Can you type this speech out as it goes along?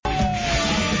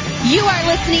You are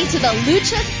listening to the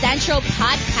Lucha Central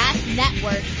Podcast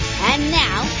Network. And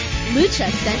now, Lucha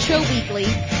Central Weekly.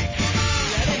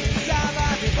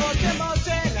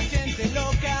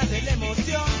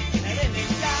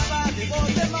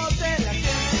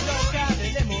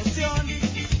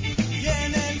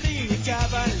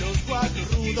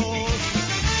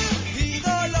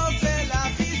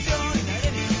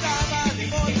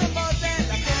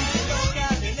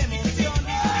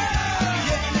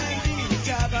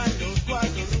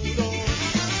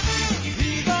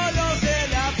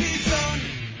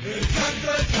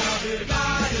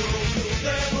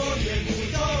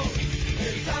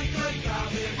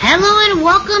 Hello and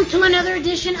welcome to another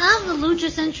edition of the Lucha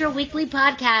Central Weekly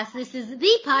Podcast. This is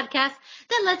the podcast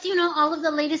that lets you know all of the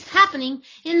latest happening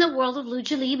in the world of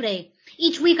Lucha Libre.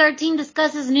 Each week our team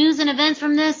discusses news and events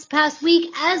from this past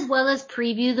week as well as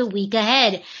preview the week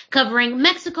ahead, covering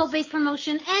Mexico-based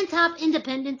promotion and top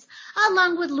independents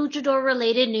along with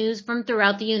luchador-related news from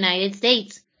throughout the United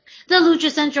States. The Lucha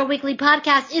Central Weekly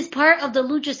Podcast is part of the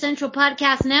Lucha Central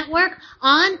Podcast Network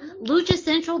on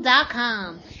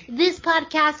luchacentral.com. This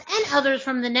podcast and others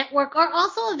from the network are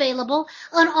also available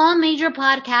on all major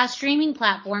podcast streaming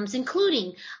platforms,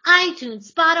 including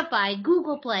iTunes, Spotify,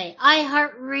 Google Play,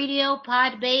 iHeartRadio,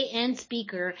 Podbay, and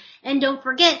Speaker. And don't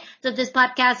forget that this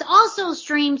podcast also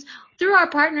streams through our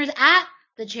partners at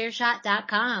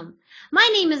thechairshot.com. My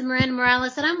name is Miranda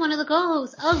Morales, and I'm one of the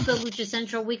co-hosts of the Lucha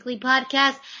Central Weekly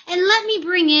Podcast. And let me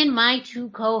bring in my two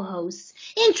co-hosts.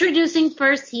 Introducing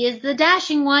first, he is the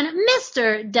dashing one,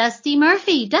 Mr. Dusty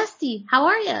Murphy. Dusty, how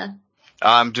are you?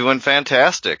 I'm doing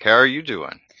fantastic. How are you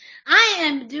doing? I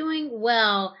am doing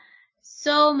well.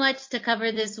 So much to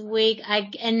cover this week,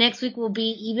 and next week will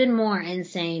be even more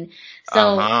insane.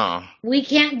 So We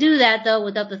can't do that, though,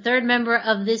 without the third member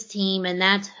of this team, and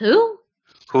that's who?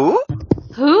 Who?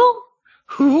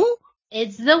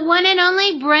 It's the one and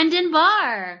only Brendan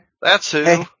Barr. That's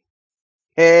who.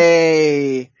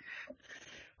 Hey.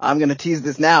 I'm gonna tease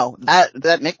this now.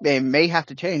 That nickname may have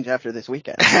to change after this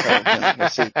weekend. So, we'll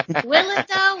see. Will it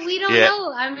though? We don't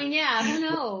know. I mean, yeah, who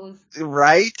knows?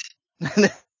 Right? Who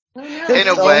knows? In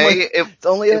a way,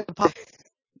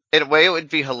 it would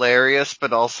be hilarious,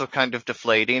 but also kind of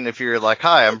deflating if you're like,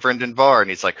 "Hi, I'm Brendan Barr," and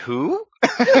he's like, "Who?"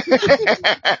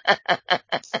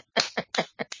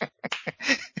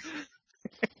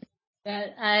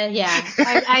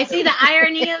 I see the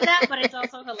irony of that, but it's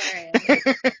also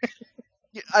hilarious.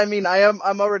 I mean,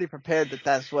 I'm already prepared that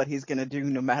that's what he's gonna do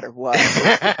no matter what.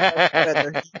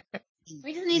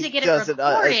 We just need to get it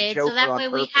recorded so that way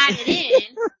we add it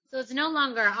in, so it's no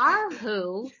longer our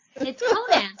who, it's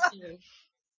Conan's who.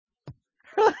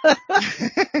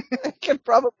 I could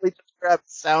probably just grab a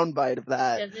soundbite of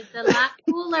that. Because it's a lot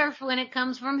cooler when it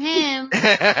comes from him.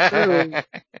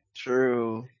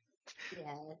 True.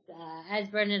 Yes, as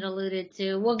Brendan alluded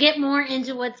to, we'll get more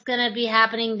into what's going to be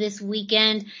happening this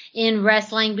weekend in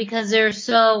wrestling because there's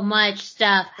so much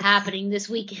stuff happening this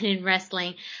weekend in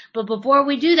wrestling. But before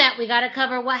we do that, we got to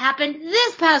cover what happened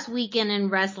this past weekend in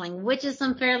wrestling, which is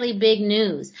some fairly big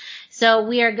news. So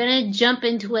we are going to jump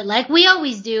into it like we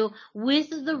always do with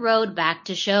the road back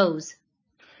to shows.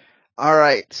 All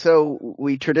right, so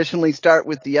we traditionally start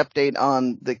with the update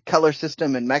on the color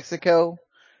system in Mexico.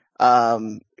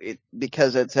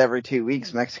 Because it's every 2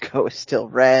 weeks, Mexico is still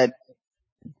red.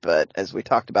 But as we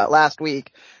talked about last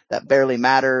week, that barely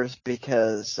matters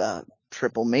because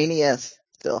TripleMania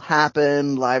still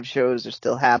happen, live shows are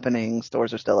still happening,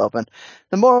 stores are still open.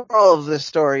 The moral of this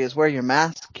story is wear your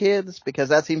mask, kids, because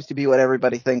that seems to be what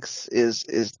everybody thinks is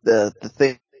the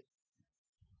thing.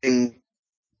 We're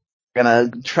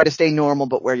gonna try to stay normal,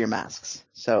 but wear your masks.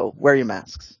 So wear your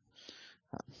masks.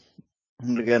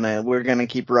 We're gonna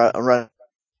keep running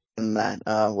that.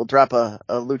 We'll drop a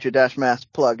Lucha Dash mask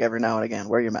plug every now and again.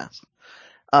 Wear your mask.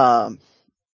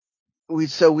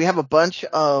 We have a bunch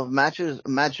of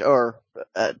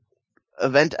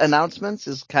event announcements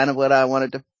is kind of what I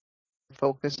wanted to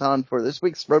focus on for this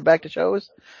week's Road Back to Shows.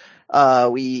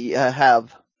 We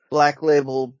have Black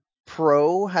Label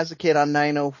Pro has a kid on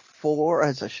 904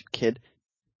 as a kid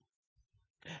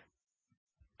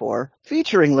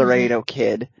featuring Laredo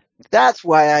Kid. That's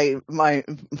why my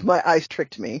eyes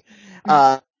tricked me.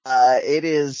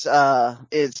 It's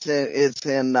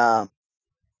in the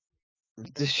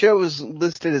show is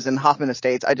listed as in Hoffman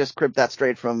Estates. I just cribbed that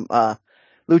straight from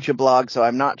Lucha Blog, so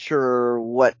I'm not sure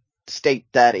what state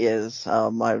that is.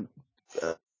 I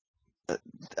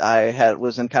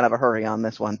was in kind of a hurry on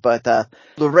this one, but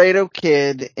Laredo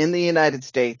Kid in the United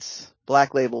States,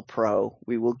 Black Label Pro.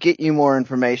 We will get you more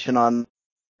information on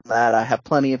that. I have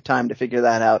plenty of time to figure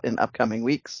that out in upcoming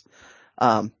weeks.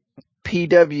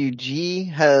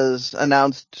 PWG has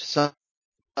announced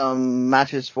some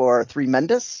matches for Three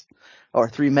Mendes, or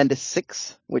Three Mendes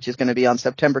 6, which is going to be on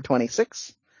September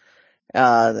 26th.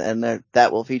 And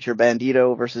that will feature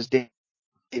Bandito versus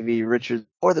Davey Richards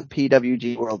for the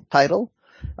PWG World title.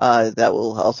 That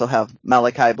will also have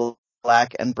Malachi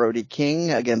Black and Brody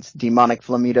King against Demonic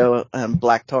Flamido and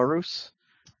Black Taurus.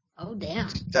 Oh, damn.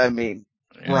 I mean,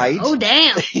 right? Oh,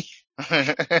 damn.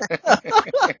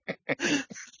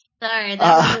 Sorry,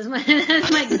 that was my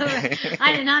go.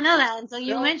 I did not know that until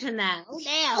you mentioned that. Oh,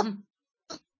 damn.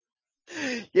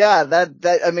 Yeah,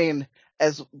 that, I mean,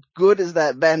 as good as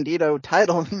that Bandito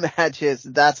title match is,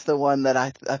 that's the one that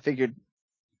I figured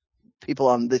people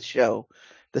on this show,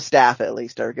 the staff at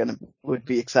least, would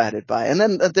be excited by. And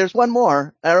then there's one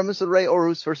more, Aramis Rey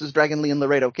Orus versus Dragon Lee and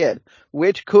Laredo Kid,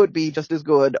 which could be just as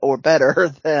good or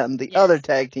better than the other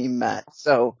tag team match.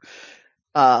 So,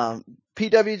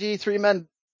 PWG 3 Men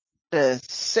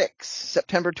 6,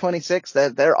 September 26th,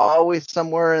 that they're always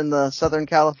somewhere in the Southern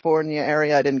California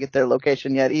area. I didn't get their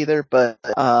location yet either, but,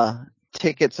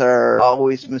 tickets are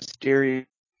always mysteriously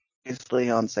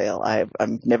on sale. I've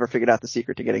never figured out the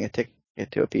secret to getting a ticket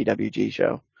to a PWG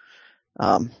show.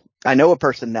 I know a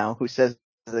person now who says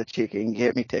that she can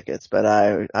get me tickets, but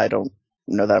I don't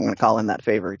know that I'm going to call in that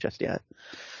favor just yet.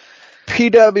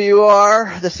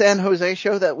 PWR, the San Jose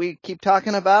show that we keep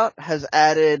talking about, has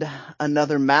added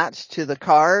another match to the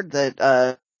card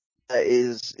that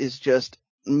is just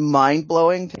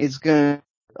mind-blowing. It's going to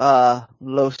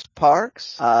Los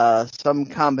Parks, some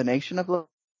combination of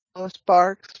Los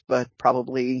Parks, but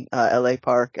probably LA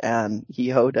Park and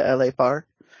Hijo de LA Park,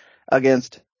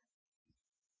 against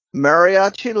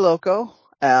Mariachi Loco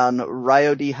and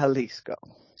Rayo de Jalisco.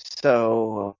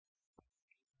 So,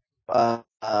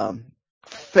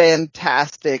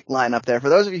 fantastic lineup there. For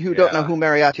those of you who don't know who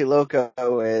Mariachi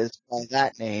Loco is by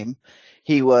that name,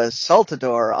 he was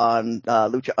Saltador on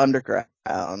Lucha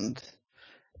Underground.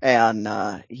 And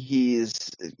he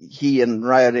and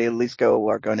Rayo de Jalisco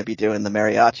are going to be doing the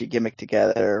mariachi gimmick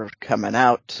together coming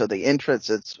out. So the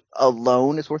entrance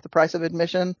alone is worth the price of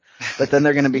admission. But then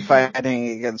they're going to be fighting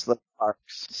against the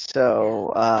Parks.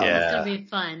 So It's going to be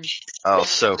fun. Oh,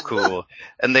 so cool.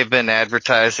 And they've been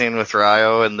advertising with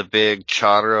Rayo and the big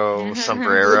charro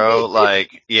sombrero.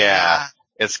 Like,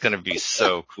 it's going to be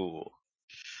so cool.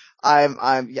 I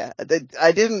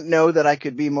didn't know that I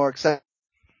could be more excited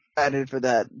for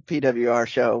that PWR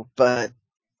show, but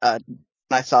I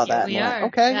saw that and went,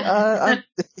 okay,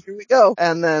 here we go.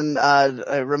 And then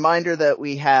a reminder that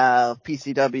we have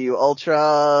PCW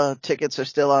Ultra tickets are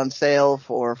still on sale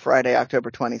for Friday,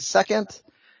 October 22nd.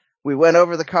 We went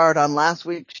over the card on last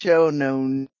week's show.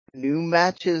 No new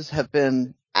matches have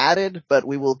been added, but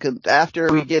we will,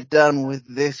 after we get done with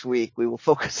this week, we will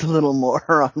focus a little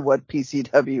more on what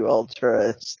PCW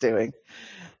Ultra is doing.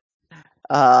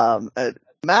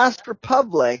 Masked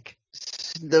Republic,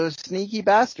 those sneaky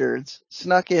bastards,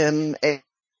 snuck in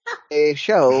a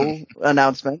show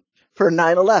announcement for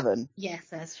 9/11. Yes,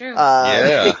 that's true.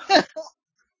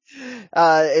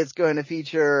 It's going to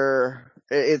feature,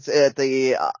 it's at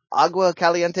the Agua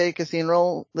Caliente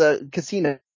Casino, the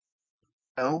casino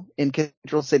in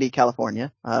Central City,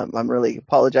 California. I'm really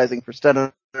apologizing for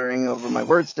stuttering over my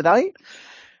words tonight.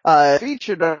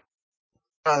 Featured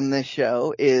on this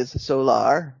show is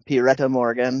Solar, Pireta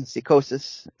Morgan,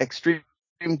 Psychosis, Extreme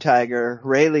Tiger,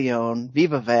 Ray Leon,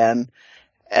 Viva Van,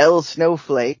 El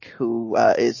Snowflake, who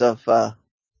is of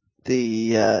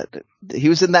he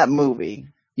was in that movie,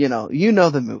 you know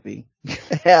the movie,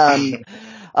 and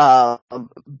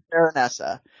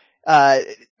Baronessa.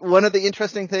 One of the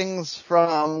interesting things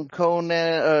from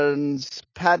Conan's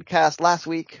podcast last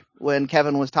week, when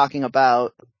Kevin was talking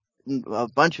about a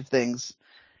bunch of things,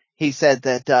 he said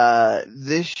that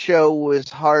this show was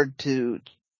hard to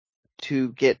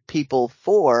get people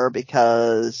for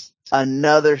because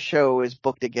another show is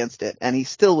booked against it, and he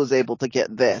still was able to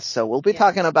get this. So we'll be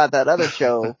talking about that other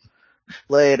show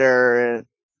later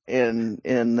in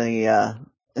the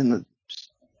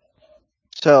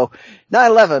so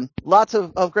 9/11, lots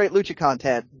of great Lucha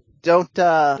content.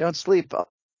 Don't sleep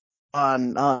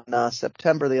on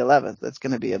September the 11th. That's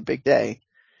going to be a big day.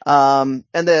 And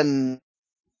then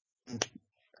I'm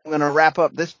going to wrap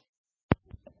up this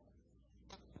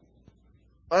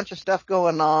bunch of stuff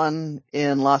going on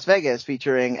in Las Vegas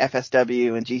featuring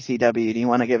FSW and GCW. Do you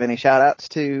want to give any shout outs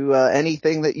to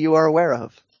anything that you are aware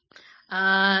of?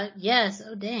 Yes.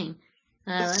 Oh, dang.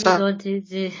 Let me go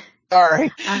to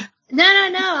Sorry. No,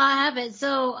 I haven't.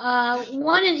 So,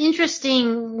 an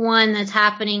interesting one that's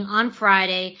happening on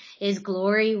Friday is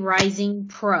Glory Rising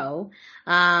Pro.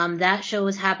 That show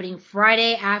is happening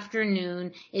Friday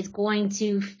afternoon. It's going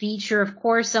to feature, of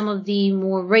course, some of the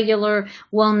more regular,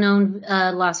 well-known,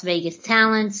 Las Vegas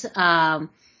talents.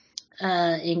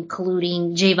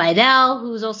 Including Jay Vidal,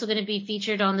 who's also going to be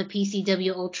featured on the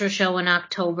PCW Ultra show in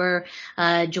October,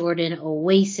 Jordan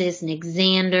Oasis, Nick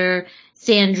Xander,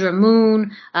 Sandra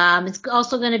Moon. It's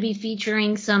also going to be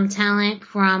featuring some talent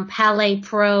from Palais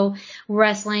Pro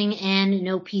Wrestling and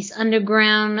No Peace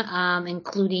Underground,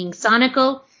 including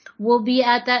Sonico will be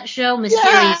at that show,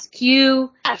 Mysterious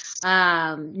Q,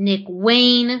 Nick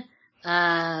Wayne,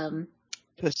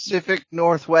 Pacific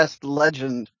Northwest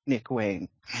legend Nick Wayne.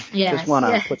 Yes, just want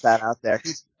to put that out there.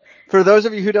 For those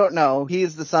of you who don't know,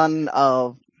 he's the son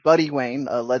of Buddy Wayne,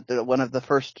 one of the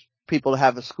first people to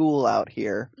have a school out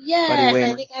here. Yes, Buddy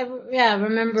Wayne. I think I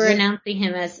remember announcing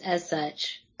him as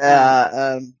such.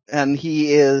 And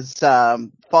he is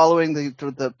following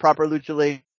the proper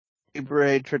Lucha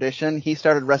Libre tradition. He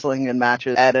started wrestling in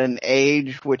matches at an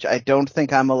age which I don't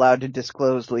think I'm allowed to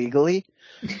disclose legally.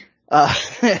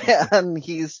 And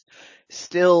he's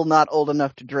still not old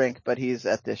enough to drink, but he's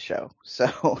at this show.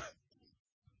 So,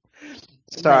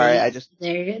 sorry,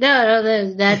 there you go.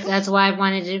 No, that's why I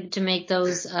wanted to make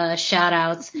those shout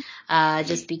outs,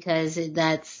 just because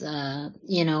that's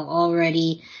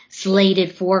already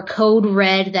slated for Code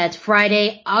Red. That's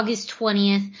Friday, August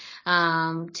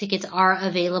 20th. Tickets are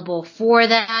available for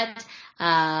that.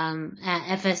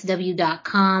 At fsw.com/code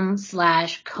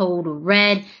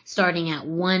red starting at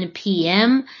 1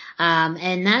 p.m.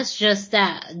 And that's just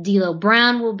that. D'Lo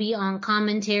Brown will be on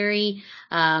commentary,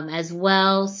 as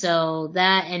well. So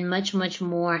that and much, much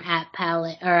more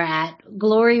at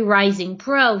Glory Rising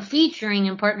Pro, featuring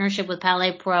in partnership with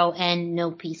Palais Pro and No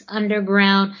Peace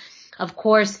Underground. Of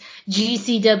course,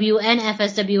 GCW and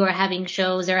FSW are having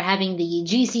shows. They're having the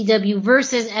GCW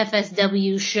versus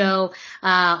FSW show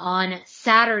on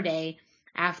Saturday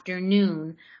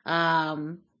afternoon.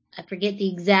 I forget the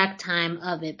exact time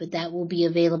of it, but that will be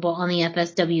available on the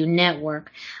FSW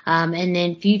network. And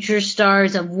then Future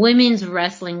Stars of Women's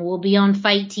Wrestling will be on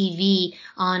Fight TV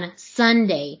on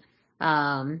Sunday.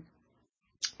 What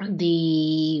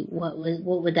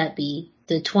would that be?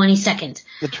 The 22nd.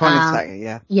 The 22nd,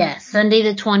 yeah. Yeah, Sunday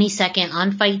the 22nd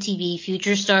on Fight TV,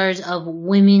 Future Stars of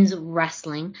Women's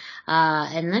Wrestling.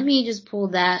 And let me just pull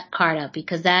that card up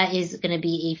because that is going to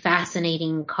be a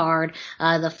fascinating card.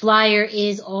 The flyer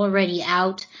is already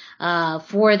out,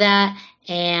 for that.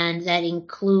 And that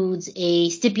includes a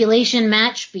stipulation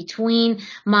match between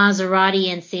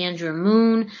Maserati and Sandra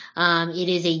Moon. It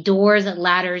is a doors,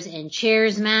 ladders, and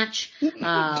chairs match.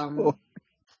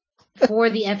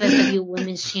 For the FSW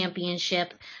Women's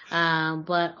Championship,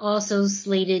 but also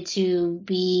slated to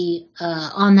be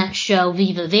on that show,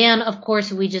 Viva Van, of course,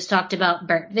 who we just talked about,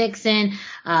 Bert Vixen,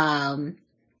 Sandra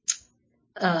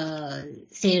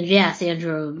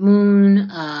Moon,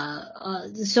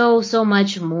 so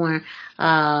much more,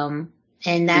 and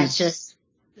that's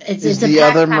is the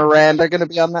other Miranda going to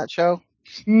be on that show?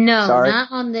 No, Sorry?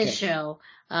 Not on this show.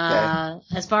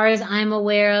 As far as I'm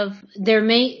aware of,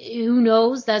 who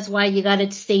knows? That's why you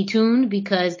gotta stay tuned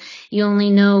because you only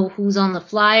know who's on the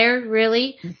flyer,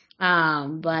 really.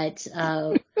 But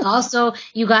also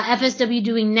you got FSW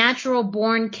doing Natural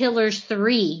Born Killers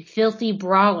 3, Filthy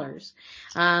Brawlers.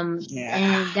 And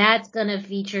that's gonna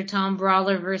feature Tom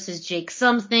Brawler versus Jake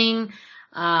Something,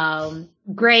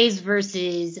 Graves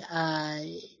versus,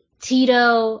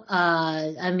 Tito,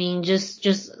 I mean,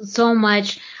 just so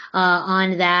much,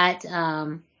 on that.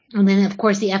 And then, of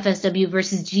course, the FSW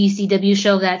versus GCW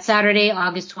show that Saturday,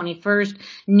 August 21st,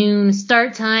 noon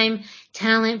start time.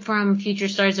 Talent from Future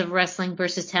Stars of Wrestling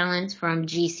versus talent from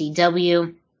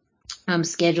GCW.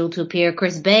 Scheduled to appear.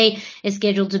 Chris Bay is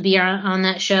scheduled to be on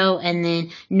that show. And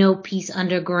then No Peace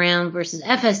Underground versus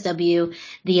FSW.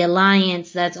 The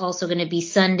Alliance, that's also going to be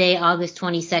Sunday, August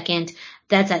 22nd.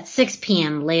 That's at 6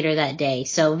 p.m. later that day.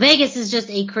 So Vegas is just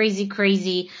a crazy,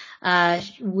 crazy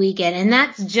weekend. And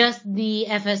that's just the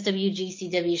FSW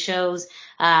GCW shows.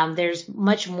 There's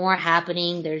much more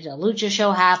happening. There's a Lucha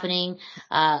show happening,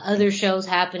 other shows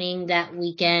happening that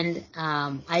weekend.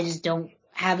 I just don't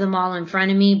have them all in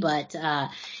front of me, but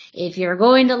if you're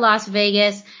going to Las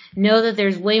Vegas, know that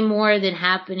there's way more than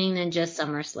happening than just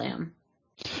SummerSlam.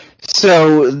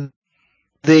 So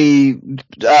the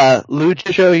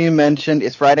Lucha show you mentioned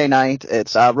is Friday night.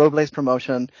 It's Robles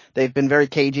Promotion. They've been very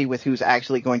cagey with who's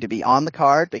actually going to be on the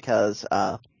card because,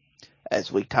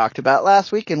 as we talked about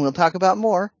last week, and we'll talk about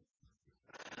more,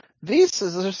 these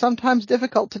are sometimes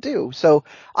difficult to do. So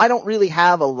I don't really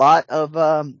have a lot of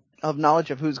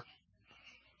knowledge of who's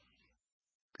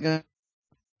going.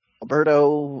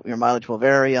 Alberto, your mileage will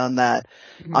vary on that.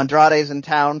 Mm-hmm. Andrade's in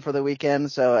town for the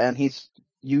weekend, and he's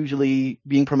usually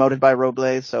being promoted by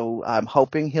Robles, so I'm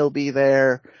hoping he'll be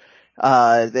there.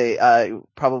 They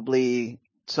probably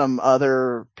some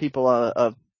other people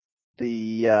of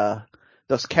the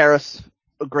Dos Caras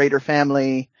greater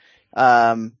family.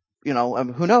 Who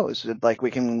knows? Like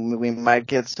we might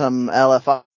get some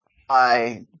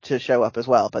LFI to show up as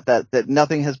well, but that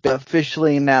nothing has been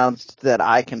officially announced that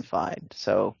I can find.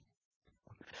 So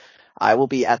I will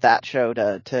be at that show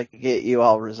to get you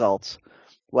all results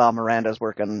while Miranda's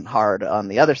working hard on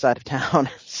the other side of town.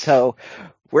 So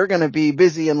we're going to be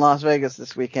busy in Las Vegas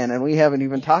this weekend, and we haven't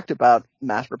even talked about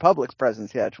Mass Republic's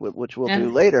presence yet, which we'll do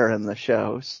later in the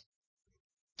shows.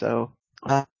 So,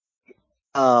 but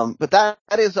that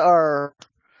is our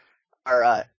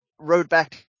road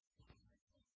back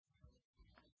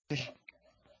to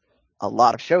a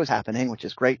lot of shows happening, which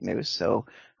is great news. So,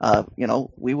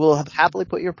 we will happily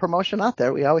put your promotion out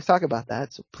there. We always talk about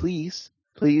that. So please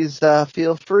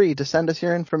feel free to send us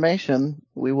your information.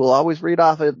 We will always read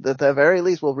off at the very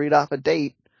least, we'll read off a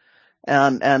date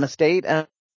and a state and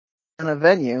a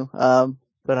venue.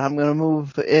 But I'm going to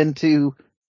move into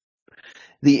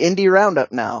the Indie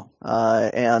Roundup now,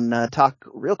 and talk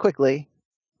real quickly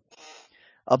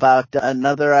about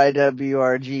another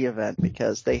IWRG event,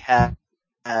 because they had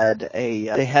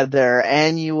their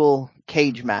annual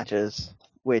cage matches,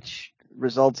 which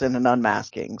results in an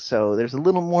unmasking. So there's a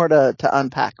little more to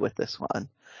unpack with this one.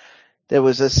 There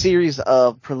was a series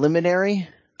of preliminary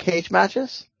cage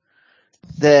matches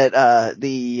that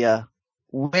the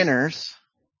winners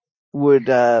would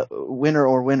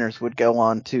winners would go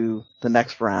on to the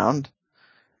next round,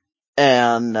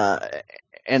 and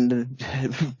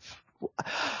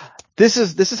This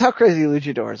is how crazy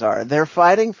luchadors are. They're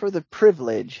fighting for the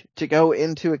privilege to go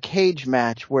into a cage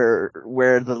match where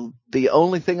the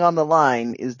only thing on the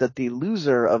line is that the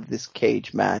loser of this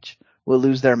cage match will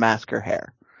lose their mask or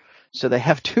hair. So they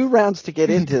have 2 rounds to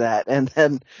get into that, and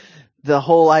then the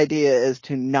whole idea is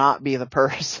to not be the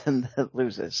person that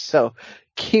loses. So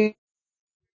keep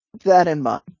that in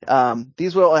mind.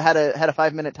 These had a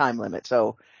 5-minute time limit,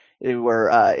 so it were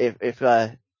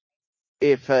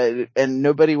if and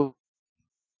nobody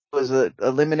was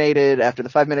eliminated after the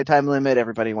 5-minute time limit.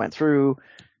 Everybody went through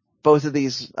both of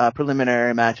these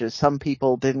preliminary matches. Some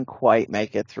people didn't quite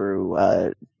make it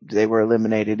through. They were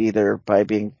eliminated either by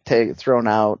being thrown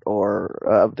out or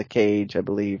of the cage, I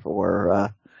believe,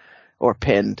 or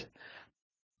pinned.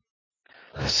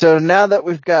 So now that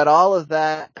we've got all of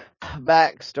that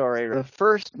backstory, the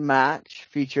first match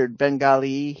featured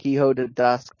Bengali, Hijo de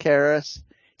Dos Caras,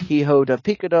 Hijo de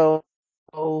Picado,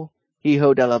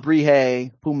 Hijo de la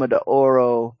Brije, Puma de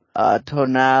Oro,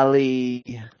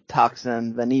 Tonali,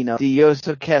 Toxin, Veneno,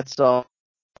 Dioso Quetzal,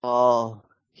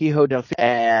 Hijo del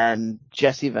and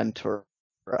Jesse Ventura.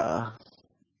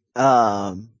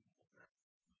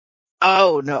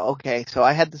 Oh, no, okay, so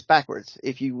I had this backwards.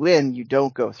 If you win, you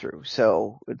don't go through.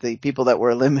 So the people that were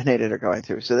eliminated are going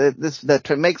through. So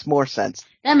that makes more sense.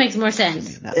 That makes more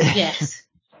sense. Yes.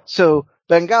 So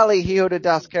Bengali, Hijo de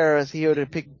Dos Caras, Hijo de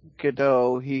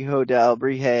Picado, Hijo del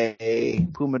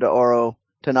Brije, Puma de Oro,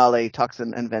 Tonale,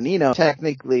 Toxin, and Veneno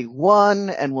technically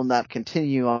won and will not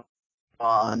continue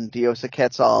on. Diosa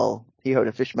Quetzal, Hijo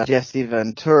de Fishman, Jesse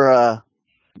Ventura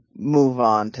move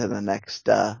on to the next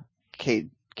cage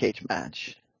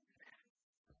match.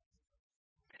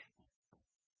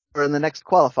 For the next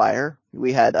qualifier,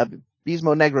 we had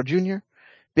Abismo Negro Jr.,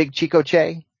 Big Chico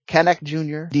Che, Canek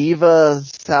Jr., Diva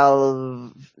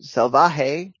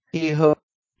Salvaje, Hijo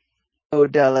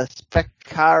de la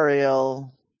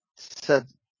Spectarial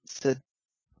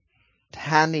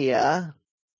Satania,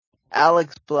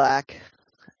 Alex Black,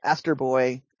 Astor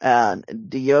Boy, and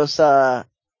Diosa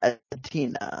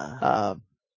Atina.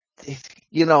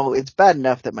 It's bad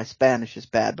enough that my Spanish is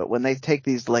bad, but when they take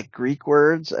these like Greek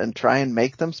words and try and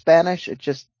make them Spanish, it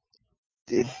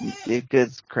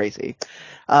gets crazy.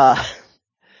 Abismo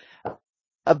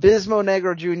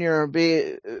Negro Jr.,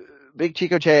 Big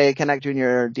Chico Che, Canek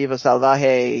Jr., Diva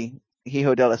Salvaje,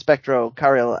 Hijo del Espectro,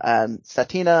 Cariel, and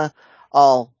Satina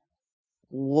all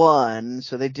won,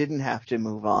 so they didn't have to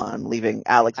move on, leaving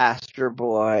Alex Astor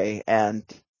Boy and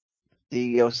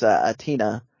Diosa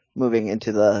Atina moving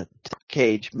into the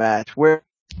cage match where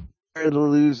the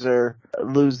loser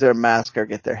lose their mask or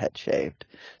get their head shaved.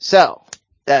 So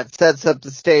that sets up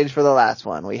the stage for the last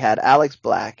one. We had Alex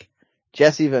Black,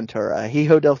 Jesse Ventura,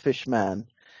 Hijo del Fishman,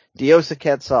 Diosa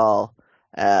Quetzal,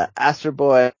 Astor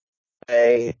Boy,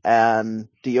 and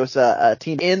Diosa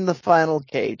Tina in the final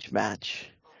cage match.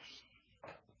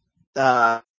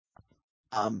 For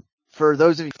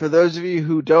those of you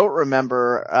who don't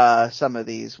remember some of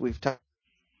these, we've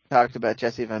talked about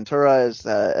Jesse Ventura as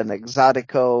an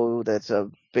exotico that's a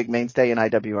big mainstay in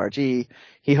IWRG.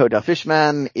 Hijo da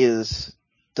Fishman is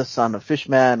the son of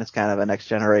Fishman. It's kind of a next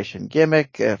generation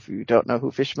gimmick. If you don't know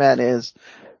who Fishman is,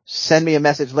 send me a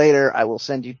message later. I will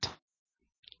send you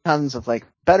tons of, like,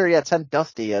 better yet, send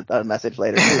Dusty a message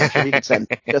later too. I'm sure he can send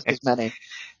just as many.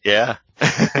 Yeah.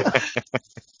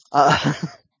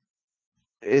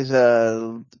 Is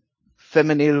a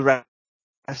feminine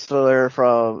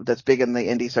wrestler that's big in the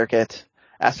indie circuit.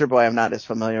 Astro Boy I'm not as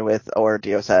familiar with, or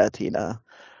Diosa Tina.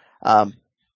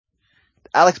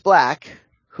 Alex Black,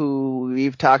 who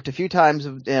we've talked a few times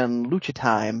in Lucha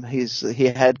Time, he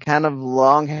had kind of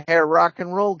long hair rock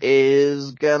and roll,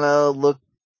 is gonna look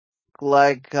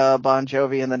like Bon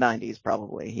Jovi in the 90s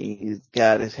probably. He's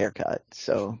got his hair cut.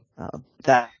 So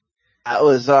that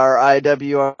was our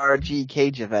IWRG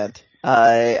cage event.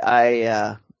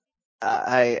 I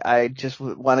just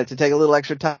wanted to take a little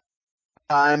extra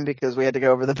time because we had to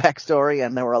go over the backstory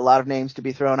and there were a lot of names to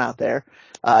be thrown out there.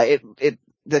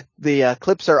 The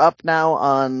clips are up now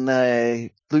on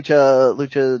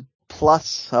Lucha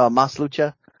Plus, Mas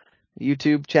Lucha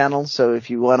YouTube channel. So if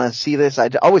you want to see this,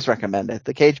 I'd always recommend it.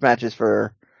 The cage matches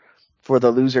for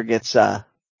the loser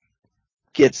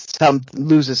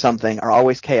loses something are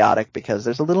always chaotic because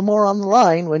there's a little more on the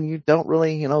line when you don't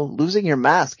really, losing your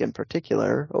mask in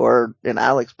particular, or in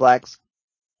Alex Black's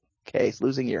case,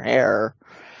 losing your hair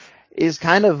is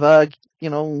kind of,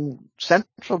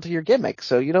 central to your gimmick.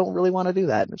 So you don't really want to do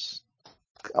that.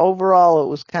 Overall, it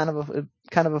was kind of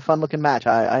a fun looking match.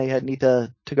 I need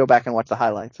to go back and watch the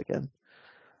highlights again.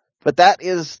 But that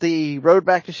is the road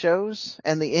back to shows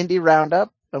and the indie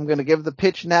roundup. I'm going to give the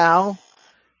pitch now.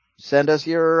 Send us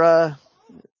your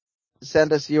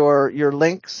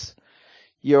links,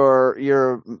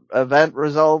 your event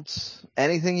results,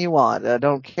 anything you want. I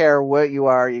don't care what you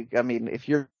are. If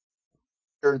you're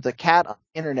the cat on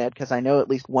the internet, because I know at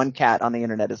least one cat on the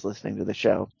internet is listening to the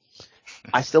show,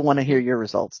 I still want to hear your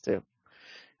results too.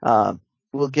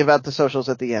 We'll give out the socials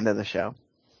at the end of the show.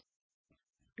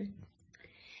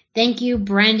 Thank you,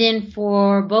 Brendan,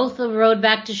 for both the road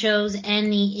back to shows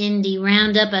and the indie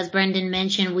roundup. As Brendan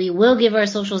mentioned, we will give our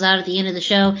socials out at the end of the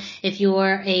show. If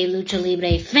you're a Lucha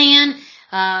Libre fan,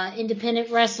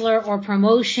 independent wrestler or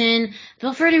promotion,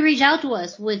 feel free to reach out to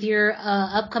us with your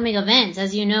upcoming events.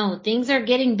 As you know, things are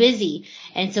getting busy,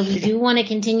 and so we do want to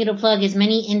continue to plug as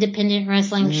many independent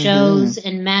wrestling shows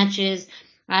and matches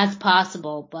as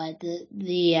possible. But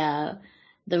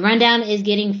the rundown is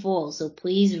getting full, so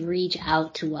please reach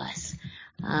out to us.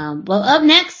 Well, up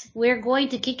next, we're going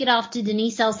to kick it off to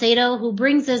Denise Salcedo, who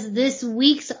brings us this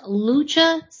week's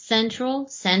Lucha Central.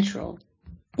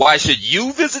 Why should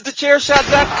you visit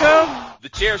thechairshot.com?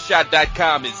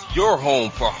 Thechairshot.com is your home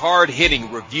for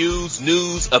hard-hitting reviews,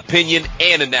 news, opinion,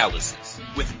 and analysis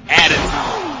with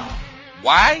attitude.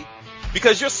 Why?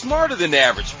 Because you're smarter than the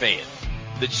average fan.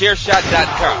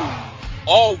 Thechairshot.com.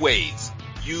 Always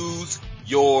use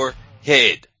your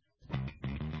head.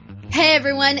 Hey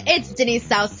everyone, it's Denise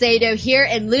Salcedo here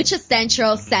in Lucha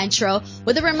Central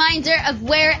with a reminder of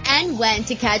where and when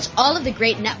to catch all of the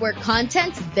great network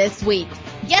content this week.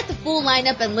 Get the full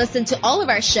lineup and listen to all of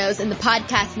our shows in the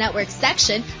podcast network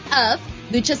section of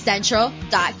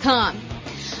luchacentral.com.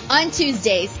 On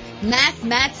Tuesdays, Math,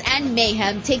 Mats, and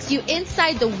Mayhem takes you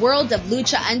inside the world of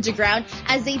Lucha Underground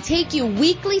as they take you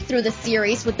weekly through the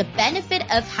series with the benefit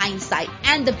of hindsight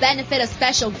and the benefit of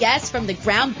special guests from the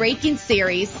groundbreaking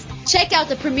series. Check out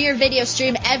the premiere video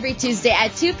stream every Tuesday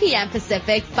at 2 p.m.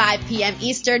 Pacific, 5 p.m.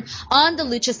 Eastern on the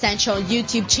Lucha Central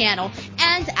YouTube channel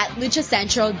and at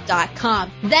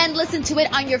luchacentral.com. Then listen to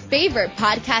it on your favorite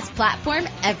podcast platform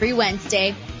every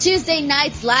Wednesday. Tuesday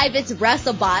nights live, it's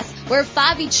Wrestle Boss, where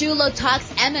Fabi Chulo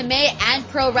talks MMA and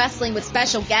pro wrestling with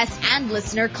special guests and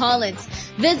listener call-ins.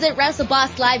 Visit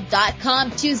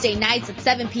WrestleBossLive.com Tuesday nights at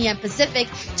 7 p.m. Pacific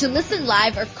to listen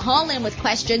live or call in with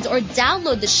questions or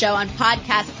download the show on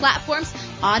podcast platforms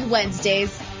on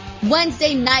Wednesdays.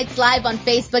 Wednesday nights live on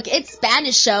Facebook, it's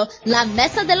Spanish show La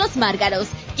Mesa de los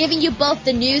Márgaros, giving you both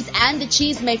the news and the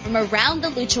chisme from around the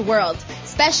lucha world.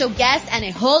 Special guests and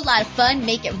a whole lot of fun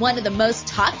make it one of the most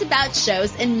talked about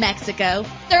shows in Mexico.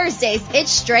 Thursdays, it's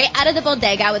Straight Out of the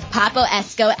Bodega with Papo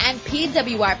Esco and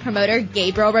PWR promoter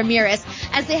Gabriel Ramirez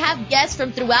as they have guests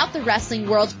from throughout the wrestling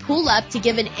world pull up to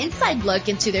give an inside look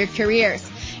into their careers.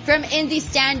 From indie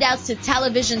standouts to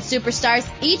television superstars,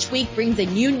 each week brings a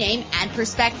new name and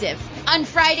perspective. On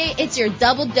Friday, it's your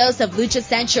double dose of Lucha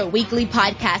Central Weekly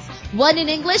podcast. One in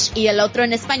English y el otro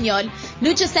en español.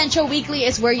 Lucha Central Weekly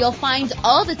is where you'll find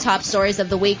all the top stories of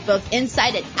the week, both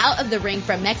inside and out of the ring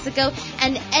from Mexico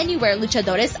and anywhere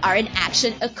luchadores are in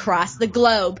action across the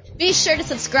globe. Be sure to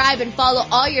subscribe and follow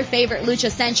all your favorite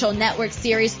Lucha Central Network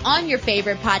series on your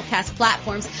favorite podcast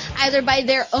platforms, either by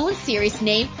their own series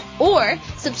name or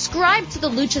subscribe to the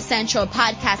Lucha Central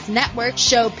Podcast Network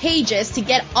show pages to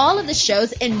get all of the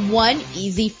shows in one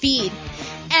easy feed.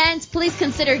 And please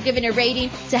consider giving a rating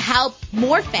to help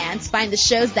more fans find the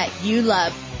shows that you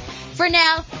love. For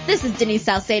now, this is Denise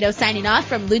Salcedo signing off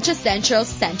from Lucha Central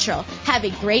Central. Have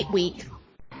a great week.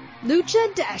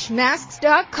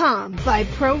 Lucha-Masks.com by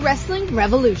Pro Wrestling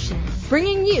Revolution,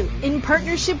 bringing you, in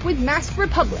partnership with Masked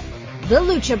Republic, the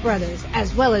Lucha Brothers,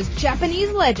 as well as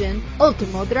Japanese legend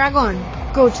Ultimo Dragon.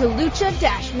 Go to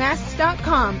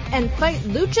Lucha-Masks.com and fight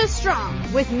Lucha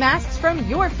Strong with masks from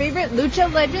your favorite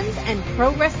Lucha legends and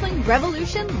Pro Wrestling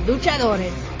Revolution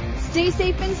luchadores. Stay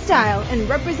safe in style and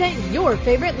represent your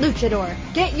favorite luchador.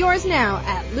 Get yours now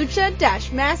at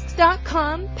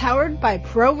Lucha-Masks.com, powered by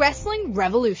Pro Wrestling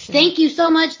Revolution. Thank you so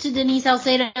much to Denise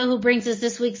Salcedo, who brings us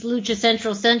this week's Lucha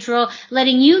Central Central,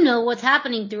 letting you know what's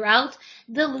happening throughout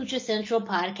the Lucha Central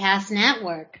Podcast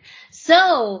Network.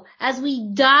 So, as we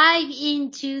dive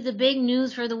into the big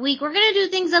news for the week, we're going to do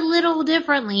things a little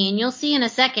differently, and you'll see in a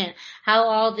second how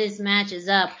all this matches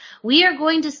up. We are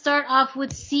going to start off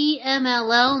with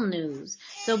CMLL news.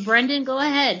 So, Brendan, go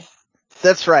ahead.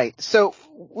 That's right. So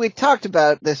we talked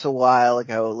about this a while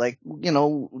ago. Like,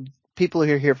 people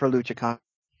who are here for Lucha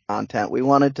content, we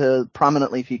wanted to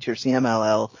prominently feature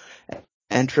CMLL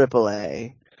and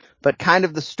AAA. But kind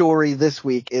of the story this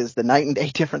week is the night and day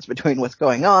difference between what's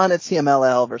going on at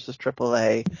CMLL versus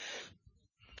AAA.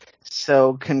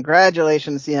 So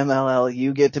congratulations, CMLL.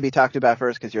 You get to be talked about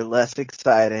first because you're less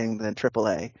exciting than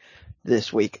AAA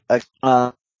this week.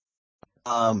 We're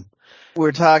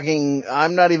talking,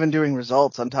 I'm not even doing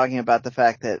results. I'm talking about the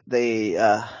fact that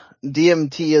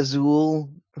DMT Azul,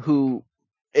 who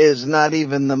is not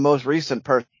even the most recent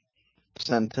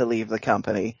person to leave the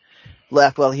company,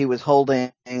 left while he was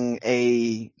holding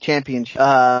a championship,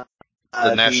 the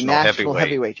national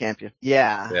heavyweight champion.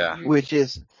 Yeah. Which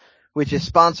is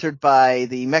sponsored by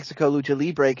the Mexico Lucha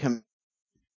Libre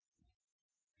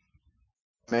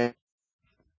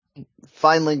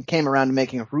finally came around to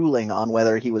making a ruling on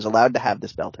whether he was allowed to have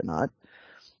this belt or not.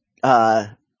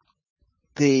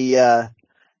 They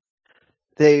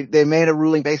made a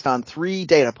ruling based on 3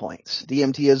 data points.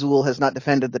 DMT Azul has not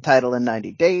defended the title in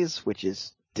 90 days, which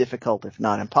is difficult, if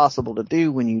not impossible, to do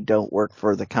when you don't work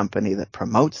for the company that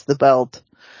promotes the belt.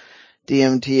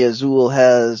 DMT Azul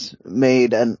has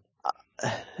made an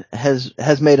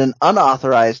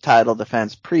unauthorized title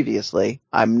defense previously.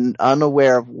 I'm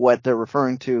unaware of what they're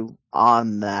referring to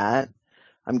on that.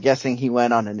 I'm guessing he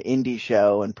went on an indie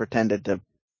show and pretended to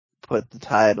put the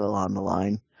title on the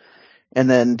line. And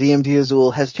then DMT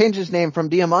Azul has changed his name from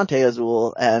Diamante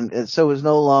Azul, and so is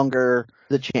no longer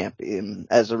the champion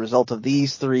as a result of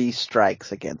these 3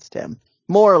 strikes against him.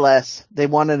 More or less, they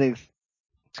wanted an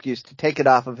excuse to take it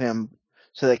off of him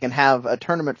so they can have a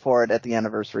tournament for it at the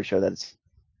anniversary show that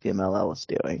CMLL is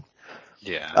doing.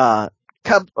 Yeah.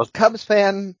 Cubs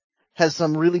fan has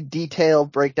some really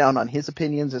detailed breakdown on his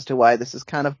opinions as to why this is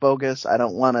kind of bogus. I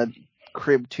don't want to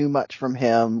crib too much from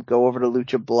him. Go over to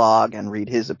Lucha Blog and read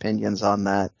his opinions on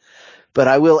that. But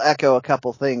I will echo a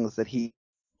couple things that he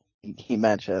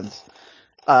mentions.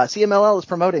 CMLL is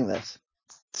promoting this.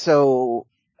 So,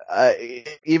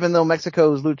 even though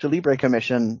Mexico's Lucha Libre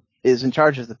Commission is in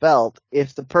charge of the belt,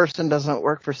 if the person doesn't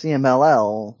work for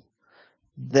CMLL,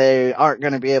 they aren't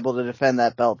going to be able to defend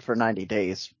that belt for 90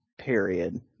 days,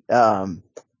 period. And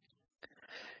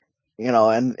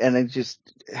it's just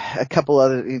a couple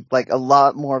other, like a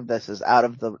lot more of this is out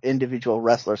of the individual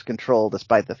wrestler's control,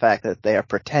 despite the fact that they are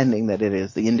pretending that it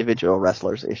is the individual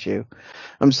wrestler's issue.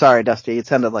 I'm sorry, Dusty. It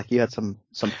sounded like you had some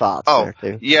thoughts there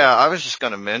too. Yeah, I was just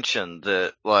going to mention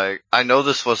that, I know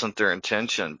this wasn't their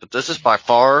intention, but this is by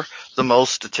far the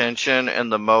most attention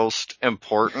and the most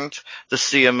important the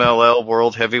CMLL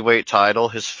World Heavyweight title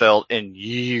has felt in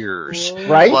years.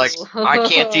 Right? I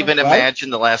can't even imagine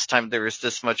the last time there was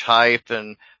this much hype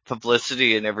and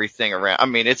publicity and everything around. I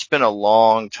mean, it's been a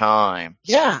long time.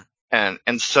 Yeah. And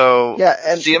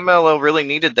CMLL really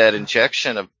needed that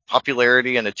injection of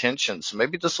popularity and attention, so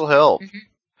maybe this will help. Mm-hmm.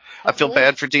 I feel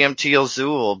bad for DMT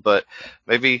Azul, but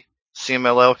maybe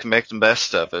CMLL can make the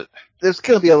best of it. There's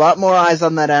going to be a lot more eyes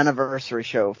on that annoversary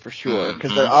show for sure,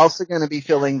 because they're also going to be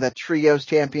filling the Trios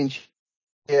Championship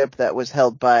that was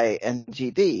held by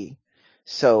NGD.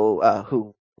 So,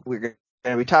 who we're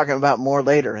going to be talking about more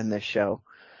later in this show.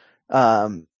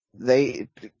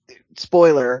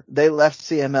 Spoiler, they left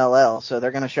CMLL, so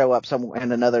they're going to show up somewhere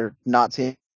in another not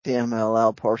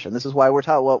CMLL portion. This is why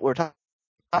what we're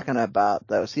talking about,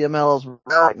 though. CMLL's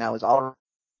right now is all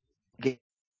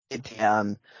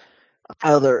on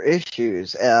other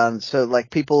issues, and so like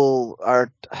people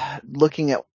are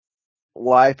looking at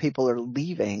why people are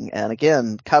leaving. And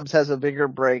again, Cubs has a bigger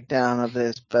breakdown of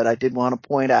this, but I did want to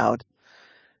point out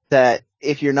that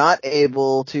if you're not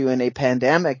able to, in a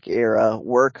pandemic era,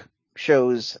 work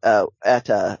shows of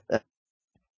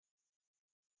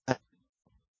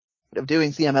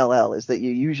doing CMLL, is that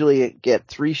you usually get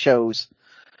 3 shows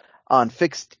on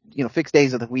fixed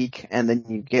days of the week, and then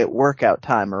you get workout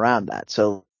time around that.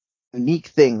 So unique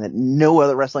thing that no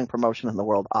other wrestling promotion in the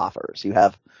world offers. You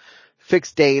have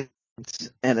fixed dates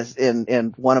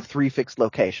and one of 3 fixed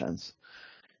locations.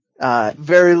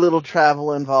 Very little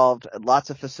travel involved, lots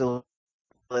of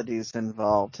facilities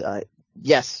involved.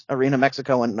 Yes, Arena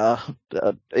Mexico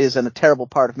is in a terrible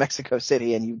part of Mexico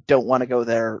City, and you don't want to go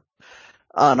there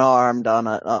unarmed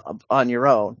on your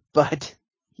own. But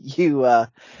you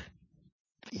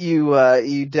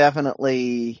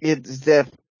definitely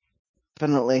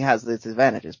has its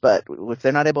advantages. But if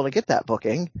they're not able to get that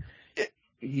booking,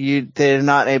 they're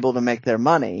not able to make their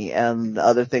money, and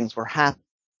other things were happening.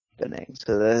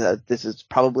 So this is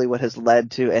probably what has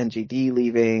led to NGD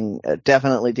leaving.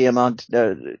 Definitely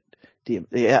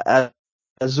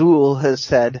Azul has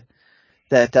said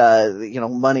that,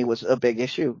 money was a big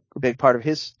issue, a big part of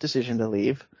his decision to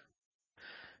leave.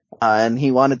 And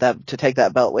he wanted to take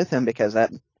that belt with him because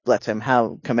that lets him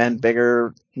command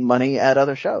bigger money at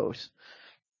other shows.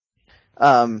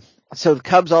 So the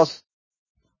Cubs also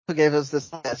gave us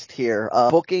this list here.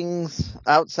 Bookings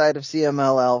outside of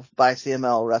CMLL by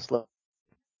CMLL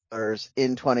wrestlers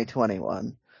in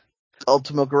 2021.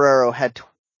 Ultimo Guerrero had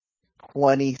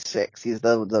 26. He's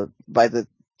by the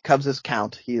Cubs'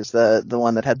 count, he is the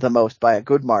one that had the most by a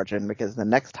good margin, because the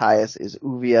next highest is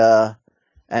Uvia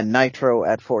and Nitro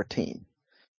at 14.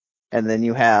 And then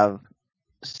you have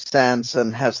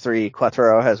Sanson has 3,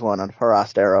 Cuatro has 1, and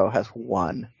Forastero has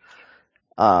 1.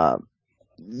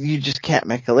 You just can't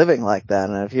make a living like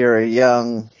that. And if you're a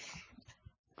young,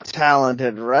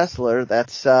 talented wrestler,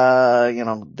 that's a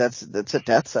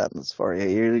death sentence for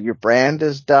you. Your brand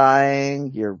is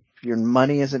dying, your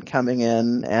money isn't coming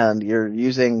in, and you're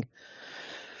using.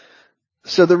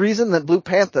 So the reason that Blue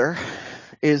Panther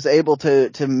is able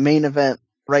to main event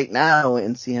right now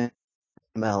in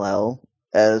CMLL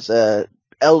as a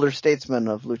elder statesman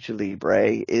of Lucha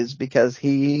Libre is because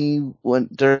he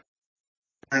went during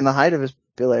the height of his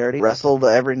popularity, wrestled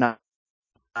every night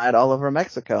all over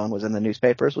Mexico, and was in the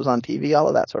newspapers, was on TV, all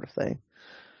of that sort of thing.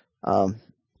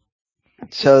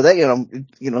 So that, and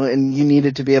you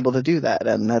needed to be able to do that.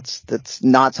 And that's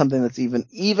not something that's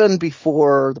even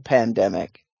before the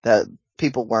pandemic, that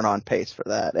people weren't on pace for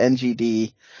that.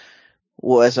 NGD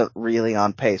wasn't really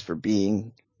on pace for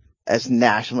being as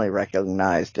nationally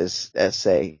recognized as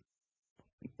say,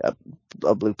 a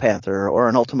Blue Panther or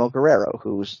an Ultimo Guerrero,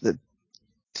 who's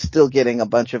still getting a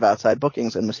bunch of outside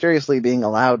bookings and mysteriously being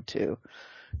allowed to,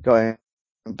 going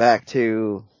back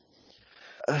to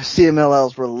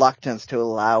CMLL's reluctance to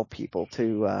allow people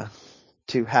to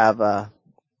have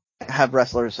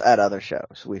wrestlers at other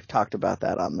shows. We've talked about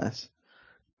that on this.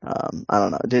 I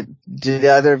don't know. Did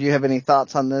either of you have any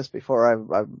thoughts on this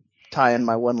before I tie in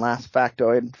my one last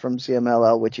factoid from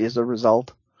CMLL, which is a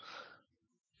result?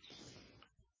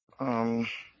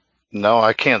 No,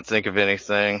 I can't think of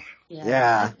anything.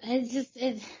 Yeah.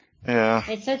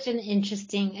 It's such an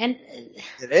interesting and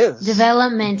it is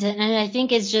development, and I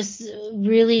think it's just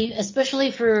really,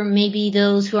 especially for maybe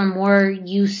those who are more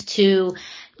used to,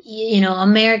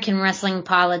 American wrestling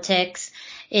politics,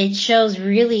 it shows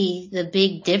really the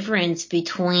big difference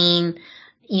between,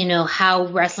 how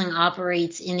wrestling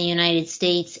operates in the United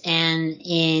States and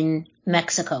in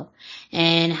Mexico,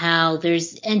 and how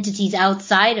there's entities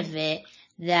outside of it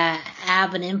that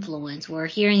have an influence, where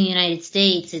here in the United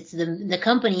States, it's the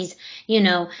companies,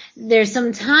 there's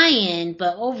some tie-in,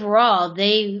 but overall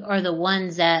they are the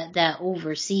ones that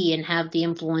oversee and have the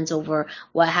influence over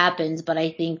what happens. But I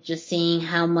think just seeing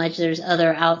how much there's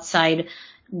other outside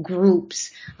groups,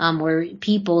 or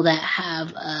people that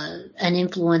have an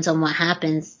influence on what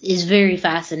happens is very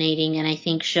fascinating, and I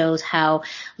think shows how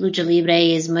Lucha Libre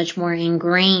is much more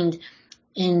ingrained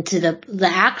into the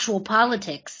actual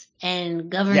politics and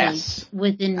governance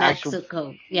within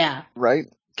Mexico. Yeah. Right.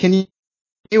 Can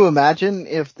you imagine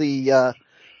if the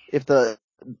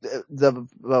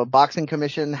boxing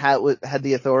commission had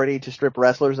the authority to strip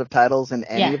wrestlers of titles in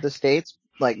any of the states?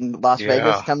 Like Las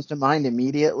Vegas Yeah. comes to mind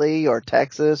immediately, or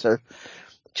Texas, or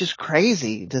just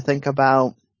crazy to think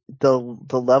about the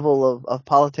level of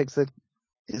politics that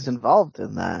is involved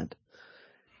in that.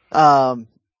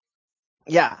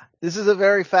 Yeah, this is a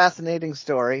very fascinating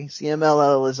story.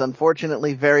 CMLL is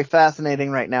unfortunately very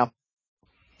fascinating right now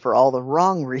for all the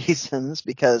wrong reasons,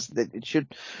 because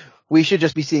we should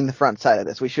just be seeing the front side of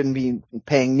this. We shouldn't be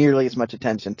paying nearly as much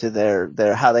attention to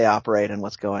their how they operate and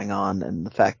what's going on, and the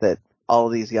fact that all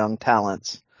of these young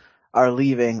talents are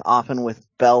leaving, often with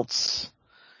belts,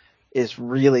 is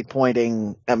really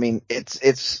pointing. I mean,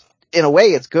 it's in a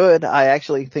way it's good. I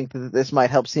actually think that this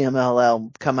might help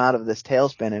CMLL come out of this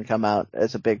tailspin and come out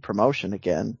as a big promotion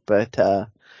again. But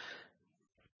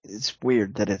it's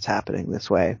weird that it's happening this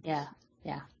way. Yeah.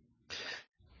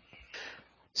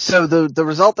 So the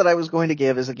result that I was going to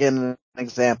give is again an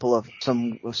example of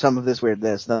some of this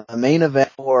weirdness. The main event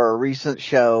for a recent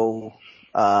show,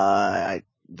 I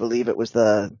believe it was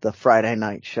the Friday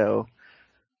night show,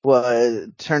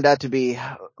 turned out to be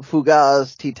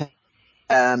Fugaz Titan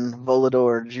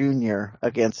Volador Jr.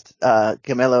 against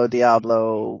Camelo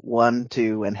Diablo 1,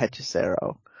 2, and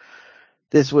Hechicero.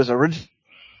 This was originally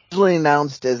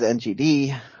announced as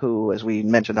NGD, who, as we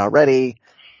mentioned already,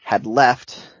 had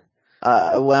left.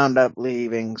 Wound up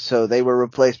leaving, so they were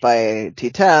replaced by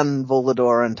Titan,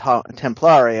 Volador, and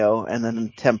Templario, and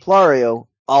then Templario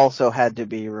also had to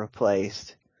be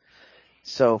replaced.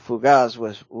 So Fugaz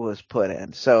was put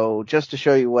in. So just to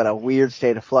show you what a weird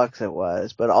state of flux it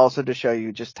was, but also to show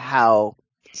you just how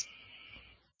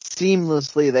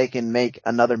seamlessly they can make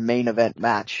another main event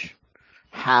match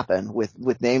happen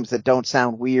with names that don't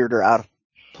sound weird or out of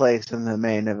place in the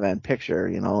main event picture.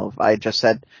 You know, if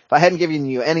I hadn't given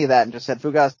you any of that and just said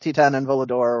Fugaz, Titan, and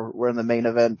Volador were in the main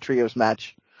event trios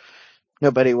match,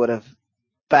 nobody would have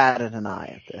batted an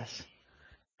eye at this.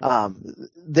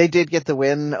 They did get the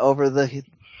win over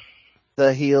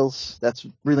the heels. That's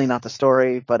really not the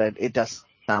story, but it does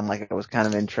sound like it was kind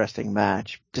of an interesting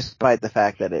match, despite the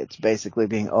fact that it's basically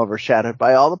being overshadowed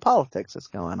by all the politics that's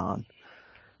going on.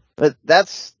 But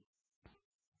that's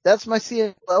my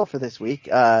CMLL for this week.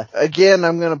 Again,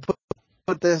 I'm gonna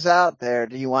put this out there.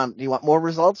 Do you want more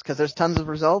results? Because there's tons of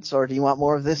results, or do you want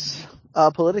more of this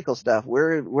political stuff?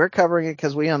 We're covering it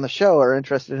because we on the show are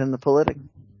interested in the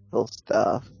political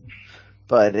stuff.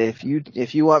 But if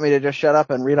you want me to just shut up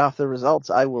and read off the results,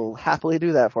 I will happily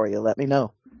do that for you. Let me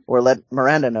know, or let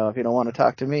Miranda know if you don't want to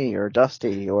talk to me, or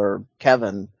Dusty, or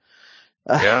Kevin.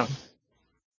 Yeah.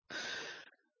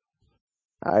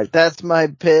 All right, that's my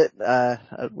pit.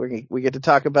 We get to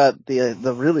talk about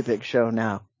the really big show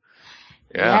now.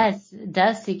 Yeah. Yes,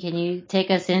 Dusty, can you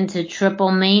take us into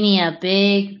TripleMania?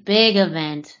 Big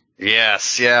event.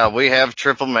 Yes, yeah, we have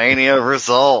TripleMania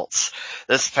results.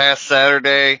 This past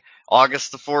Saturday,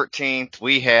 August the 14th,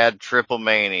 we had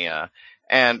TripleMania.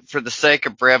 And for the sake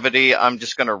of brevity, I'm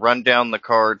just going to run down the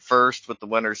card first with the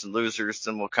winners and losers,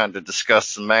 then we'll kind of discuss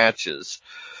some matches.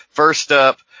 First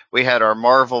up, we had our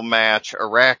Marvel match,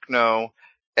 Arachno,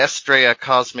 Estrella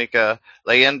Cosmica,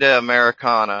 Leyenda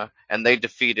Americana, and they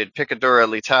defeated Picadura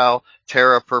Letal,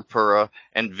 Terra Purpura,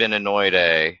 and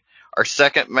Venenoide. Our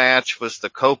second match was the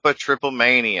Copa Triple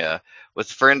Mania, with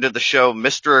friend of the show,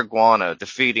 Mr. Iguana,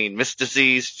 defeating Miss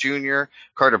Disease Jr.,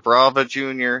 Carta Brava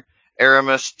Jr.,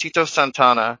 Aramis, Tito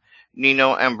Santana,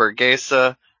 Nino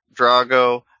Hamburguesa,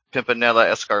 Drago,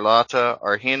 Pimpinella Escarlata,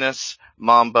 Argenis,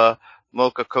 Mamba,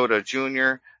 Mocha Cota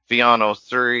Jr., Viano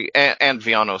 3, and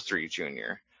Viano 3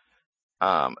 Jr.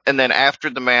 And then after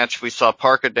the match, we saw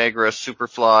Parca Negra,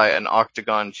 Superfly, and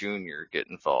Octagon Jr. get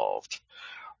involved.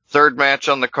 Third match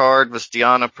on the card was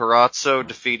Diana Perazzo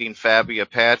defeating Fabi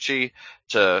Apache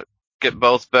to get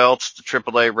both belts, the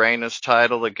AAA Reina's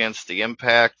title against the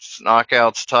Impact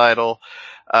Knockouts title.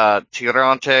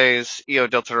 Tirantes, Io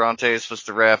del Tirantes was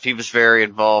the ref. He was very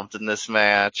involved in this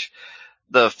match.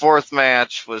 The fourth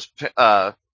match was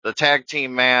the tag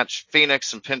team match.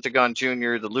 Phoenix and Pentagon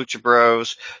Jr., the Lucha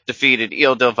Bros, defeated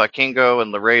Il del Vikingo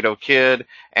and Laredo Kid,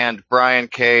 and Brian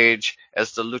Cage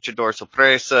as the Luchador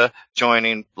Sorpresa,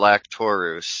 joining Black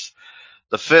Taurus.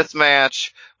 The fifth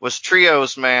match was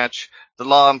Trios match. The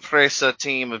La Empresa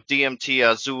team of DMT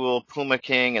Azul, Puma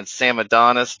King, and Sam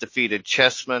Adonis defeated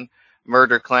Chessman,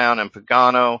 Murder Clown, and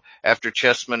Pagano after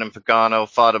Chessman and Pagano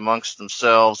fought amongst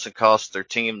themselves and cost their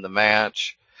team the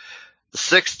match. The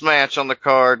sixth match on the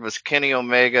card was Kenny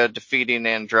Omega defeating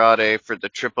Andrade for the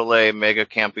AAA Mega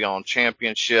Campeon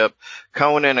Championship.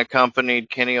 Conan accompanied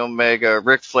Kenny Omega.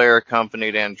 Ric Flair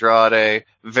accompanied Andrade.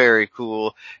 Very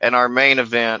cool. And our main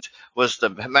event was the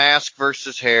mask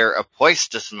versus hair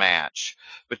Apuestas match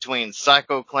between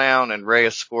Psycho Clown and Rey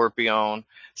Escorpion.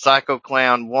 Psycho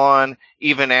Clown won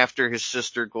even after his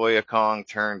sister Goya Kong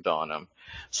turned on him.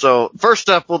 So first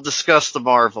up, we'll discuss the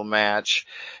Marvel match.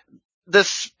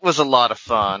 This was a lot of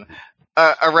fun.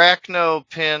 Arachno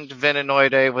pinned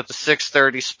Venenoide with a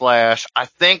 630 splash. I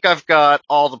think I've got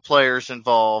all the players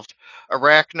involved.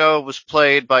 Arachno was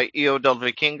played by Io del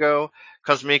Vikingo.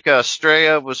 Cosmica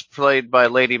Estrella was played by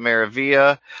Lady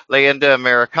Maravilla. Leyenda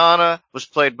Americana was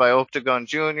played by Octagon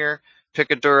Jr.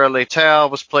 Picadura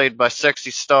Letal was played by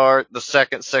Sexy Star, the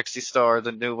second Sexy Star,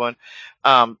 the new one.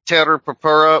 Terror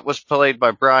Purpura was played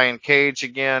by Brian Cage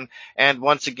again. And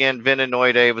once again,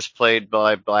 Venenoide was played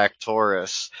by Black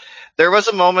Taurus. There was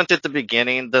a moment at the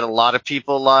beginning that a lot of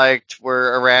people liked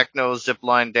where Arachno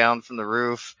ziplined down from the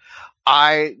roof.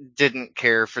 I didn't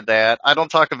care for that. I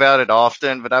don't talk about it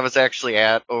often, but I was actually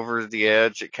at Over the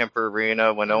Edge at Kemper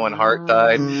Arena when Owen Hart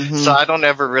died. So I don't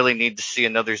ever really need to see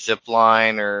another zip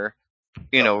line or,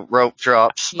 rope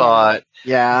drop spot.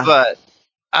 Yeah. But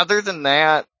other than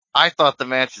that, I thought the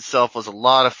match itself was a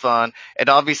lot of fun. It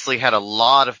obviously had a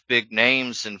lot of big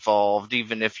names involved,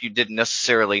 even if you didn't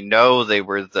necessarily know they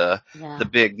were the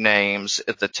big names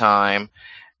at the time.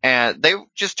 And they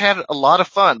just had a lot of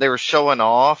fun. They were showing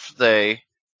off. They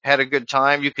had a good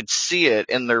time. You could see it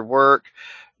in their work.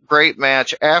 Great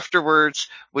match. Afterwards,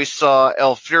 we saw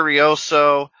El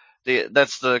Furioso.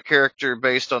 That's the character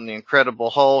based on the Incredible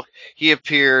Hulk. He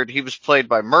appeared. He was played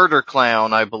by Murder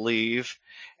Clown, I believe.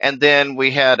 And then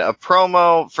we had a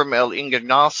promo from El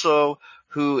Ingenioso,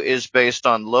 who is based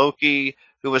on Loki,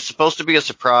 who was supposed to be a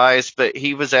surprise, but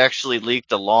he was actually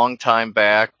leaked a long time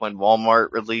back when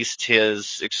Walmart released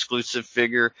his exclusive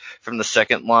figure from the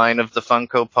second line of the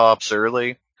Funko Pops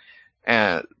early.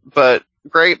 But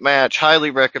great match,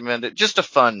 highly recommend it. Just a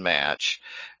fun match.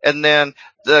 And then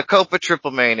the Copa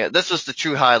TripleMania. This was the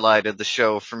true highlight of the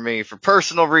show for me, for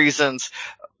personal reasons.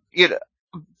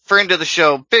 Friend of the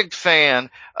show, big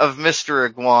fan of Mr.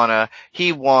 Iguana.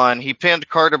 He won. He pinned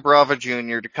Carter Brava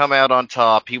Jr. to come out on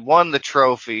top. He won the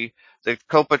trophy, the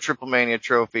Copa TripleMania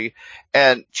trophy.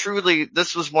 And truly,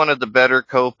 this was one of the better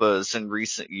Copas in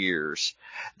recent years.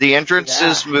 The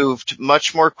entrances moved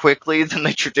much more quickly than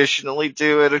they traditionally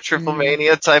do at a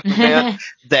TripleMania type event.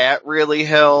 That really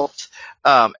helped.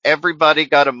 Everybody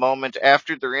got a moment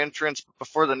after their entrance, but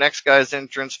before the next guy's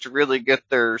entrance to really get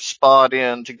their spot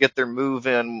in, to get their move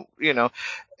in,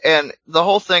 and the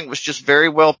whole thing was just very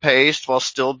well paced while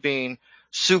still being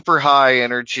super high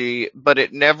energy, but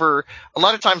a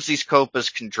lot of times these copas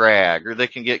can drag or they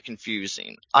can get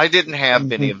confusing. I didn't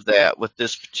have any of that with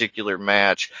this particular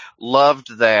match.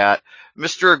 Loved that.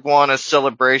 Mr. Iguana's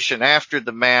celebration after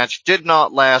the match did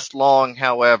not last long,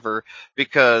 however,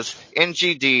 because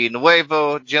NGD,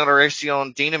 Nuevo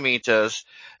Generacion Dinamitas,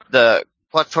 the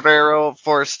Cuatrero,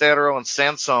 Forastero, and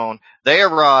Sansón, they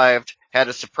arrived, had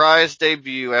a surprise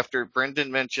debut after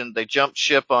Brendan mentioned they jumped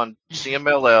ship on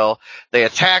CMLL. They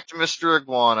attacked Mr.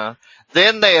 Iguana.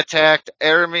 Then they attacked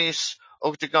Aramis,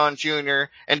 Octagon Jr.,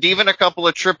 and even a couple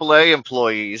of AAA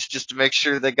employees just to make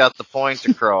sure they got the point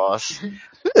across.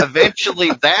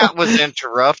 Eventually, that was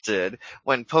interrupted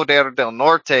when Poder del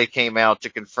Norte came out to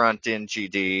confront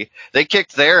NGD. They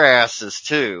kicked their asses,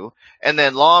 too. And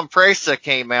then La Empresa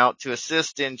came out to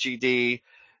assist NGD.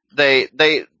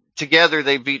 Together,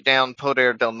 they beat down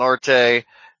Poder del Norte.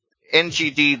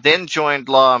 NGD then joined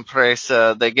La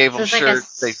Empresa. They gave them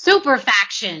shirts. Like a super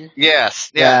faction.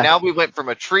 Yes. Yeah. Now we went from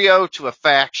a trio to a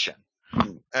faction.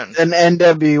 An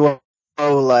NWO-like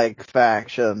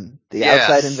faction. The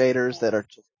outside invaders that are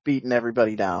just beating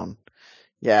everybody down.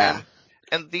 Yeah.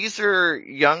 And these are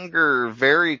younger,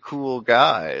 very cool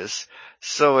guys.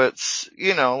 So it's,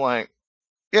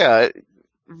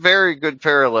 very good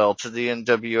parallel to the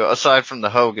NWO, aside from the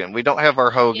Hogan. We don't have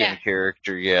our Hogan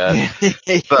character yet,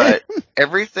 but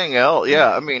everything else,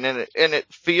 and it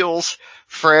feels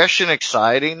fresh and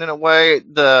exciting in a way.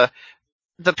 The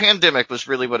pandemic was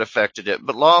really what affected it,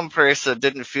 but La Empresa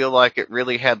didn't feel like it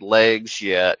really had legs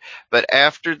yet. But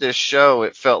after this show,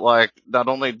 it felt like not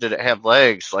only did it have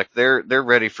legs, like they're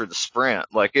ready for the sprint.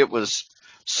 Like it was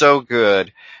so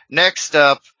good. Next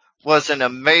up was an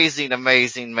amazing,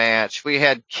 amazing match. We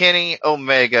had Kenny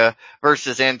Omega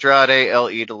versus Andrade El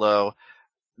Idolo.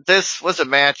 this was a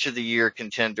match of the year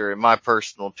contender in my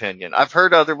personal opinion. I've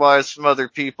heard otherwise from other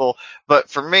people, but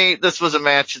for me, this was a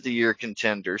match of the year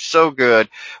contender. So good.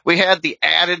 We had the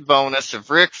added bonus of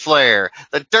Ric Flair,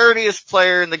 the dirtiest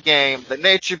player in the game, the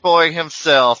Nature Boy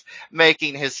himself,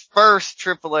 making his first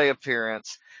AAA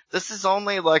appearance. This is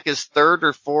only like his third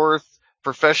or fourth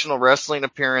professional wrestling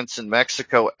appearance in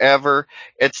Mexico ever.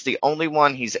 It's the only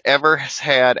one he's ever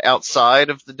had outside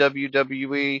of the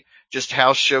WWE, just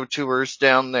house show tours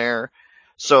down there.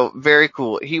 So very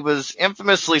cool. He was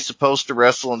infamously supposed to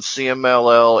wrestle in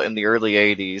CMLL in the early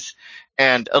 80s.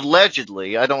 And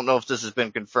allegedly, I don't know if this has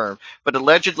been confirmed, but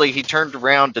allegedly he turned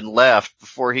around and left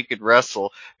before he could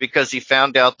wrestle because he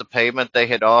found out the payment they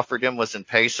had offered him was in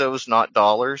pesos, not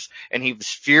dollars. And he was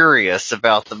furious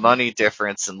about the money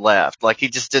difference and left. Like he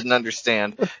just didn't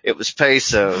understand it was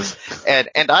pesos. And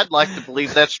I'd like to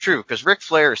believe that's true because Ric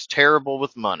Flair is terrible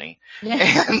with money.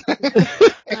 And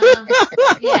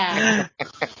Yeah.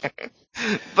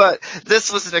 but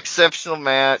this was an exceptional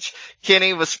match.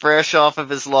 Kenny was fresh off of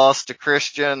his loss to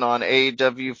Christian on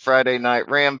AEW Friday Night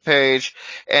Rampage,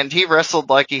 and he wrestled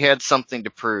like he had something to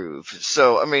prove.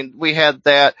 So, I mean, we had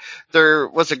that. There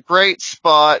was a great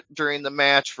spot during the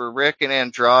match where Rick and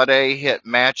Andrade hit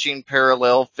matching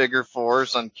parallel figure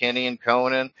fours on Kenny and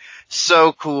Conan.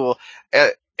 So cool.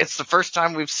 It's the first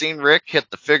time we've seen Rick hit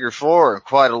the figure four in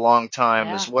quite a long time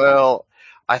as well.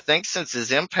 I think since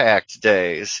his Impact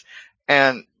days.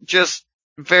 And just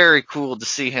very cool to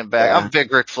see him back. Yeah. I'm a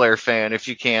big Ric Flair fan, if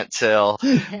you can't tell.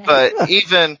 But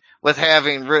even with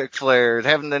having Ric Flair,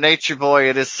 having the Nature Boy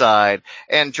at his side,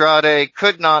 Andrade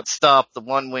could not stop the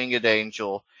one-winged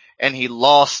angel, and he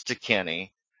lost to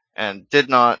Kenny and did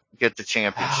not get the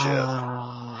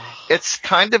championship. It's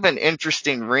kind of an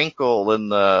interesting wrinkle in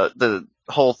the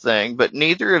whole thing, but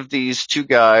neither of these two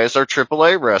guys are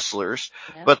AAA wrestlers,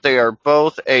 but they are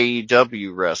both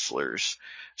AEW wrestlers.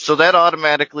 So that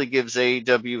automatically gives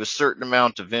AEW a certain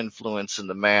amount of influence in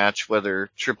the match,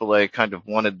 whether AAA kind of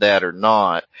wanted that or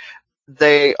not.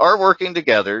 They are working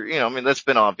together, I mean, that's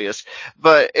been obvious,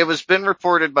 but it was been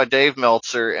reported by Dave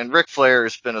Meltzer, and Ric Flair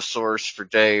has been a source for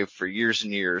Dave for years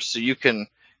and years, so you can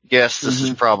guess this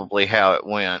is probably how it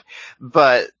went.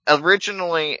 But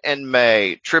originally in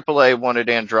May, AAA wanted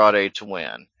Andrade to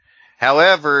win.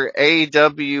 However,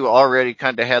 AEW already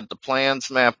kind of had the plans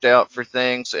mapped out for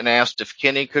things and asked if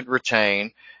Kenny could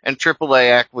retain, and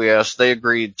AAA acquiesced. They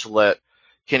agreed to let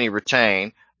Kenny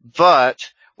retain.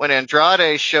 But when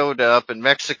Andrade showed up in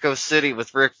Mexico City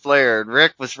with Ric Flair, and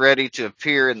Rick was ready to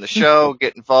appear in the show,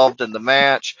 get involved in the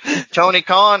match, Tony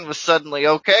Khan was suddenly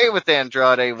okay with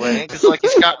Andrade winning because, like,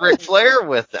 he's got Ric Flair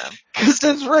with him. Because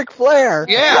it's Ric Flair.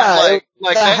 Yeah, like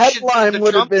the that headline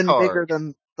would have been card. bigger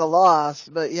than the loss,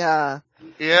 but yeah.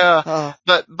 Yeah,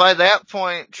 but by that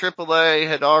point, AAA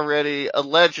had already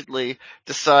allegedly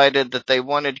decided that they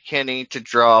wanted Kenny to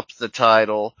drop the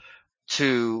title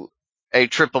to a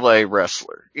AAA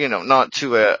wrestler, not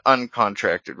to a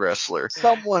uncontracted wrestler.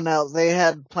 Someone else. They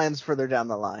had plans further down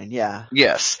the line, yeah.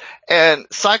 Yes. And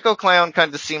Psycho Clown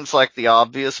kind of seems like the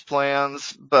obvious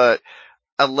plans, but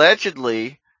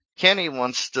allegedly Kenny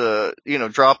wants to,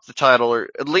 drop the title or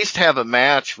at least have a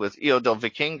match with Io del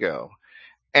Vikingo.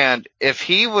 And if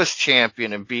he was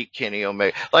champion and beat Kenny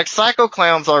Omega, like Psycho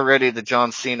Clown's already the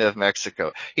John Cena of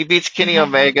Mexico. He beats Kenny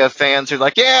Omega, fans are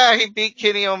like, yeah, he beat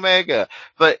Kenny Omega.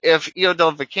 But if Io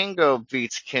del Vikingo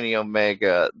beats Kenny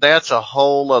Omega, that's a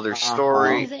whole other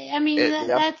story. I mean,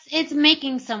 it's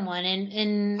making someone,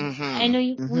 and I know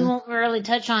we won't really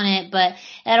touch on it, but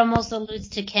that almost alludes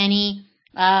to Kenny,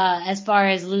 as far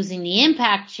as losing the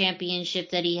Impact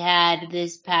Championship that he had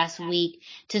this past week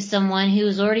to someone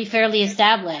who's already fairly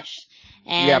established.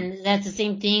 And that's the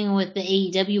same thing with the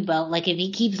AEW belt. Like, if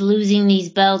he keeps losing these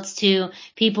belts to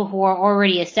people who are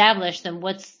already established, then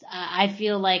I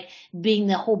feel like being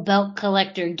the whole belt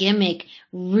collector gimmick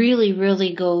really,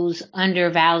 really goes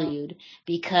undervalued,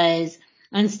 because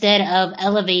instead of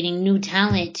elevating new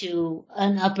talent to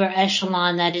an upper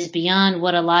echelon that is beyond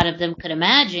what a lot of them could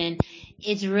imagine,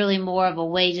 it's really more of a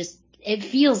way it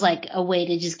feels like a way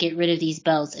to just get rid of these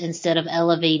belts instead of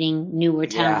elevating newer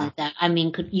talent that,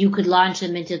 you could launch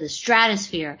them into the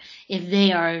stratosphere if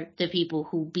they are the people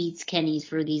who beats Kenny's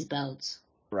for these belts.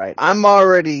 Right. I'm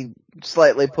already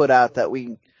slightly put out that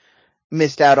we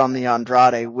missed out on the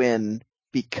Andrade win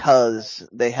because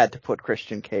they had to put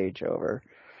Christian Cage over.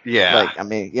 Yeah. Like, I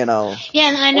mean, Yeah,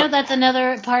 and I know that's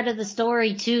another part of the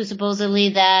story too. Supposedly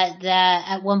that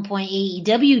at one point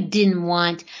AEW didn't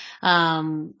want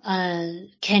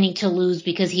Kenny to lose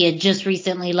because he had just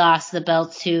recently lost the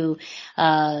belts to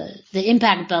the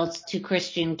Impact belts to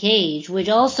Christian Cage, which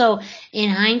also in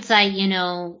hindsight,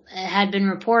 had been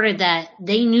reported that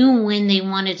they knew when they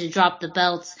wanted to drop the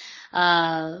belts.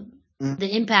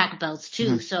 The Impact belts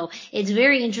too. So it's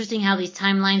very interesting how these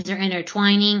timelines are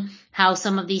intertwining, how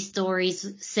some of these stories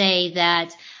say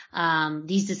that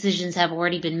these decisions have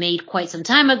already been made quite some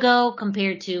time ago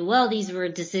compared to, well, these were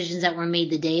decisions that were made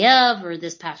the day of or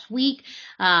this past week.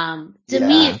 To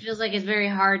me, it feels like it's very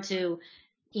hard to,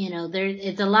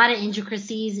 it's a lot of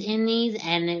intricacies in these,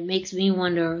 and it makes me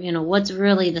wonder, what's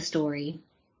really the story.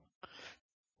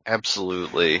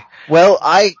 Absolutely. well,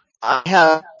 I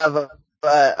have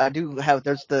I do have,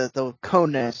 there's the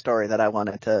Conan story that I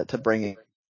wanted to bring in.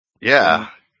 Yeah.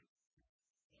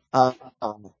 So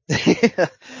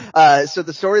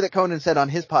the story that Conan said on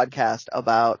his podcast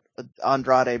about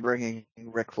Andrade bringing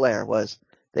Ric Flair was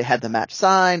they had the match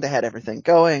signed, they had everything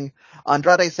going.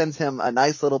 Andrade sends him a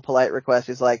nice little polite request.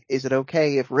 He's like, is it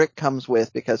okay if Rick comes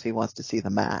with because he wants to see the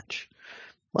match?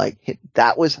 Like,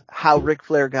 that was how Ric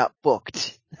Flair got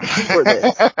booked for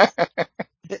this.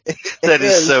 That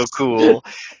is so cool.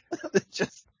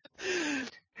 Just,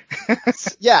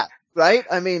 yeah, right?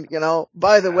 I mean,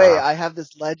 by the way, I have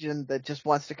this legend that just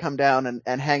wants to come down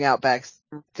and hang out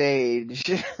backstage.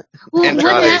 Well,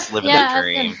 Andrade's living the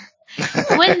dream.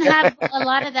 Wouldn't have a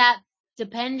lot of that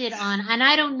depended on, and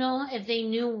I don't know if they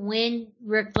knew when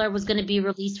Ric Flair was going to be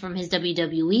released from his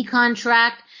WWE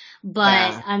contract,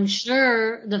 but I'm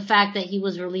sure the fact that he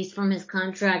was released from his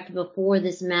contract before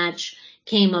this match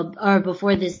came up, or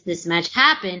before this match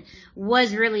happened,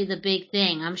 was really the big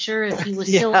thing. I'm sure if he was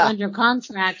still under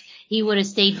contract, he would have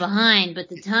stayed behind, but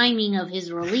the timing of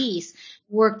his release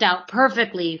worked out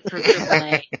perfectly for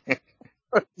AAA.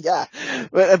 Yeah,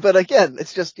 but again,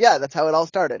 it's just, that's how it all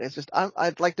started. It's just,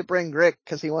 I'd like to bring Rick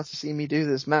because he wants to see me do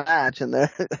this match, and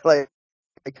they're like,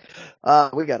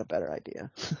 we got a better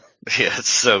idea. Yeah, it's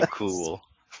so cool.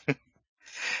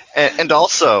 And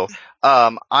also,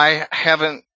 I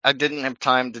didn't have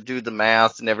time to do the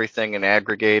math and everything and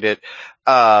aggregate it.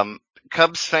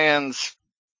 Cubs fans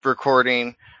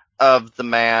recording of the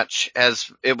match, as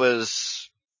it was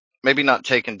maybe not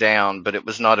taken down, but it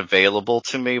was not available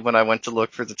to me when I went to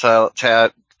look for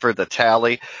the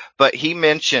tally. But he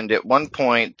mentioned at one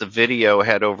point the video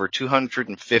had over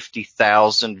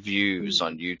 250,000 views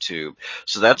on YouTube.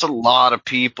 So that's a lot of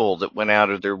people that went out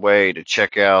of their way to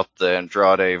check out the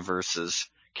Andrade versus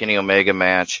Kenny Omega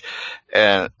match.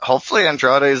 And hopefully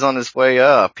Andrade's on his way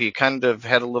up. He kind of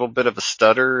had a little bit of a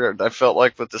stutter, I felt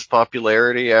like, with his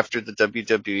popularity after the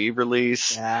WWE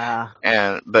release. Yeah.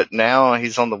 But now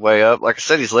he's on the way up. Like I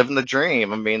said, he's living the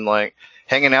dream. I mean, like,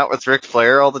 hanging out with Ric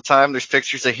Flair all the time. There's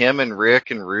pictures of him and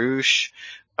Rick and Roosh.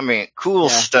 I mean, cool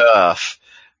stuff.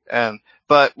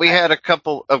 But we had a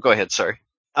couple. Oh, go ahead. Sorry.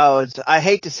 I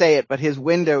hate to say it, but his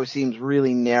window seems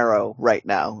really narrow right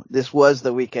now. This was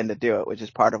the weekend to do it, which is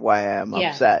part of why I am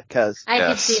upset. Cause I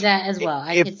could see that as well.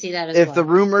 If the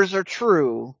rumors are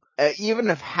true, even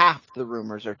if half the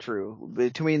rumors are true,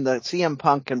 between the CM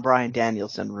Punk and Bryan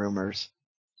Danielson rumors,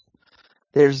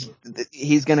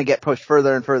 he's going to get pushed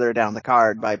further and further down the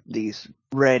card by these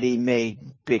ready-made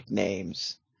big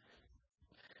names.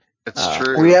 It's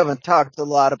true. We haven't talked a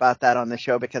lot about that on the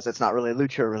show because it's not really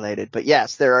Lucha related, but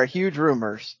yes, there are huge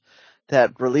rumors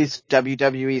that released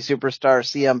WWE superstar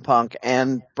CM Punk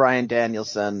and Bryan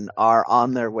Danielson are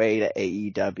on their way to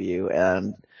AEW,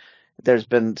 and there's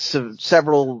been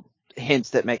several hints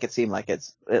that make it seem like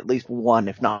it's at least one,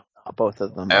 if not both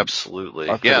of them. Absolutely.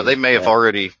 Yeah, they may have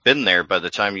already been there by the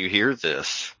time you hear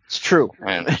this. It's true.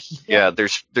 And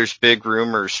there's big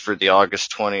rumors for the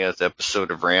August 20th episode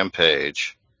of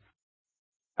Rampage.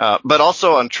 But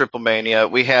also on TripleMania,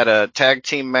 we had a tag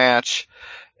team match.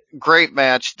 Great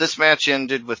match. This match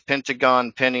ended with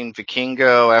Pentagon pinning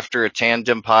Vikingo after a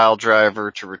tandem pile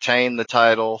driver to retain the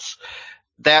titles.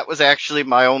 That was actually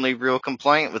my only real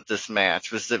complaint with this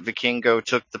match, was that Vikingo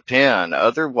took the pin.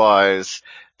 Otherwise,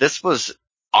 this was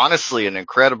honestly an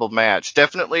incredible match.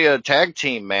 Definitely a tag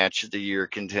team match of the year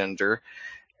contender.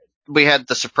 We had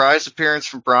the surprise appearance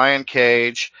from Brian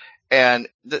Cage, and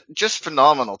just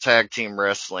phenomenal tag team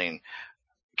wrestling.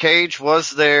 Cage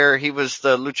was there. He was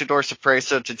the luchador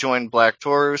sorpresa to join Black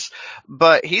Taurus,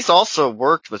 but he's also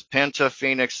worked with Penta,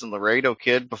 Phoenix, and Laredo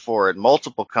Kid before at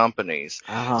multiple companies.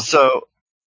 So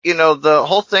the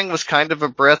whole thing was kind of a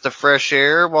breath of fresh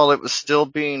air while it was still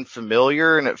being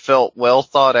familiar and it felt well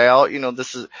thought out.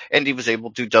 And he was able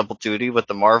to do double duty with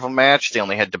the Marvel match. They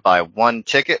only had to buy one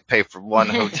ticket, pay for one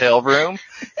hotel room.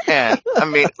 And I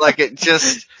mean, like it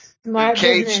just, Smart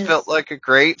Cage business. felt like a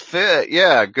great fit.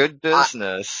 Yeah, good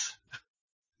business.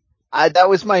 That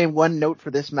was my one note for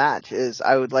this match is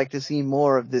I would like to see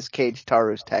more of this Cage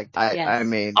Taurus tag. Yes. I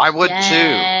mean, I would too.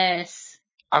 Yes.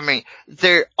 I mean,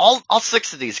 they're all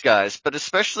six of these guys, but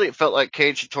especially it felt like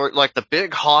Cage and Tori, like the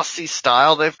big hossy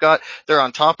style they've got. They're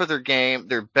on top of their game.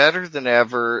 They're better than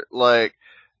ever. Like,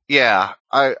 yeah,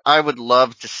 I would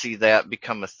love to see that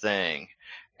become a thing.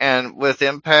 And with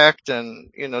Impact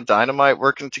and, Dynamite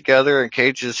working together and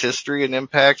Cage's history and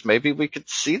Impact, maybe we could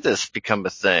see this become a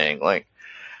thing. Like,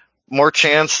 more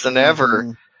chance than ever.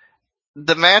 mhm.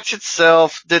 The match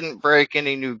itself didn't break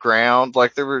any new ground.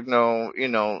 Like there were no,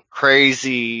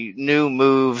 crazy new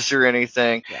moves or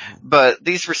anything. Yeah. But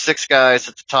these were six guys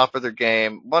at the top of their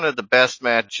game. One of the best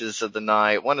matches of the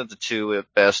night. One of the two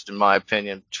at best, in my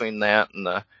opinion, between that and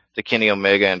the Kenny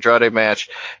Omega Andrade match.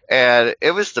 And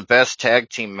it was the best tag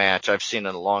team match I've seen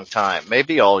in a long time.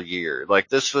 Maybe all year. Like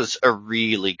this was a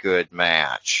really good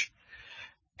match.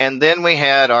 And then we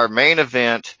had our main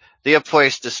event, the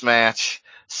Apuestas match,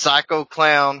 Psycho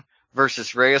Clown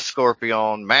versus Rey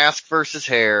Scorpion, mask versus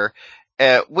hair.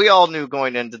 We all knew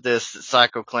going into this that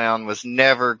Psycho Clown was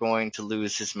never going to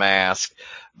lose his mask.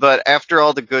 But after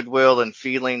all the goodwill and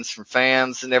feelings from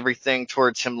fans and everything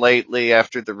towards him lately,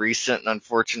 after the recent and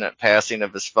unfortunate passing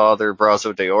of his father,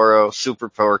 Brazo de Oro, Super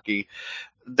Porky,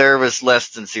 there was less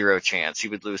than zero chance he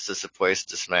would lose this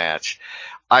Apuestas match.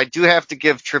 I do have to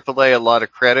give AAA a lot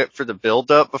of credit for the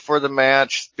build-up before the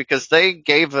match because they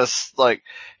gave us like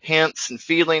hints and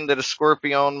feeling that a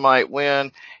Scorpion might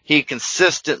win. He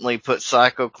consistently put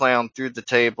Psycho Clown through the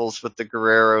tables with the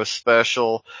Guerrero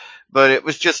special, but it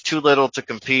was just too little to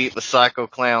compete with Psycho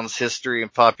Clown's history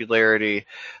and popularity.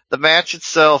 The match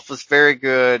itself was very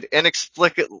good.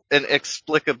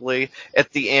 Inexplicably,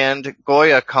 at the end,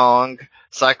 Goya Kong,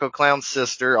 Psycho Clown's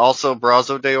sister, also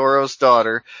Brazo de Oro's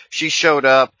daughter, she showed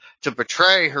up to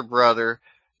betray her brother.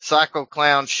 Psycho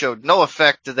Clown showed no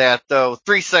effect to that, though.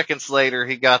 3 seconds later,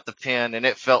 he got the pin, and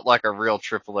it felt like a real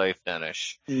AAA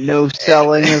finish. No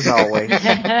selling as always.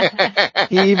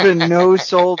 He even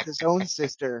no-sold his own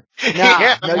sister. Nah,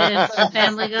 Yeah. no, Yes, the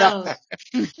family goes.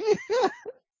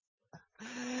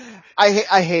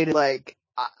 I hated like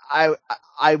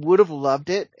I would have loved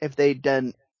it if they'd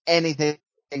done anything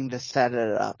to set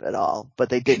it up at all, but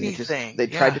they didn't. Anything, They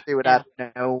tried to do it out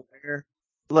of nowhere.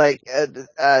 Like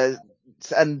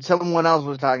and someone else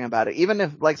was talking about it. Even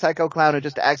if like Psycho Clown had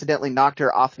just accidentally knocked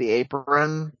her off the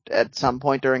apron at some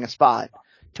point during a spot,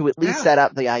 to at least set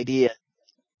up the idea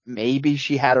maybe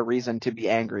she had a reason to be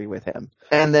angry with him.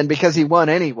 And then because he won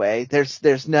anyway,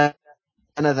 there's none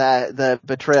of that, the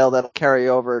betrayal that'll carry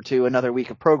over to another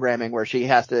week of programming where she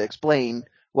has to explain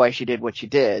why she did what she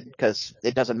did, because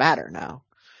it doesn't matter now.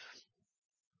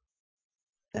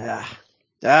 Yeah.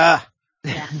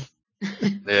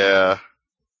 Yeah.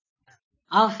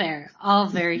 All fair. All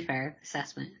very fair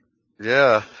assessment.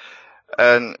 Yeah.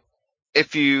 And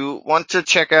if you want to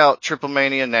check out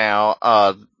TripleMania now,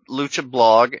 Lucha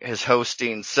Blog is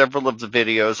hosting several of the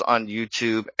videos on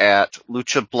YouTube at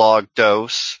Lucha Blog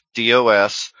DOS,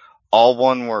 D-O-S, all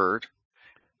one word.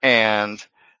 And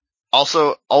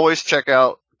also always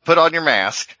put on your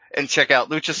mask and check out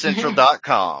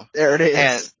luchacentral.com. There it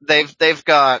is. And they've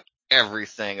got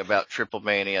everything about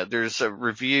TripleMania. There's a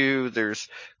review, there's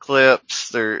clips,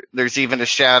 there's even a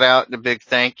shout out and a big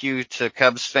thank you to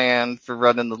Cubs fan for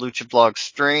running the Lucha Blog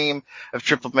stream of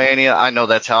TripleMania. I know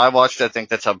that's how I watched it. I think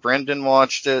that's how Brendan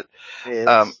watched it.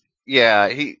 Yeah,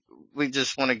 we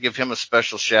just want to give him a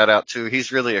special shout out too.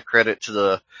 He's really a credit to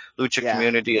the Lucha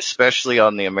community, especially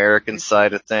on the American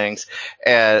side of things.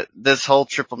 This whole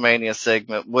TripleMania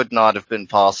segment would not have been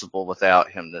possible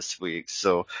without him this week.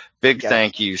 So big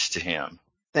thank yous to him.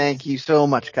 Thank you so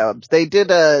much, Cubs. They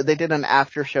did an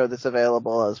after show that's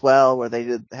available as well, where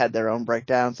they had their own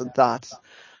breakdowns and thoughts.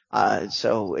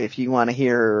 So if you want to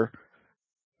hear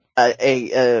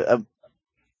a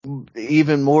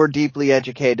even more deeply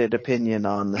educated opinion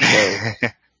on the show,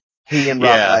 he and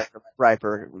Rob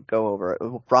Viper go over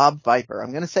it. Rob Viper. I'm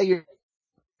going to say your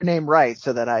name right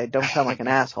so that I don't sound like an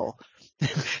asshole.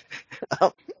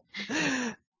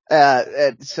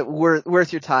 So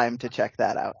worth your time to check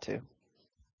that out too.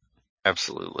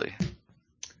 Absolutely.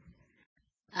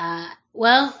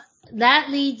 Well, that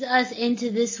leads us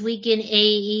into this week in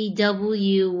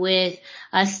AEW with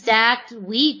a stacked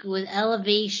week with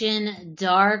Elevation,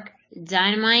 Dark,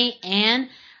 Dynamite, and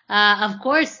Of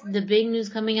course, the big news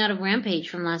coming out of Rampage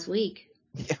from last week.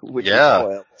 Which was Yeah.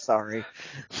 spoiled. Sorry.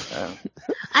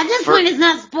 At this point, it's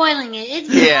not spoiling it. It's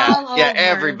been all over. Yeah,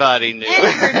 everybody knew.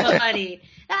 Everybody.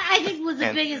 I think was the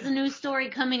And- biggest news story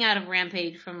coming out of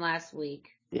Rampage from last week.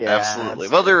 Yeah, Absolutely.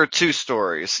 Well, there are two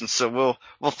stories, and so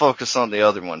we'll focus on the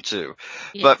other one too.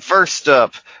 Yeah. But first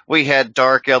up, we had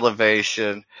Dark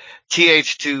Elevation,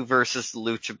 TH2 versus the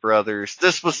Lucha Brothers.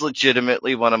 This was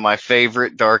legitimately one of my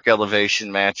favorite Dark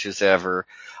Elevation matches ever.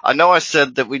 I know I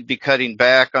said that we'd be cutting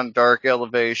back on Dark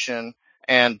Elevation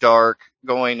and Dark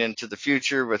going into the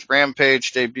future with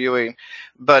Rampage debuting,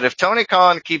 but if Tony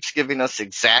Khan keeps giving us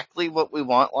exactly what we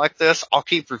want like this, I'll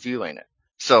keep reviewing it.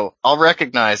 So I'll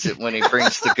recognize it when he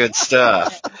brings the good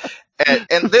stuff.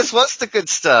 And this was the good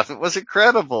stuff. It was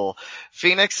incredible.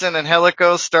 Phoenix and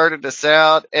Angelico started us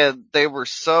out, and they were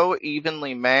so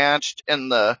evenly matched,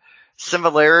 and the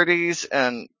similarities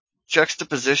and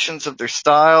juxtapositions of their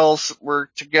styles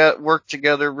worked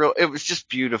together real. It was just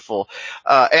beautiful.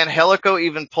 Angelico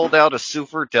even pulled out a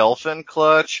Super Delphin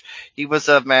clutch. He was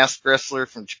a masked wrestler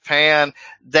from Japan.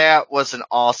 That was an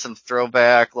awesome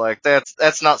throwback. Like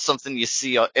that's not something you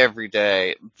see every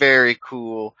day. Very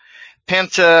cool.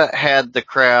 Penta had the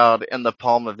crowd in the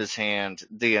palm of his hand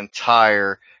the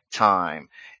entire time.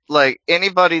 Like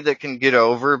anybody that can get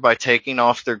over by taking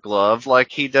off their glove like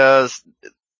he does,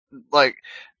 like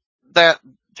that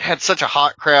had such a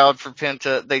hot crowd for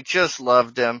Penta. They just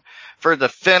loved him. For the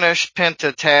finish,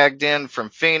 Penta tagged in from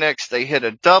Phoenix. They hit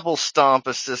a double stomp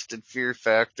assisted Fear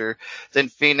Factor. Then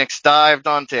Phoenix dived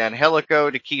onto Angelico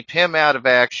to keep him out of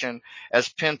action as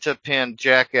Penta pinned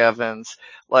Jack Evans.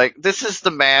 Like, this is the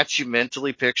match you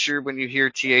mentally picture when you hear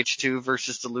TH2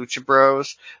 versus the Lucha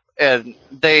Bros. And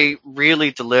they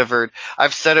really delivered.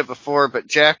 I've said it before, but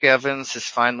Jack Evans has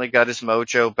finally got his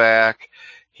mojo back.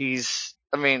 He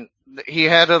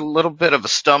had a little bit of a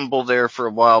stumble there for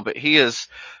a while, but he has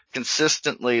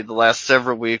consistently the last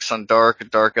several weeks on Dark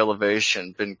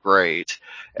Elevation been great.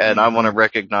 And I want to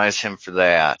recognize him for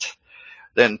that.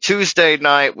 Then Tuesday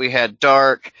night we had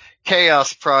Dark,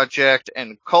 Chaos Project,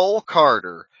 and Cole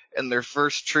Carter in their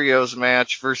first trios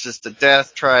match versus the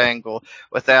Death Triangle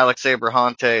with Alex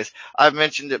Abrahantes. I've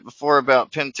mentioned it before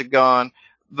about Penta,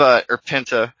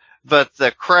 but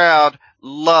the crowd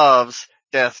loves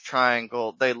Death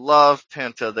Triangle. They love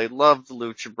Penta. They love the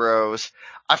Lucha Bros.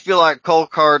 I feel like Cole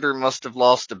Carter must have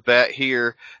lost a bet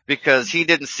here because he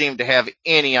didn't seem to have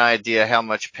any idea how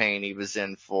much pain he was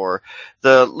in for.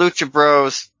 The Lucha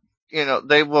Bros,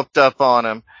 they whooped up on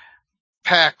him.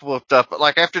 Pac whooped up.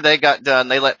 Like after they got done,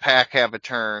 they let Pac have a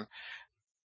turn.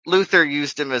 Luther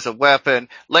used him as a weapon.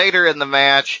 Later in the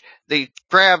match, they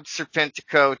grabbed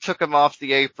Serpentico, took him off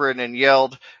the apron, and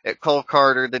yelled at Cole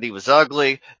Carter that he was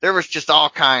ugly. There was just all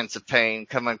kinds of pain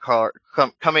coming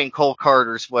Cole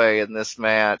Carter's way in this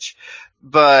match.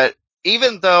 But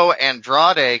even though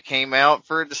Andrade came out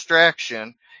for a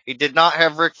distraction, he did not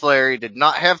have Ric Flair, he did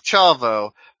not have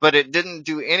Chavo, but it didn't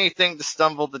do anything to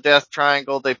stumble the Death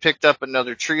Triangle. They picked up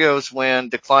another trios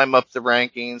win to climb up the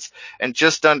rankings in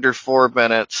just under 4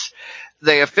 minutes.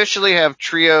 They officially have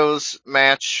trios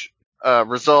match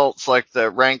results, like the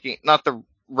ranking, not the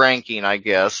ranking, I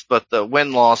guess, but the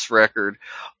win-loss record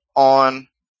on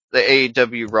the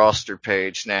AEW roster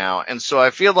page now. And so I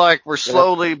feel like we're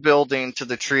slowly building to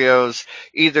the trios,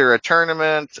 either a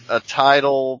tournament, a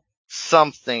title,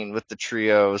 something with the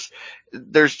trios.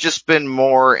 There's just been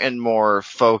more and more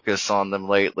focus on them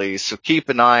lately, so keep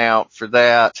an eye out for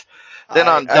that. Then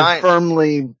I'm going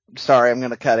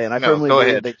to cut in. I firmly go believe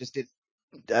ahead. they just did.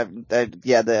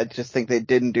 I just think they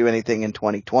didn't do anything in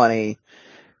 2020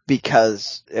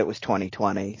 because it was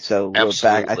 2020. So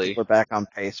Absolutely. I think we're back on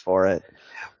pace for it.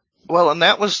 Well, and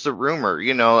that was the rumor.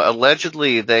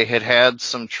 Allegedly they had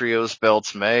some trios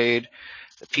belts made.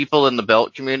 People in the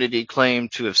belt community claim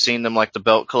to have seen them, like the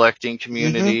belt collecting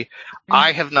community. Mm-hmm.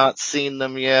 I have not seen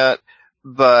them yet,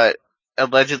 but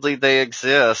allegedly they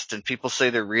exist, and people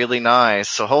say they're really nice.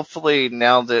 So hopefully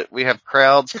now that we have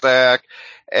crowds back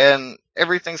and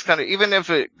everything's kind of, even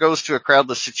if it goes to a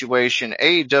crowdless situation,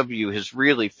 AEW has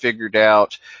really figured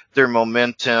out their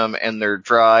momentum and their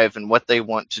drive and what they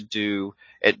want to do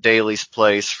at Daly's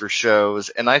Place for shows,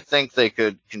 and I think they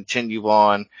could continue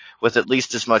on with at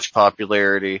least as much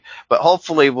popularity, but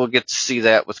hopefully we'll get to see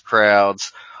that with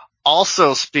crowds.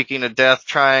 Also, speaking of Death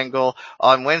Triangle,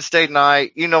 on Wednesday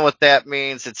night, you know what that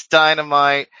means. It's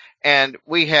Dynamite, and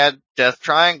we had Death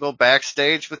Triangle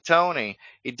backstage with Tony.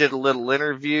 He did a little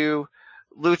interview.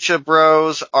 Lucha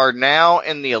Bros are now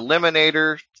in the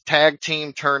Eliminator Tag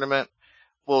Team Tournament.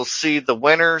 We'll see the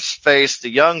winners face the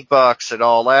Young Bucks at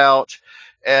All Out.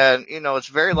 And, it's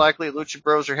very likely Lucha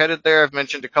Bros are headed there. I've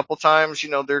mentioned a couple times,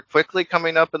 they're quickly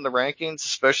coming up in the rankings,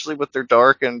 especially with their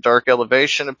dark and dark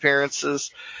elevation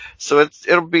appearances. So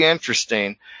it'll be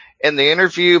interesting. In the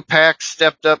interview, Pac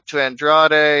stepped up to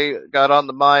Andrade, got on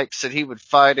the mic, said he would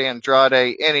fight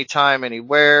Andrade anytime,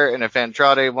 anywhere, and if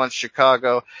Andrade wants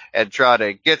Chicago,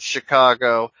 Andrade gets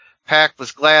Chicago. Pac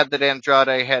was glad that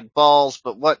Andrade had balls,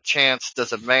 but what chance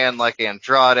does a man like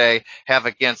Andrade have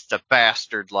against a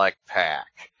bastard like Pac?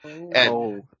 And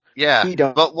Oh, yeah, he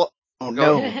don't but what? Go.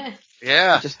 know. I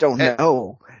Yeah, just don't and,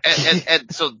 know.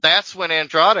 and so that's when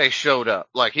Andrade showed up.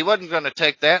 Like, he wasn't going to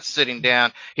take that sitting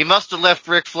down. He must have left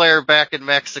Ric Flair back in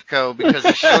Mexico because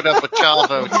he showed up with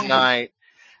Chavo tonight.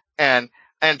 And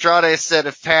Andrade said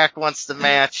if Pac wants the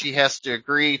match, he has to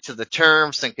agree to the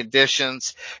terms and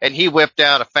conditions. And he whipped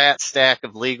out a fat stack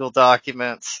of legal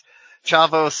documents.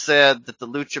 Chavo said that the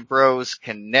Lucha Bros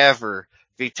can never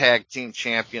be tag team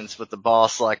champions with a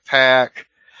boss like Pac.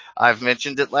 I've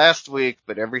mentioned it last week,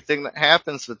 but everything that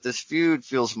happens with this feud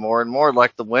feels more and more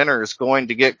like the winner is going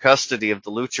to get custody of the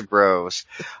Lucha Bros.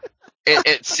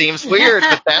 It seems weird,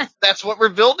 but that's what we're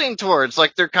building towards.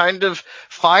 Like, they're kind of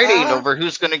fighting over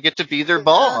who's going to get to be their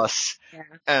boss. Yeah,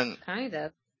 And kind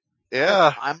of.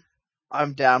 yeah,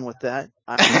 I'm down with that.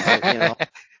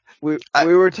 We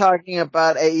were talking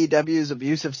about AEW's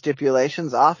abusive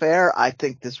stipulations off air. I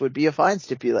think this would be a fine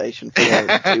stipulation for them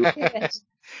to.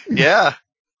 yeah.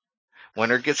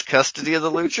 Winner gets custody of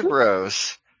the Lucha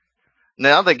Bros.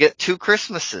 Now they get 2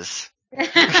 Christmases.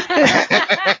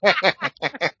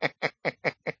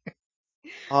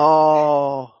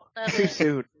 Oh, Love too it.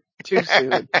 soon. Too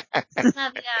soon.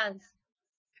 Yes.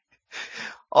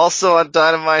 Also on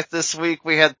Dynamite this week,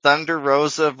 we had Thunder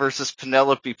Rosa versus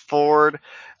Penelope Ford.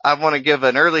 I want to give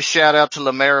an early shout out to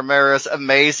La Maramera's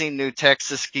amazing new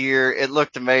Texas gear. It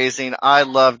looked amazing. I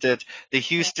loved it. The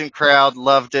Houston crowd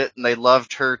loved it, and they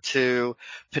loved her too.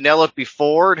 Penelope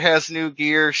Ford has new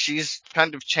gear. She's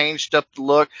kind of changed up the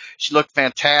look. She looked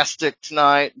fantastic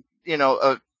tonight.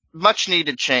 A much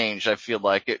needed change, I feel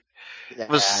like. It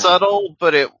was Yeah. subtle,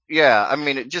 but it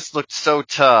just looked so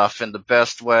tough in the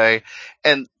best way.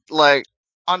 And like,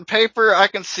 on paper, I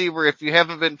can see where if you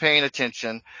haven't been paying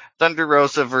attention, Thunder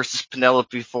Rosa versus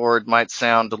Penelope Ford might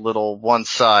sound a little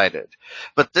one-sided.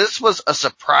 But this was a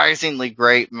surprisingly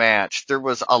great match. There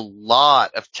was a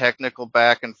lot of technical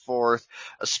back and forth,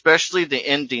 especially the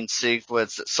ending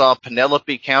sequence that saw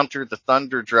Penelope counter the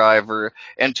Thunder Driver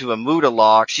into a Muda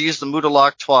Lock. She used the Muda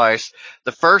Lock twice.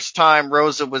 The first time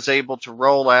Rosa was able to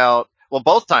roll out, well,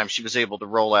 both times she was able to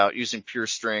roll out using pure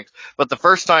strength, but the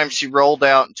first time she rolled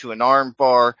out into an arm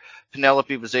bar,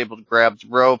 Penelope was able to grab the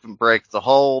rope and break the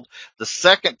hold. The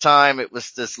second time it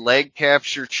was this leg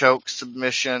capture choke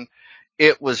submission.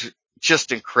 It was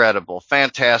just incredible.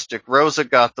 Fantastic. Rosa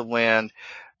got the win.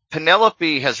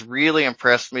 Penelope has really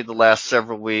impressed me the last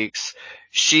several weeks.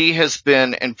 She has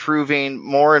been improving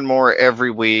more and more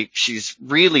every week. She's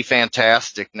really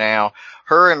fantastic now.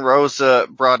 Her and Rosa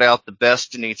brought out the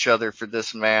best in each other for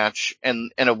this match in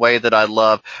a way that I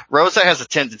love. Rosa has a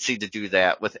tendency to do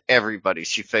that with everybody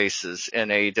she faces in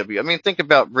AEW. I mean, think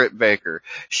about Britt Baker.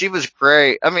 She was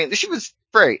great. She was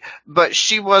great, but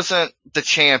she wasn't the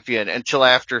champion until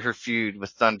after her feud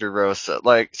with Thunder Rosa.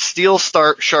 Like, steel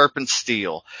sharpens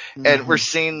steel. And we're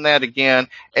seeing that again.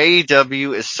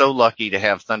 AEW is so lucky to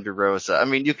have Thunder Rosa. I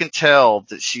mean, you can tell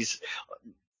that she's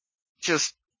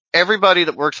just, everybody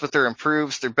that works with her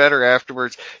improves. They're better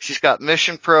afterwards. She's got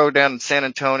Mission Pro down in San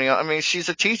Antonio. I mean, she's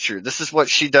a teacher. This is what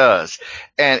she does.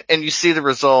 And you see the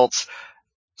results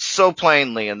so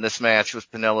plainly in this match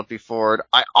with Penelope Ford.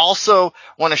 I also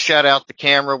want to shout out the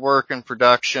camera work and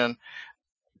production.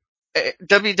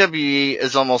 WWE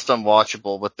is almost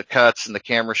unwatchable with the cuts and the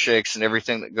camera shakes and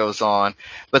everything that goes on.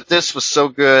 But this was so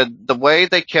good. The way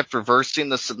they kept reversing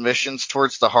the submissions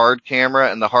towards the hard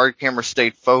camera, and the hard camera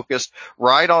stayed focused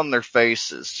right on their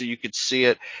faces so you could see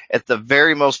it at the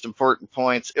very most important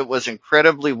points. It was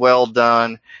incredibly well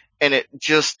done. And it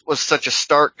just was such a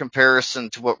stark comparison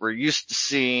to what we're used to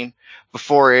seeing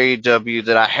before AEW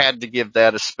that I had to give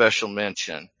that a special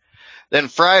mention. Then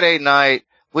Friday night,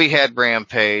 we had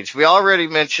Rampage. We already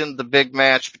mentioned the big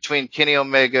match between Kenny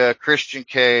Omega, Christian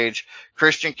Cage.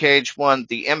 Christian Cage won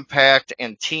the Impact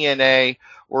and TNA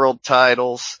world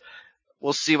titles.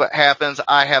 We'll see what happens.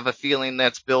 I have a feeling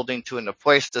that's building to an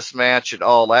Apuestas match at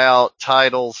All Out,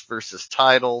 titles versus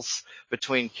titles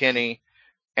between Kenny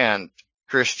and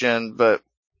Christian, but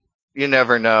you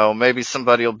never know. Maybe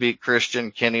somebody will beat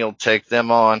Christian, Kenny will take them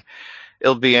on.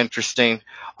 It'll be interesting.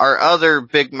 Our other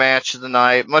big match of the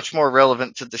night, much more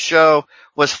relevant to the show,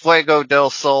 was Fuego del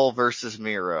Sol versus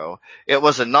Miro. It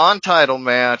was a non-title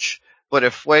match, but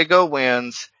if Fuego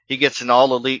wins, he gets an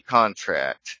All Elite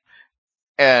contract.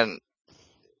 And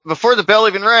before the bell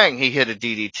even rang, he hit a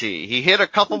DDT. He hit a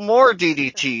couple more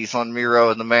DDTs on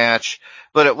Miro in the match,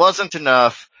 but it wasn't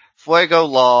enough. Fuego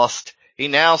lost. He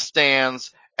now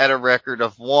stands at a record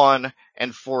of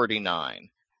 1-49.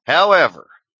 However,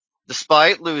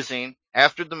 despite losing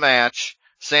after the match,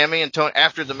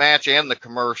 after the match and the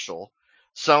commercial,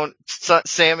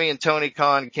 Sammy and Tony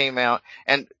Khan came out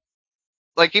and,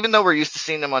 like, even though we're used to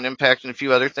seeing him on Impact and a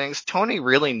few other things, Tony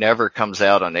really never comes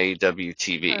out on AEW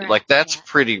TV. Correct, Like, that's yeah.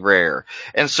 pretty rare.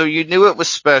 And so you knew it was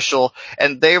special,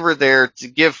 and they were there to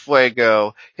give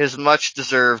Fuego his much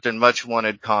deserved and much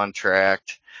wanted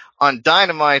contract. On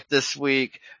Dynamite this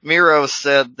week, Miro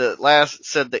said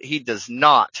that he does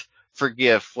not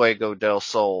forgive Fuego del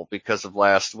Sol because of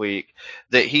last week,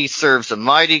 that he serves a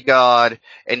mighty God,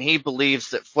 and he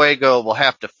believes that Fuego will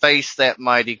have to face that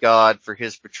mighty God for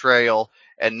his betrayal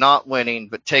and not winning,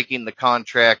 but taking the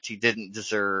contract he didn't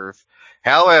deserve.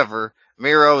 However,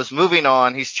 Miro is moving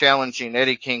on. He's challenging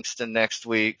Eddie Kingston next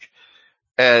week.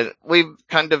 And we've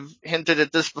kind of hinted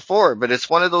at this before, but it's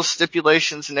one of those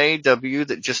stipulations in AEW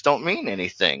that just don't mean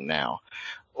anything now.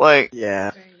 Like,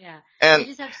 Yeah. Yeah. and They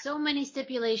just have so many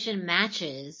stipulation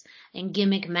matches and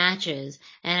gimmick matches,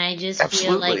 and I just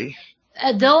feel like,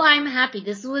 absolutely. though I'm happy,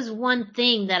 this was one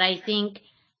thing that I think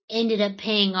ended up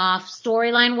paying off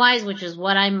storyline wise, which is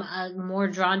what I'm more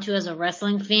drawn to as a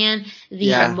wrestling fan. The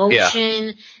Yeah.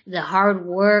 emotion, the hard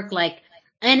work,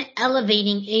 and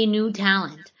elevating a new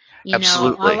talent. You know, a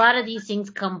Absolutely. lot of these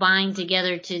things combine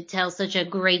together to tell such a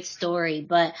great story,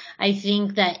 but I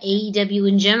think that AEW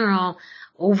in general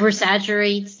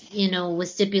oversaturates, with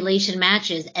stipulation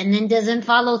matches and then doesn't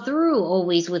follow through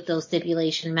always with those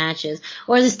stipulation matches.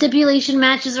 Or the stipulation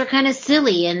matches are kind of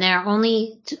silly and they're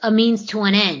only a means to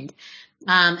an end.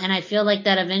 And I feel like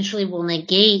that eventually will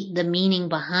negate the meaning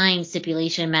behind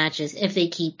stipulation matches if they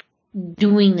keep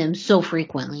doing them so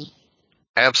frequently.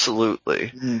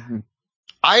 Absolutely. Mm-hmm.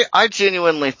 I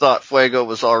genuinely thought Fuego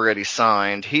was already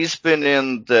signed. He's been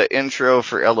in the intro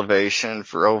for Elevation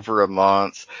for over a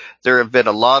month. There have been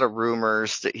a lot of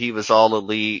rumors that he was All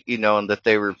Elite, and that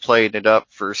they were playing it up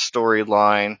for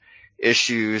storyline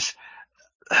issues.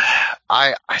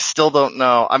 I still don't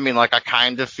know. I mean, I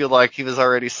kind of feel like he was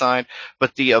already signed,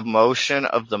 but the emotion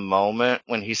of the moment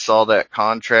when he saw that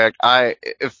contract,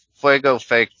 if Fuego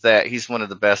faked that, he's one of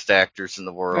the best actors in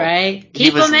the world. Right? He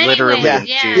Keep was them literally anyways. in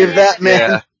Yeah, tears. Give that man,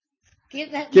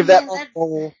 Yeah. Give that man,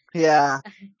 whole, yeah.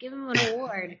 give him an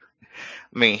award.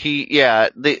 I mean,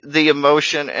 the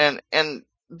emotion and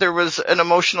there was an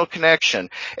emotional connection.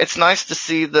 It's nice to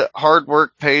see that hard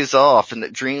work pays off and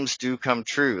that dreams do come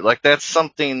true. Like, that's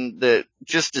something that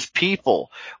just as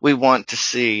people we want to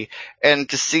see, and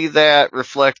to see that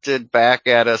reflected back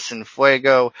at us in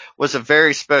Fuego was a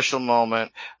very special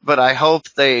moment, but I hope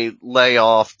they lay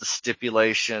off the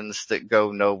stipulations that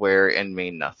go nowhere and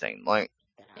mean nothing.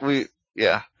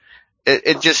 Yeah.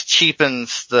 It just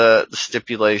cheapens the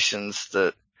stipulations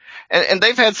and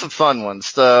they've had some fun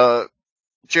ones. The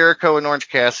Jericho and Orange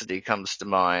Cassidy comes to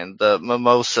mind. The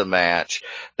Mimosa match.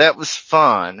 That was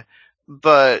fun,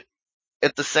 but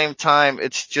at the same time,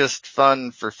 it's just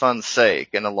fun for fun's sake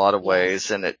in a lot of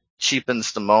ways, and it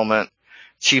cheapens the moment,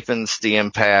 cheapens the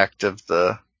impact of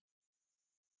the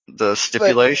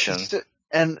stipulation.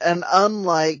 And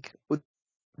unlike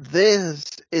this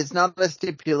is not a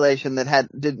stipulation that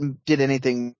did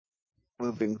anything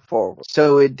moving forward.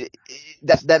 So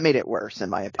that made it worse in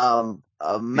my opinion.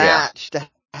 A match to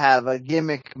have a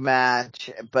gimmick match,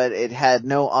 but it had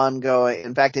no ongoing.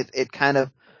 In fact, it kind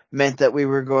of meant that we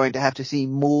were going to have to see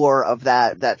more of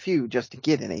that feud just to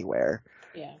get anywhere.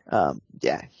 Yeah.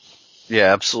 Yeah.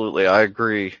 Yeah, absolutely. I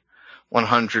agree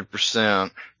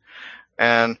 100%.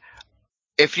 And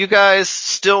if you guys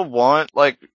still want,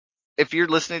 if you're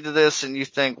listening to this and you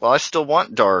think, well, I still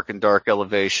want Dark and Dark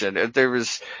Elevation, if there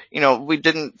was, we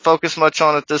didn't focus much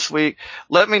on it this week,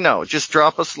 let me know. Just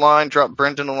drop us a line, drop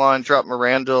Brendan a line, drop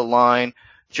Miranda a line.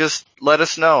 Just let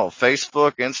us know.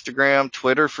 Facebook, Instagram,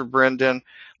 Twitter for Brendan.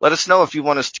 Let us know if you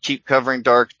want us to keep covering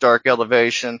Dark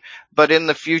Elevation. But in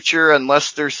the future,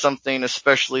 unless there's something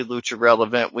especially Lucha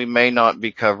relevant, we may not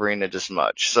be covering it as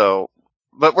much.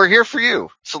 But we're here for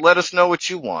you. So let us know what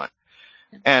you want.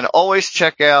 And always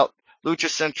check out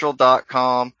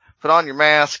luchacentral.com. Put on your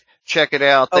mask. Check it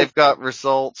out. They've got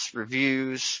results,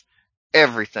 reviews,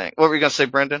 everything. What were you going to say,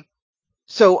 Brendan?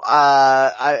 So,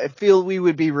 I feel we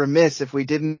would be remiss if we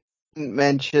didn't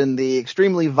mention the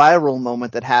extremely viral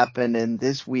moment that happened in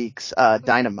this week's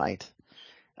Dynamite,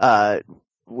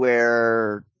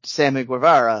 where Sammy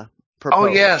Guevara Oh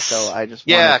proposed. So yes. I just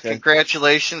Yeah, wanted to,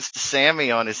 congratulations to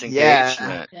Sammy on his yeah,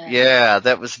 engagement. Yeah. Yeah,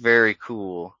 that was very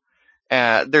cool.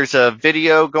 There's a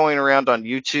video going around on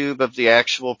YouTube of the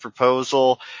actual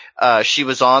proposal. She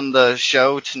was on the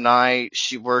show tonight.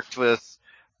 She worked with,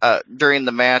 during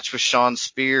the match with Shawn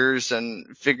Spears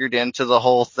and figured into the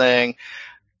whole thing.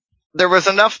 There was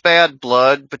enough bad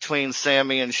blood between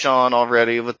Sammy and Shawn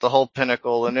already with the whole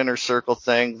Pinnacle and Inner Circle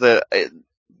thing that it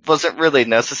wasn't really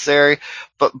necessary.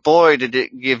 But boy, did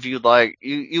it give you like,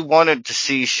 you wanted to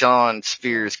see Shawn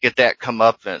Spears get that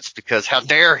comeuppance because how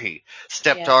dare he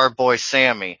step to Yeah. our boy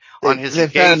Sammy on his they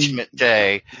found, engagement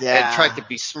day and tried to yeah,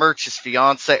 besmirch his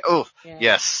fiance. Oh, Yeah.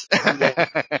 yes.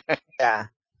 yeah.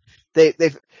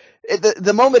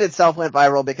 The moment itself went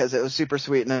viral because it was super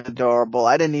sweet and adorable.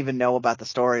 I didn't even know about the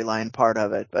storyline part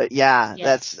of it, but yeah,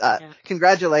 Yes. that's Yeah.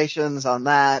 congratulations on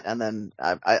that. And then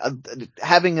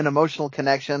having an emotional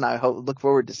connection. I look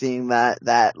forward to seeing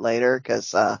that later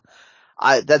because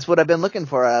that's what I've been looking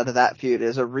for out of that feud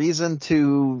is a reason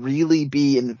to really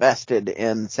be invested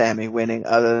in Sammy winning,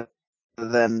 other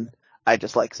than I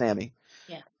just like Sammy.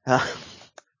 Yeah.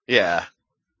 Yeah.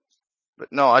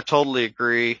 But no, I totally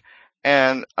agree.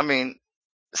 And I mean,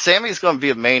 Sammy's going to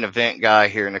be a main event guy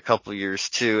here in a couple of years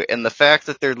too, and the fact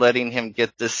that they're letting him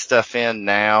get this stuff in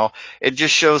now, it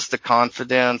just shows the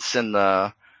confidence and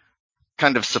the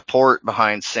kind of support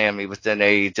behind Sammy within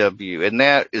AEW, and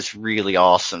that is really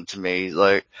awesome to me.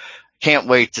 Like, can't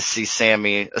wait to see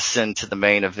Sammy ascend to the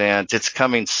main event. It's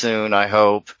coming soon, I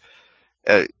hope.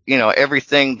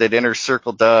 Everything that Inner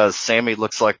Circle does, Sammy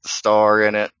looks like the star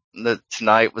in it.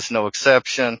 Tonight was no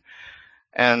exception.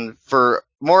 And for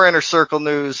more Inner Circle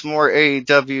news, more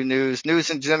AEW news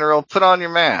in general, put on your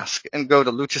mask and go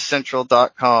to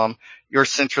luchacentral.com, your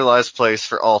centralized place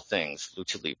for all things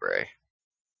Lucha Libre.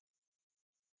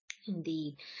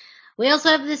 Indeed. We also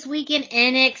have this week in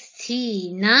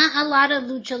NXT. Not a lot of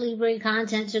Lucha Libre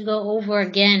content to go over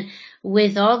again.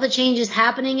 With all the changes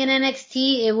happening in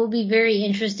NXT, it will be very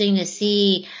interesting to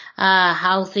see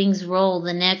how things roll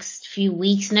the next few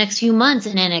weeks, next few months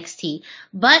in NXT.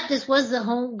 But this was the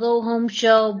go home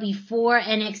show before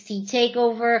NXT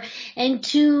TakeOver, and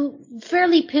two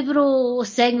fairly pivotal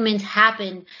segments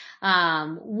happened.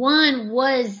 One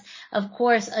was, of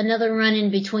course, another run-in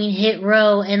between Hit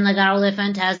Row and Legado del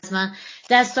Fantasma.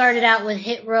 That started out with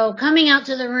Hit Row coming out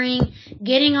to the ring,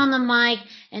 getting on the mic,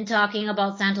 and talking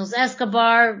about Santos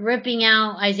Escobar, ripping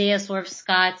out Isaiah Swerve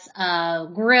Scott's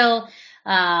grill,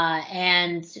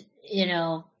 and,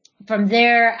 from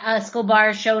there,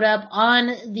 Escobar showed up on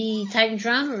the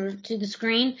Titantron or to the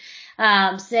screen,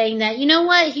 saying that, you know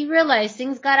what, he realized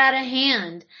things got out of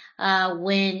hand.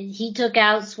 When he took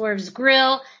out Swerve's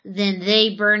grill, then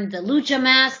they burned the Lucha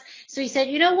mask. So he said,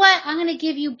 you know what? I'm going to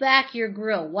give you back your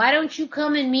grill. Why don't you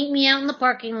come and meet me out in the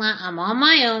parking lot? I'm on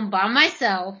my own, by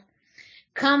myself.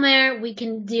 Come here. We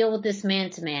can deal with this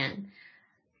man to man.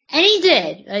 And he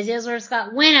did. Isaiah Swerve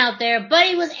Scott went out there, but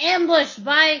he was ambushed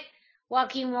by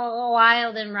Joaquin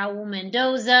Wild and Raul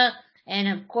Mendoza. And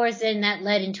of course, then that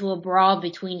led into a brawl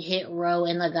between Hit Row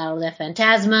and Legado del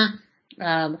Fantasma.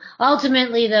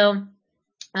 Ultimately, though,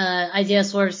 Isaiah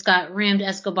Swerve Scott rammed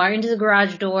Escobar into the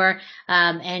garage door,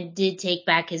 and did take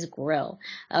back his grill.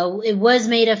 It was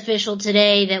made official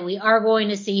today that we are going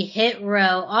to see Hit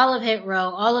Row, all of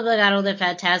Legado del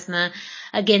Fantasma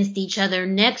against each other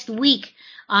next week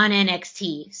on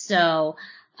NXT. So,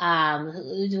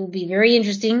 it will be very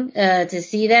interesting, to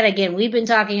see that. Again, we've been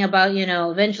talking about,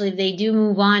 eventually if they do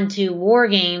move on to War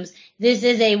Games, this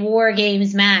is a War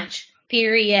Games match,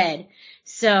 period.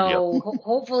 So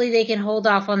hopefully they can hold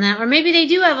off on that. Or maybe they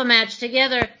do have a match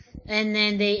together and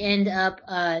then they end up,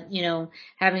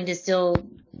 having to still,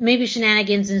 maybe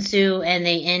shenanigans ensue and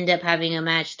they end up having a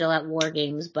match still at War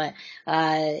Games. But,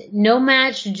 no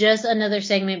match, just another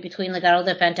segment between Legado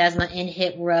del Fantasma and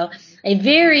Hit Row. A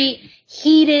very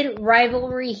heated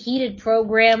rivalry, heated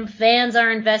program. Fans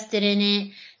are invested in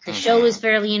it. The show is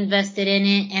fairly invested in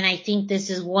it. And I think this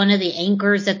is one of the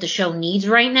anchors that the show needs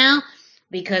right now,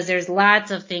 because there's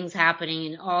lots of things happening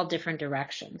in all different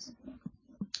directions.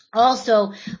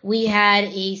 Also, we had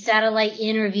a satellite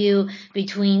interview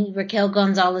between Raquel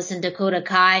Gonzalez and Dakota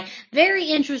Kai. Very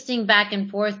interesting back and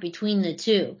forth between the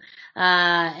two.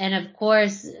 And of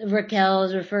course, Raquel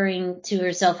is referring to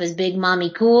herself as Big Mommy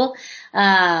Cool.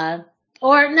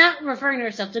 Or not referring to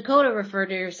herself, Dakota referred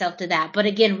to herself to that. But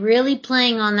again, really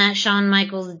playing on that Shawn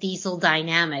Michaels Diesel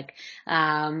dynamic,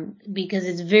 because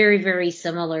it's very, very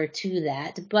similar to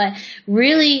that. But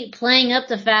really playing up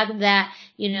the fact that,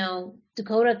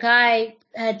 Dakota Kai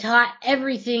had taught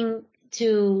everything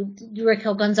to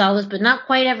Raquel Gonzalez, but not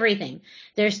quite everything.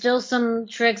 There's still some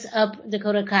tricks up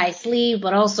Dakota Kai's sleeve,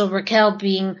 but also Raquel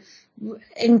being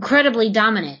incredibly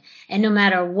dominant. And no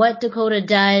matter what Dakota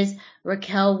does,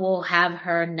 Raquel will have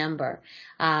her number.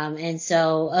 And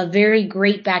so a very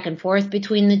great back and forth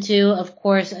between the two. Of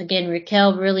course, again,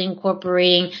 Raquel really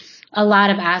incorporating a lot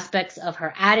of aspects of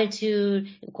her attitude,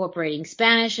 incorporating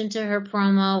Spanish into her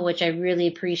promo, which I really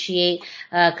appreciate,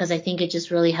 cause I think it just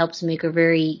really helps make her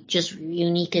very just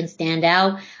unique and stand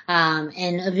out.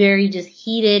 And a very just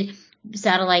heated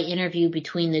satellite interview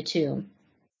between the two.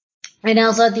 And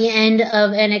also at the end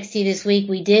of NXT this week,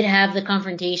 we did have the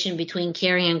confrontation between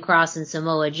Karrion Kross and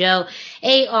Samoa Joe,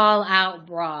 a all-out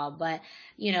brawl. But,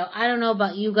 I don't know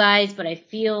about you guys, but I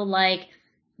feel like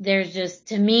there's just,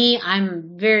 to me,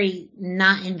 I'm very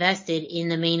not invested in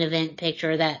the main event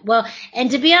picture and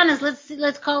to be honest,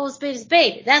 let's call a spade a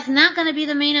spade. That's not going to be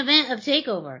the main event of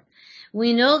TakeOver.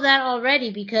 We know that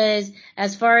already because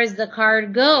as far as the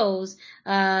card goes,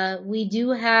 we do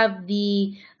have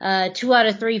the 2 out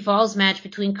of 3 falls match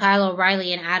between Kyle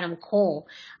O'Reilly and Adam Cole.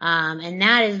 And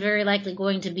that is very likely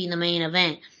going to be the main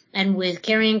event. And with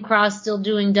Karrion Kross still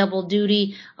doing double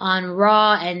duty on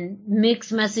Raw and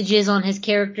mixed messages on his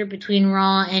character between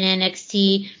Raw and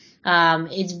NXT,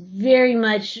 it's very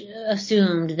much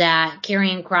assumed that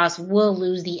Karrion Kross will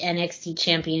lose the NXT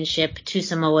championship to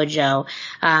Samoa Joe,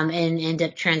 and end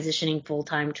up transitioning full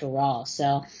time to Raw.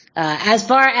 So, as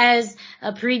far as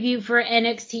a preview for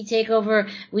NXT TakeOver,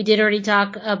 we did already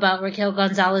talk about Raquel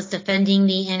Gonzalez defending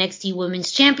the NXT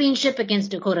Women's Championship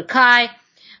against Dakota Kai.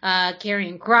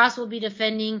 Karrion Kross will be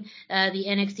defending the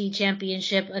NXT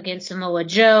Championship against Samoa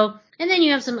Joe. And then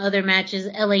you have some other matches,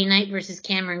 LA Knight versus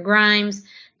Cameron Grimes,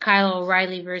 Kyle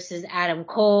O'Reilly versus Adam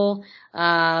Cole,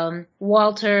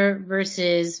 Walter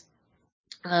versus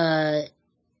Ilya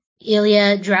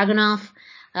Dragunov.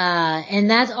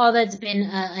 And that's all that's been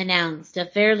announced. A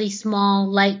fairly small,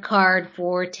 light card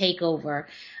for TakeOver.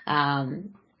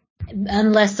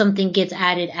 Unless something gets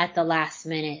added at the last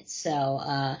minute. So,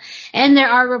 and there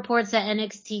are reports that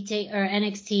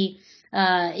NXT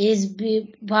is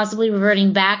possibly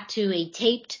reverting back to a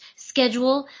taped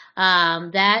schedule.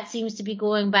 That seems to be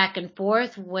going back and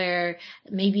forth where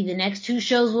maybe the next 2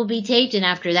 shows will be taped and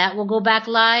after that we'll go back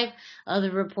live.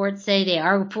 Other reports say they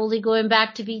are fully going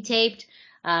back to be taped.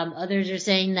 Others are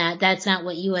saying that that's not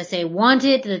what USA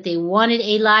wanted, that they wanted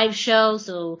a live show,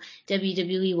 so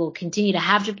WWE will continue to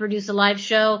have to produce a live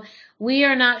show. We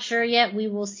are not sure yet. We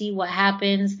will see what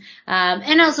happens.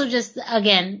 And also just,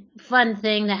 again, fun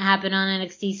thing that happened on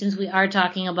NXT since we are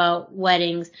talking about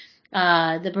weddings.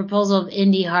 The proposal of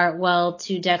Indy Hartwell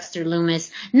to Dexter Lumis.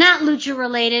 Not Lucha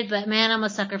related, but man, I'm a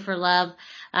sucker for love.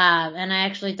 And I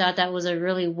actually thought that was a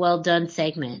really well done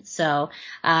segment. So,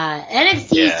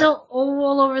 NXT is still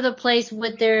all over the place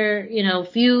with their,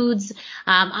 feuds.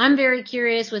 I'm very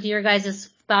curious with your guys'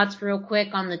 thoughts real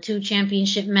quick on the 2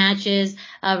 championship matches,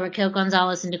 Raquel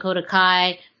Gonzalez and Dakota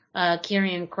Kai,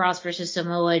 Karrion Kross versus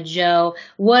Samoa Joe.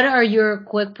 What are your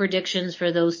quick predictions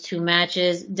for those 2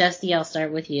 matches? Dusty, I'll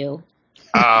start with you.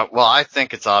 Well, I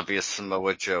think it's obvious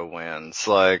Samoa Joe wins.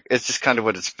 Like, it's just kind of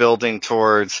what it's building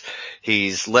towards.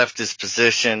 He's left his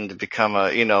position to become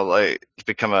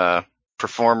a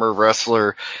performer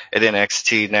wrestler at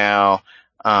NXT now.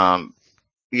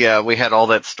 We had all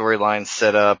that storyline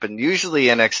set up, and usually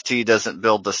NXT doesn't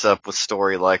build this up with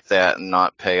story like that and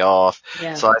not pay off.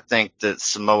 Yeah. So I think that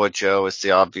Samoa Joe is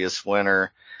the obvious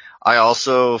winner. I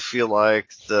also feel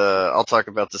like I'll talk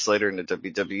about this later in the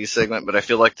WWE segment, but I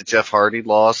feel like the Jeff Hardy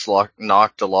loss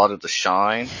knocked a lot of the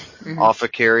shine off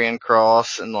of Karrion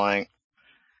Kross, and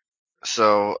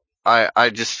so I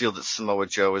just feel that Samoa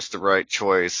Joe is the right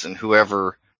choice, and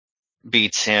whoever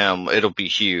beats him, it'll be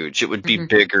huge. It would be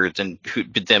bigger than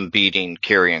them beating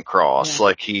Karrion Kross. Yeah.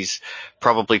 Like, he's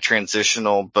probably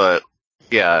transitional, but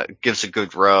yeah, it gives a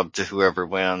good rub to whoever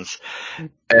wins.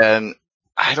 And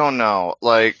I don't know,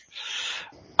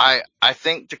 I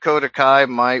think Dakota Kai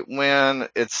might win.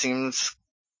 It seems,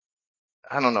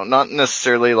 I don't know, not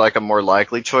necessarily like a more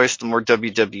likely choice, the more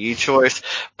WWE choice,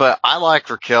 but I like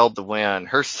Raquel to win.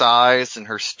 Her size and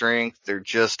her strength, they're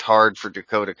just hard for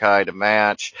Dakota Kai to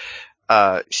match.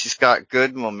 She's got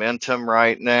good momentum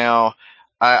right now.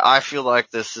 I feel like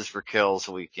this is Raquel's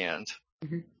weekend.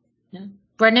 Yeah.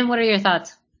 Brendan, what are your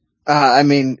thoughts?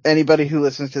 Anybody who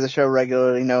listens to the show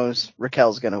regularly knows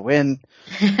Raquel's gonna win.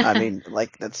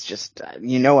 That's just,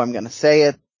 I'm gonna say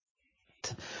it.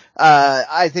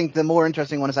 I think the more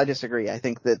interesting one is I disagree. I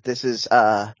think that this is,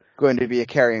 going to be a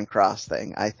Karrion Kross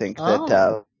thing. I think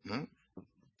that,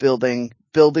 building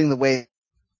the way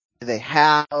they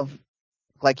have,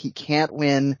 like he can't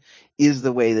win is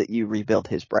the way that you rebuild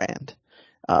his brand.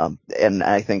 And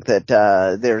I think that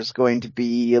there's going to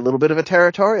be a little bit of a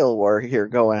territorial war here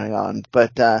going on.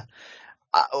 But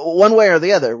one way or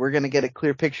the other, we're going to get a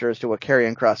clear picture as to what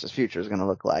Karrion Kross's future is going to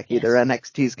look like. Either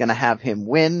NXT is going to have him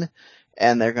win,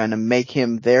 and they're going to make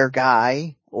him their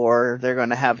guy, or they're going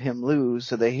to have him lose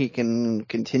so that he can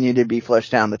continue to be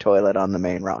flushed down the toilet on the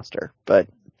main roster. But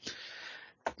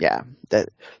yeah, that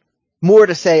more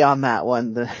to say on that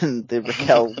one than the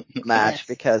Raquel match,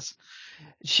 because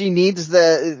she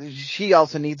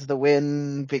also needs the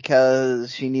win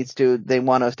because they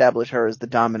want to establish her as the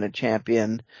dominant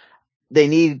champion. As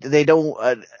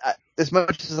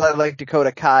much as I like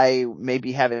Dakota Kai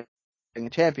maybe having a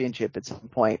championship at some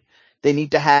point, they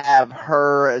need to have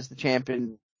her as the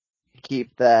champion to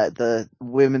keep the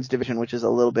women's division, which is a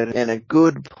little bit in a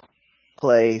good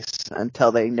place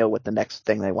until they know what the next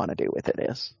thing they want to do with it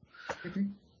is.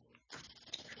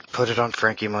 Put it on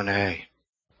Frankie Monet.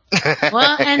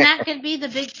 Well, and that could be the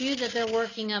big feud that they're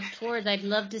working up towards. I'd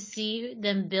love to see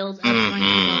them build up Frankie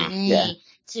Monet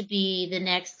to be the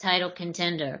next title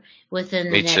contender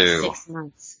within the next 6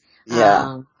 months.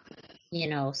 Yeah.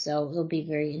 So it'll be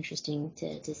very interesting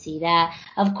to see that.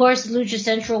 Of course, Lucha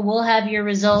Central will have your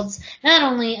results not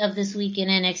only of this week in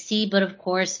NXT, but of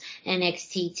course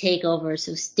NXT TakeOver.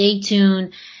 So stay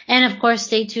tuned. And of course,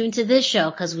 stay tuned to this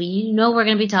show because we're going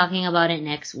to be talking about it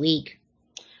next week.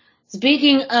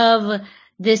 Speaking of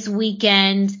this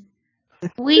weekend,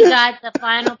 we got the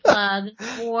final plug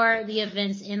for the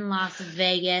events in Las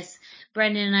Vegas.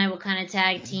 Brendan and I will kind of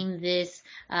tag team this.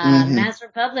 Mass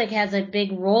Republic has a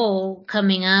big role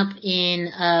coming up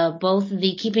in both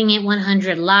the Keeping It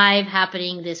 100 Live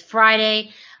happening this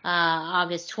Friday,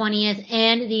 August 20th,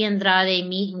 and the Andrade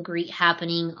meet and greet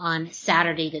happening on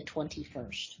Saturday the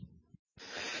 21st.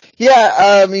 Yeah,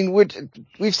 I mean,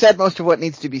 we've said most of what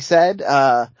needs to be said.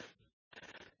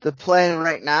 The plan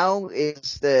right now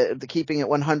is the Keeping It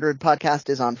 100 podcast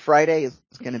is on Friday.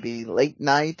 It's going to be late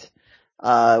night.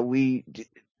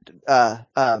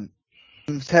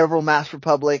 Several Mass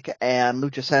Republic and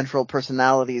Lucha Central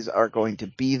personalities are going to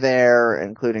be there,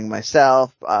 including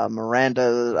myself.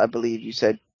 Miranda, I believe you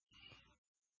said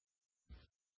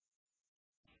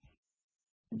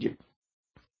you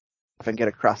can get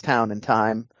across town in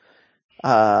time.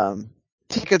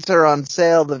 Tickets are on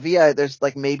sale. There's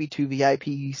like maybe 2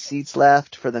 VIP seats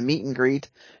left for the meet and greet,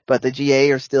 but the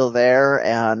GA are still there,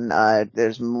 and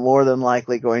there's more than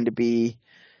likely going to be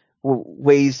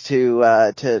ways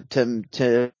to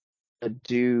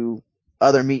do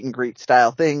other meet and greet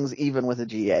style things, even with a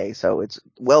GA. So it's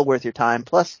well worth your time.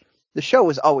 Plus, the show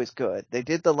is always good. They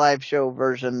did the live show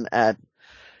version at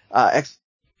Expo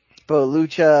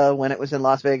Lucha when it was in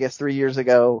Las Vegas 3 years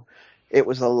ago. It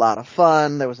was a lot of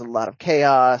fun. There was a lot of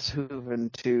chaos.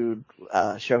 Juventud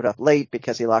showed up late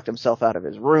because he locked himself out of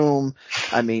his room.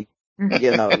 I mean,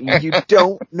 you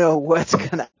don't know what's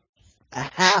gonna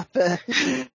happen.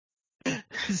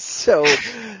 So,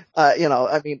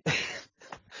 I mean,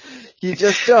 you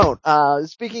just don't.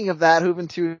 Speaking of that,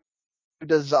 Juventud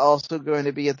is also going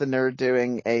to be at the Nerd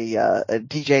doing a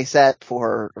DJ set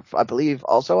for, I believe,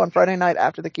 also on Friday night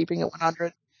after the Keeping It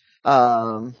 100.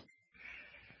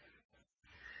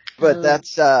 But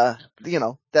that's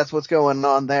what's going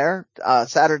on there.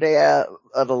 Saturday at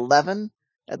 11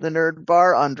 at the Nerd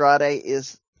Bar, Andrade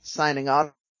is signing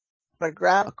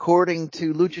autograph. According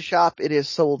to Lucha Shop, it is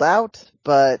sold out,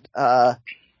 but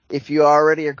if you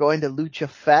already are going to Lucha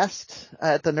Fest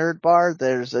at the Nerd Bar,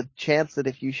 there's a chance that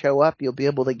if you show up, you'll be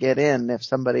able to get in if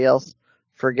somebody else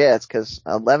forgets, because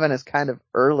 11 is kind of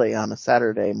early on a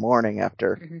Saturday morning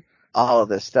after all of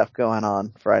this stuff going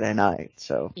on Friday night.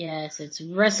 So yes, it's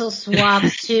Wrestle Swap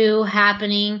 2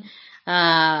 happening,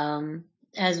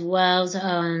 as well as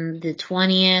on the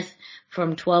 20th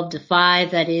from 12 to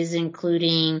 5. That is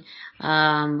including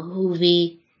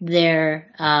Hoovy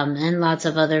there, and lots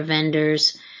of other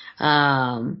vendors.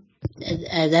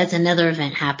 That's another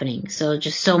event happening. So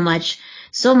just so much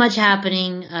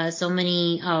happening, so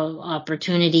many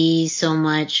opportunities, so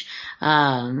much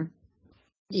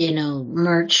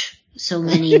merch, so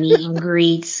many meet and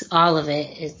greets, all of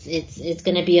it. It's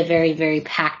going to be a very, very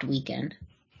packed weekend.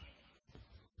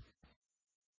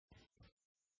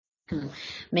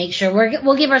 Make sure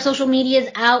we'll give our social medias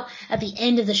out at the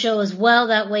end of the show as well.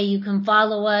 That way you can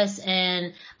follow us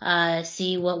and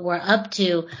see what we're up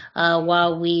to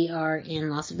while we are in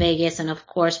Las Vegas, and of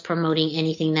course promoting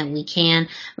anything that we can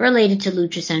related to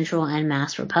Lucha Central and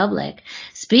Mass Republic.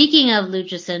 Speaking of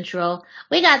Lucha Central,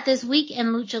 we got This Week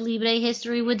in Lucha Libre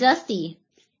History with Dusty.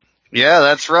 Yeah,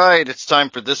 that's right. It's time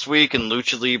for This Week in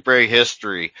Lucha Libre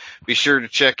History. Be sure to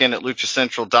check in at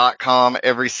luchacentral.com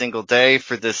every single day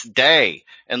for This Day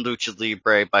in Lucha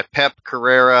Libre by Pep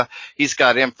Carrera. He's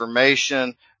got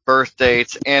information, birth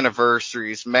dates,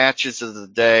 anniversaries, matches of the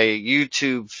day,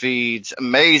 YouTube feeds,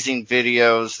 amazing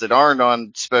videos that aren't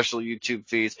on special YouTube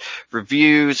feeds,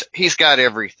 reviews. He's got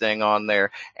everything on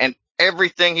there. And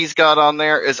everything he's got on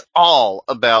there is all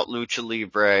about Lucha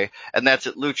Libre, and that's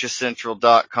at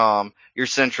luchacentral.com, your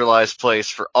centralized place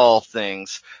for all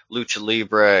things Lucha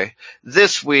Libre.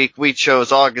 This week, we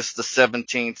chose August the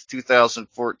 17th,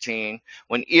 2014,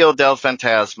 when Hijo del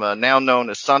Fantasma, now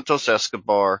known as Santos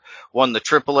Escobar, won the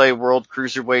AAA World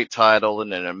Cruiserweight title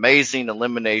in an amazing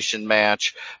elimination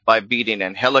match by beating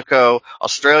Angelico,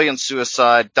 Australian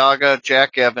Suicide, Daga,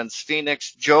 Jack Evans,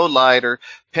 Phoenix, Joe Leiter,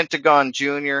 Pentagon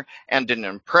Jr., and an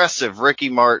impressive Ricky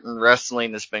Martin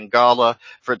wrestling as Bengala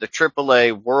for the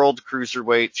AAA World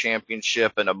Cruiserweight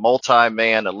Championship in a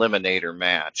multi-man eliminator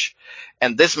match.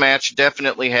 And this match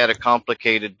definitely had a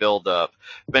complicated build-up.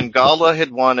 Bengala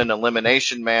had won an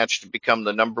elimination match to become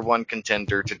the number one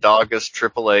contender to Daga's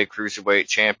AAA Cruiserweight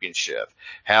Championship.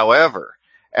 However,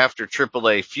 after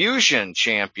AAA Fusion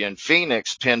champion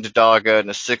Phoenix pinned Daga in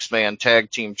a six-man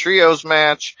tag team trios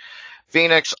match,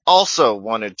 Phoenix also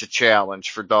wanted to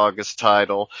challenge for Daga's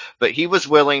title, but he was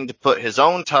willing to put his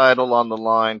own title on the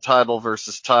line, title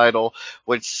versus title,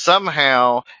 which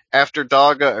somehow, after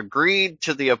Daga agreed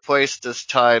to the Apuestas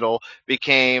to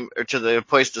the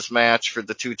Apuestas match for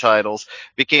the two titles,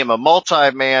 became a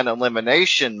multi-man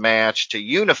elimination match to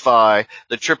unify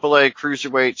the AAA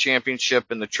Cruiserweight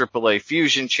Championship and the AAA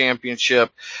Fusion Championship.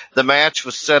 The match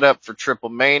was set up for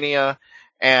TripleMania,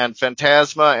 and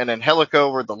Fantasma and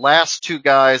Angelico were the last two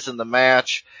guys in the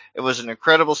match. It was an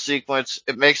incredible sequence.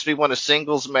 It makes me want a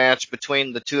singles match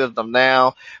between the two of them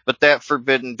now, but that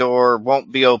forbidden door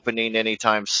won't be opening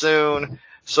anytime soon.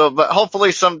 But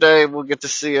hopefully someday we'll get to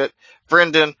see it.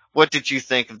 Brendan, what did you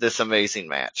think of this amazing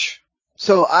match?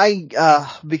 So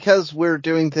because we're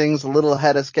doing things a little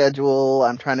ahead of schedule,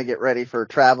 I'm trying to get ready for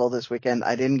travel this weekend.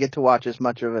 I didn't get to watch as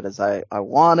much of it as I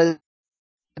wanted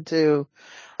to.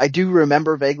 I do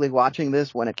remember vaguely watching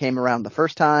this when it came around the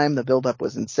first time. The build-up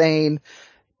was insane.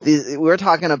 We're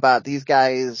talking about these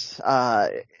guys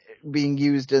being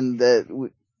used in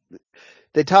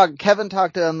Kevin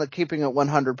talked on the Keeping It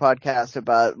 100 podcast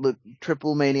about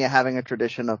TripleMania having a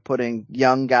tradition of putting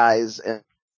young guys in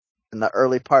the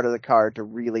early part of the card to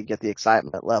really get the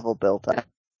excitement level built up.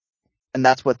 And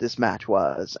that's what this match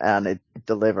was, and it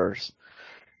delivers.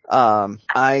 I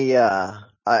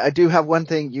do have one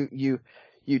thing.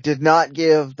 You did not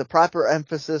give the proper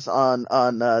emphasis on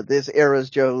this era's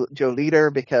Joe Leader,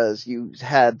 because you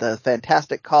had the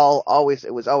fantastic call.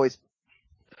 It was always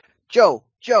Joe,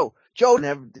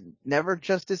 never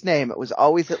just his name. It was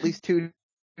always at least two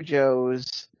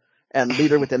Joes and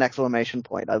Leader with an exclamation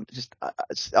point. It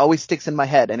always sticks in my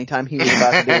head anytime he was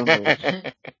about to do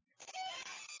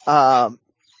a move.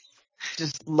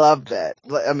 Just love that.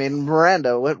 I mean,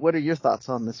 Miranda, what are your thoughts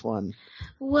on this one?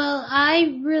 Well,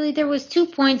 there was 2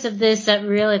 points of this that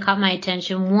really caught my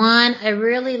attention. One, I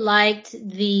really liked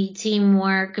the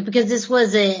teamwork because this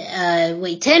was a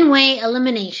 10-way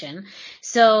elimination.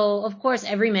 So, of course,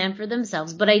 every man for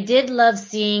themselves. But I did love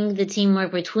seeing the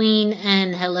teamwork between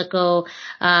Angelico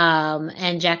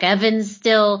and Jack Evans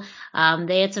still.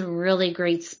 They had some really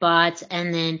great spots.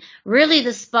 And then really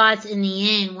the spots in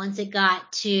the end, once it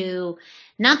got to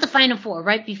not the final four,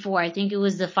 right before, I think it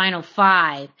was the final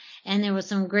five. And there were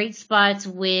some great spots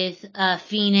with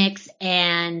Phoenix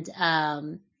and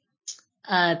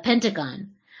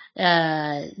Pentagon.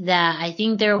 That I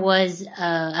think there was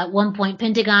at one point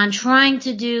Pentagon trying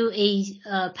to do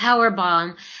a power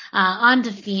bomb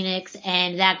onto Phoenix,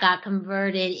 and that got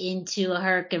converted into a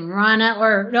Hurricane Rana,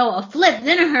 a flip,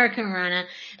 then a Hurricane Rana,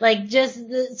 like just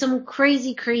some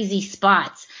crazy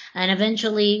spots. And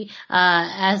eventually,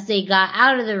 as they got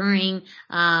out of the ring,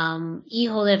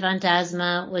 Hijo de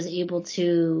Fantasma was able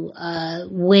to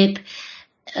whip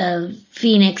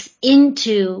Phoenix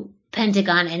into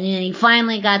Pentagon, and then he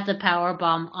finally got the power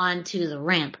bomb onto the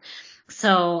ramp.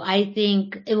 So I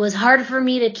think it was hard for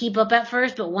me to keep up at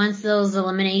first, but once those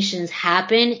eliminations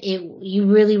happened,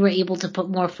 you really were able to put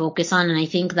more focus on, and I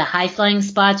think the high flying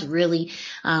spots really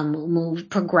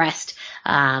progressed.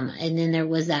 And then there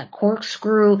was that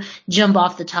corkscrew jump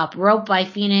off the top rope by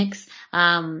Phoenix,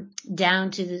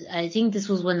 down to I think this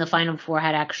was when the final four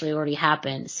had actually already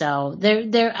happened. So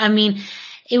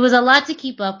it was a lot to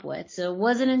keep up with. So it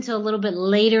wasn't until a little bit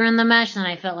later in the match that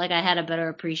I felt like I had a better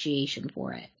appreciation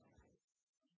for it.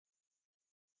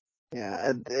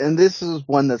 Yeah, and this is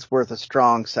one that's worth a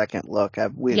strong second look. I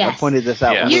Yes. pointed this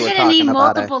out Yes. when we You're were going to need talking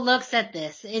about it. multiple looks at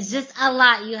this. It's just a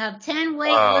lot. You have 10-way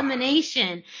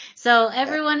elimination. So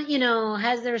everyone,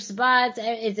 has their spots.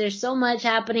 There's so much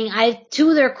happening.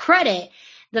 To their credit,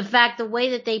 the way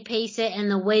that they pace it and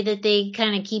the way that they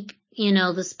kind of keep,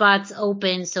 the spots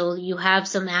open so you have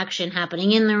some action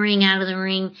happening in the ring, out of the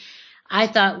ring, I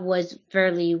thought was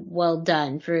fairly well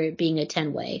done for it being a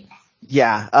 10-way.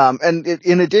 Yeah, and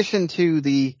in addition to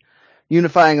the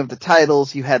unifying of the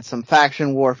titles, you had some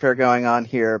faction warfare going on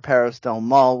here. Paris Del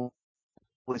Mal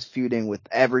was feuding with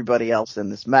everybody else in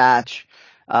this match.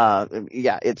 There's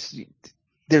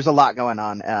a lot going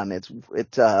on, and it's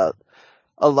a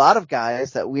lot of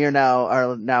guys that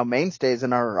are now mainstays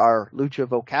in our lucha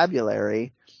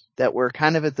vocabulary that were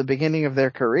kind of at the beginning of their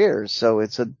careers. So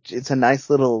it's a nice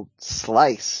little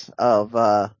slice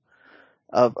of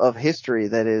history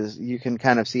that is, you can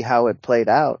kind of see how it played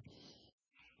out.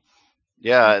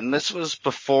 Yeah, and this was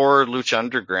before Lucha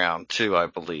Underground too, I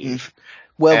believe.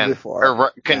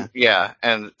 Before.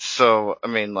 And so I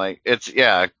mean, like, it's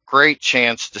a great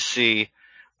chance to see.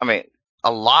 I mean,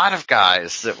 a lot of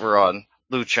guys that were on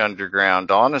Lucha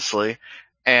Underground, honestly,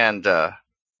 and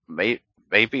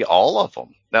maybe all of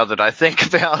them. Now that I think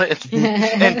about it,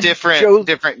 and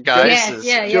different guys.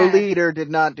 Yeah. Joe Leader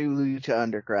did not do Lucha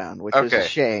Underground, which is a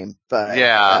shame. But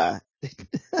yeah,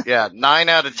 9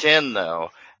 out of 10 though,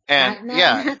 and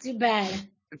not too bad.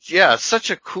 Yeah, such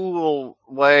a cool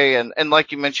way, and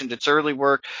like you mentioned, it's early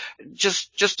work,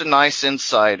 just a nice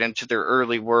insight into their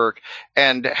early work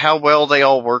and how well they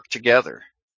all work together.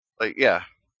 Like, yeah,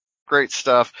 great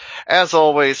stuff. As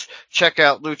always, check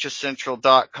out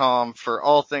luchacentral.com for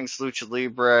all things Lucha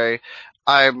Libre.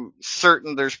 I'm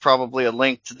certain there's probably a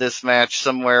link to this match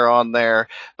somewhere on there,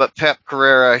 but Pep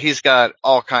Carrera, he's got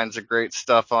all kinds of great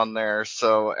stuff on there.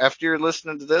 So after you're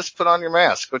listening to this, put on your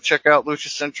mask. Go check out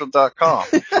luchacentral.com,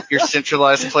 your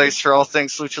centralized place for all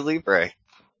things Lucha Libre.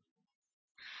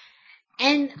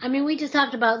 And, I mean, we just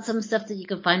talked about some stuff that you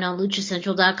can find on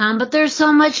luchacentral.com, but there's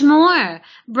so much more.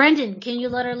 Brendan, can you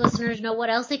let our listeners know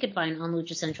what else they could find on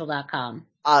luchacentral.com?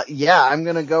 I'm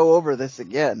going to go over this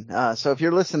again. So if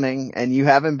you're listening and you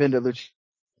haven't been to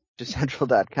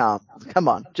luchacentral.com, come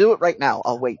on, do it right now.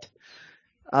 I'll wait.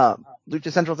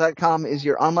 LuchaCentral.com is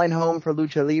your online home for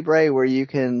Lucha Libre, where you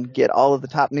can get all of the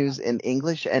top news in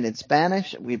English and in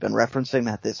Spanish. We've been referencing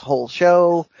that this whole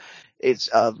show. It's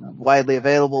widely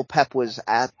available. Pep was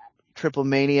at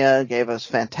TripleMania, gave us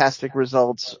fantastic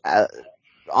results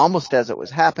almost as it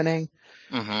was happening.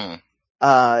 Mm-hmm.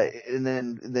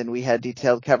 And then we had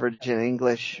detailed coverage in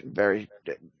English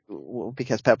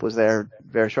because Pep was there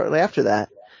very shortly after that.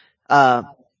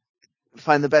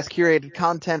 Find the best curated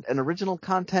content and original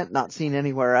content not seen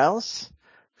anywhere else.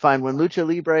 Find when Lucha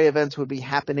Libre events would be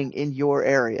happening in your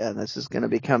area. This is going to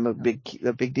become a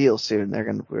big deal soon. We're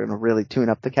going to really tune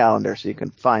up the calendar so you can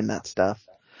find that stuff.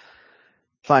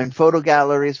 Find photo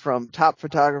galleries from top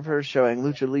photographers showing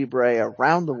Lucha Libre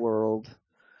around the world.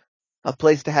 A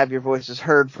place to have your voices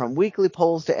heard, from weekly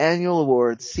polls to annual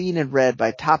awards, seen and read by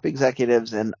top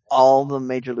executives in all the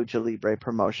major Lucha Libre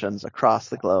promotions across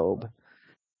the globe.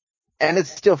 And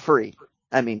it's still free.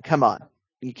 I mean, come on.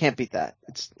 You can't beat that.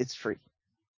 It's free.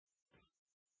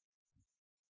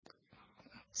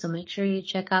 So make sure you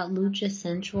check out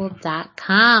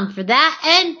luchacentral.com for that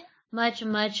and much,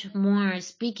 much more.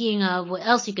 Speaking of what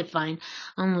else you could find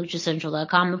on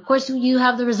luchacentral.com, of course, you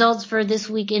have the results for this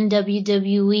week in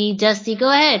WWE. Dusty,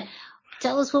 go ahead.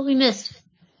 Tell us what we missed.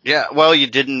 Yeah, well, you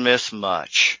didn't miss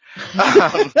much.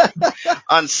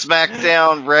 On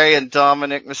SmackDown, Rey and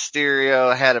Dominic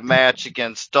Mysterio had a match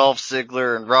against Dolph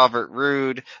Ziggler and Robert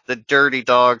Roode, the Dirty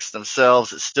Dogs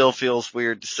themselves. It still feels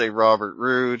weird to say Robert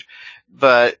Roode,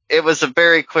 but it was a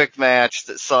very quick match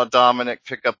that saw Dominic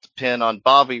pick up the pin on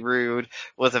Bobby Roode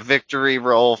with a victory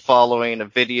roll following a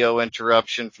video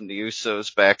interruption from the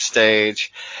Usos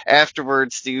backstage.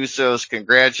 Afterwards, the Usos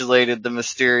congratulated the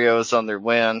Mysterios on their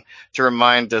win to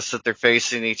remind us that they're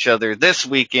facing each other this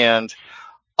weekend,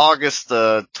 August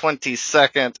the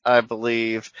 22nd, I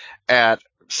believe, at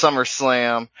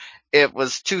SummerSlam. It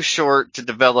was too short to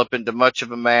develop into much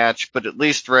of a match, but at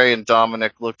least Rey and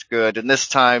Dominic looked good, and this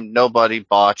time nobody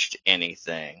botched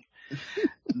anything.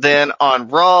 Then on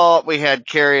Raw, we had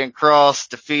Karrion Kross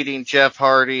defeating Jeff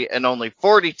Hardy in only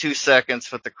 42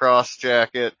 seconds with the Cross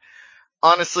Jacket.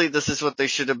 honestly, this is what they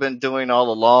should have been doing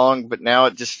all along, but now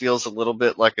it just feels a little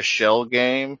bit like a shell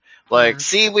game. Like,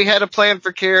 see, we had a plan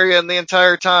for Karrion the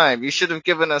entire time. You should have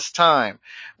given us time.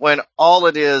 When all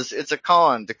it is, it's a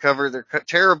con to cover their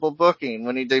terrible booking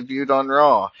when he debuted on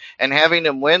Raw. And having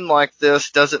him win like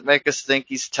this doesn't make us think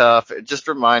he's tough. It just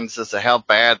reminds us of how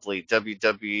badly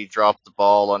WWE dropped the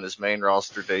ball on his main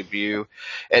roster debut.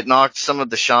 It knocked some of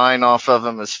the shine off of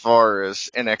him as far as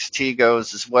NXT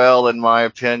goes as well, in my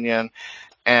opinion.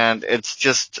 And it's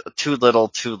just too little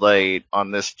too late on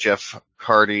this Jeff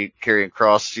Hardy Karrion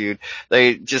Kross feud.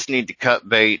 They just need to cut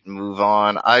bait and move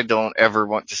on. I don't ever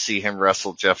want to see him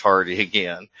wrestle Jeff Hardy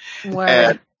again. Word.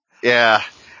 And yeah.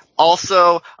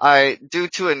 Also, due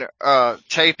to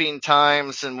taping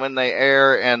times and when they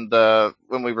air and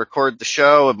when we record the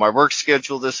show and my work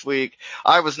schedule this week,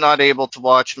 I was not able to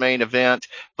watch Main Event,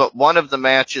 but one of the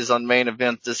matches on Main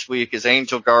Event this week is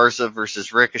Angel Garza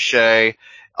versus Ricochet.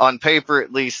 On paper,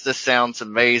 at least, this sounds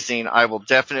amazing. I will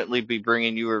definitely be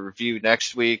bringing you a review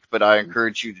next week, but I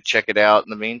encourage you to check it out in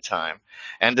the meantime.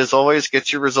 And as always,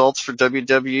 get your results for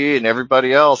WWE and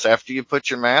everybody else after you put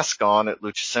your mask on at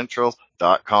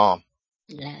luchacentral.com.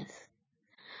 Yes.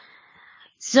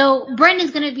 So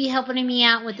Brendan's going to be helping me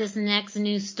out with this next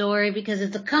news story because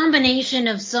it's a combination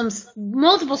of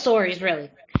multiple stories, really.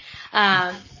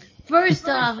 First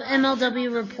off,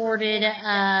 MLW reported,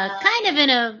 kind of in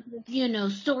a,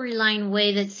 storyline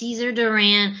way that Cesar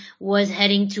Duran was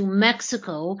heading to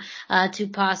Mexico, to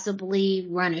possibly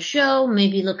run a show,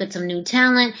 maybe look at some new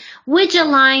talent, which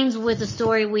aligns with a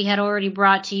story we had already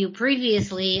brought to you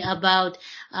previously about,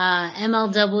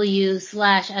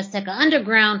 MLW/Azteca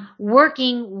Underground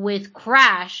working with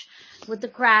the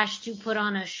Crash to put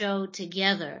on a show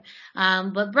together.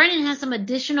 But Brendan has some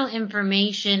additional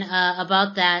information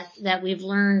about that we've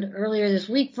learned earlier this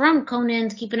week from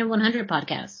Conan's Keeping It 100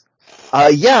 podcast.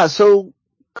 So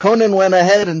Conan went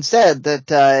ahead and said that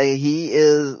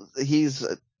he's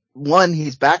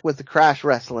back with the Crash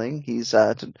Wrestling. He's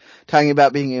talking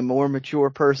about being a more mature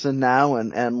person now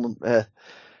and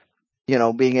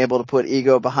being able to put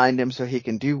ego behind him so he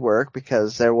can do work,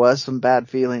 because there was some bad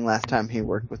feeling last time he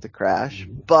worked with the Crash.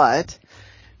 But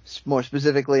more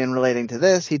specifically in relating to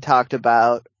this, he talked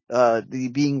about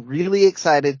being really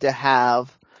excited to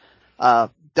have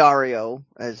Dario,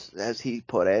 as he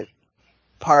put it,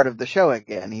 part of the show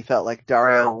again. He felt like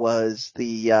Dario was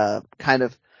the kind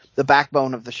of the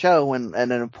backbone of the show and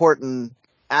an important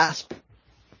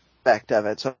aspect of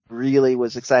it. So really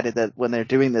was excited that when they're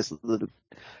doing this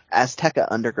Azteca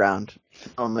Underground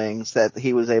filmings that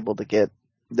they were able to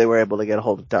get a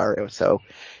hold of Dario. So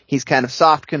he's kind of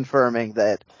soft confirming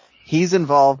that he's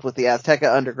involved with the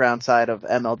Azteca Underground side of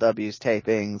MLW's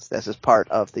tapings. This is part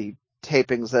of the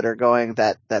tapings that are going,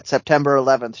 that September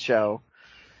 11th show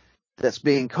that's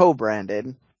being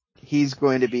co-branded. He's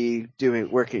going to be doing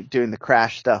the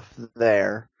Crash stuff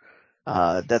there.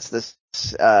 That's this,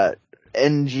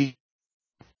 NGD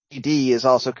is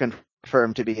also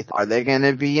confirmed to be. Are they going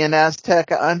to be in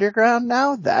Azteca Underground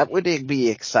now? That would be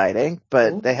exciting,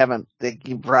 but they haven't,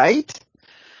 right?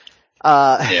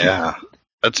 Yeah.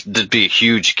 That'd be a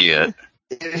huge get.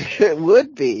 It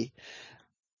would be.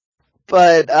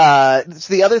 But it's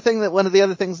one of the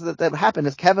other things that happened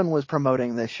is Kevin was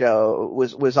promoting this show,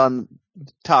 was on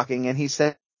talking, and he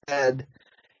said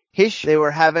they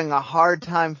were having a hard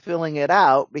time filling it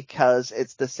out because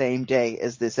it's the same day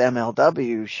as this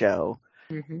MLW show,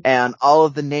 and all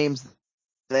of the names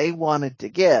they wanted to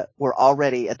get were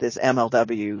already at this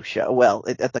MLW show. Well,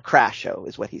 at the Crash show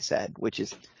is what he said, which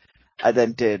is, I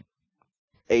then did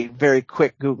a very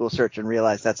quick Google search and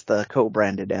realized that's the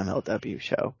co-branded MLW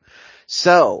show.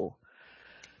 So,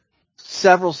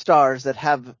 several stars that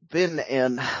have been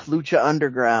in Lucha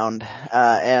Underground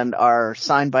and are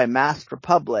signed by Masked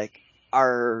Republic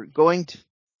are going to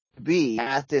be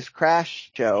at this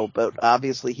Crash show, but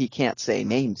obviously he can't say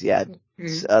names yet,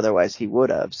 otherwise he would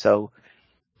have. So,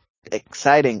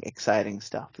 exciting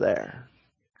stuff there.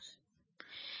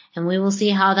 And we will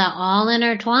see how that all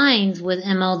intertwines with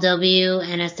MLW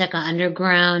and Azteca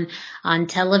Underground on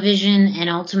television, and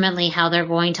ultimately how they're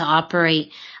going to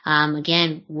operate.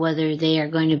 Again, whether they are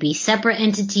going to be separate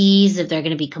entities, if they're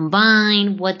going to be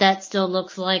combined, what that still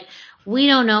looks like, we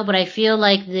don't know. But I feel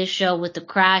like this show with the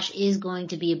Crash is going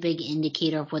to be a big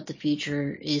indicator of what the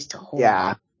future is to hold.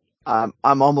 Yeah. I'm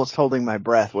almost holding my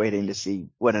breath waiting to see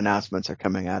what announcements are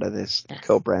coming out of this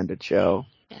co-branded show.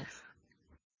 Yes.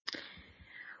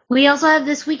 We also have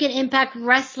This Week at Impact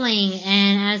Wrestling,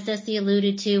 and as Dusty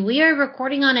alluded to, we are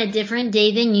recording on a different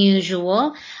day than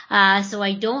usual, so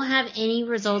I don't have any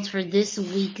results for this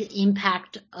week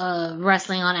Impact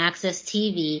Wrestling on Access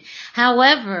TV.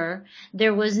 However,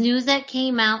 there was news that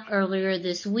came out earlier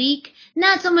this week.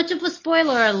 Not so much of a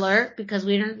spoiler alert because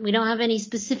we don't have any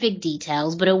specific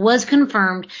details, but it was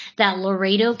confirmed that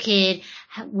Laredo Kid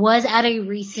was at a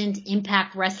recent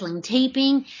Impact Wrestling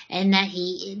taping and that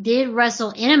he did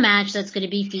wrestle in a match that's going to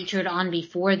be featured on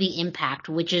Before the Impact,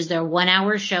 which is their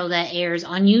 1-hour show that airs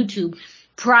on YouTube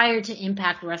prior to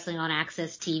Impact Wrestling on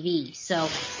Access TV. So,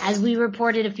 as we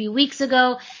reported a few weeks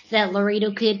ago that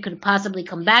Laredo Kid could possibly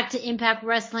come back to Impact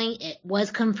Wrestling, it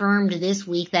was confirmed this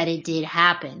week that it did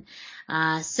happen.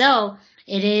 So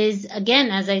it is,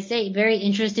 again, as I say, very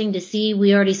interesting to see.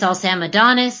 We already saw Sam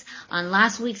Adonis on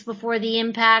last week's Before the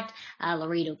Impact.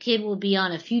 Laredo Kid will be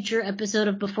on a future episode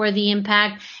of Before the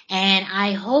Impact. And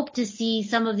I hope to see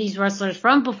some of these wrestlers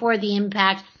from Before the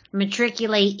Impact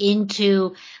matriculate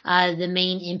into the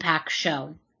main Impact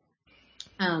show.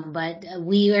 But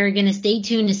we are going to stay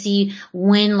tuned to see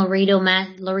when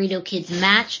Laredo Kid's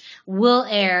match will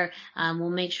air. We'll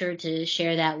make sure to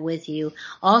share that with you.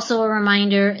 Also a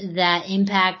reminder that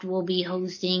Impact will be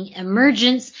hosting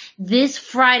Emergence this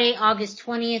Friday, August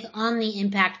 20th on the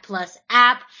Impact Plus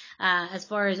app. As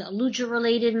far as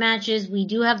Lucha-related matches, we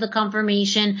do have the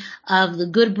confirmation of the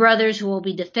Good Brothers who will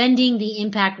be defending the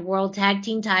Impact World Tag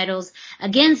Team titles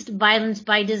against Violence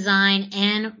by Design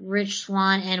and Rich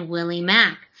Swann and Willie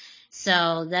Mack.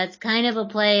 So that's kind of a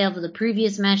play of the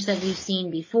previous match that we've seen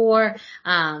before.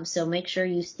 So make sure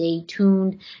you stay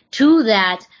tuned to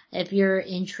that if you're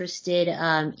interested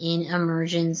in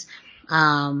Emergence.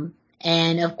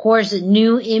 And of course,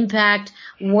 new Impact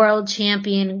World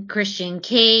Champion Christian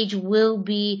Cage will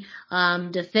be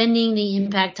defending the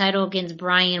Impact title against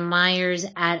Brian Myers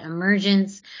at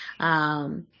Emergence.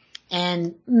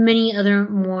 And many other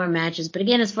more matches. But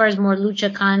again, as far as more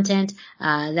Lucha content,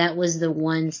 that was the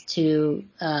ones to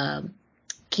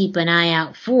keep an eye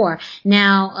out for.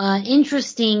 Now,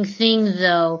 interesting thing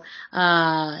though,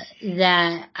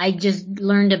 that I just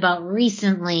learned about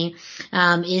recently,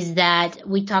 is that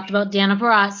we talked about Deonna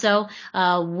Purrazzo,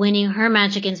 winning her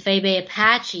match against Febe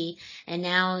Apache and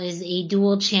now is a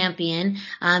dual champion.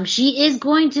 She is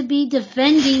going to be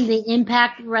defending the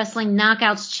Impact Wrestling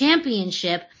Knockouts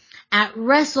Championship at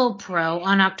WrestlePro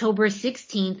on October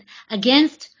 16th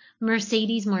against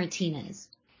Mercedes Martinez.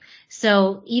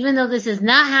 So even though this is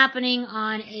not happening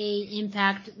on a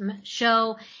Impact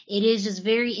show, it is just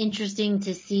very interesting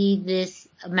to see this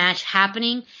match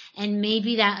happening, and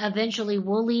maybe that eventually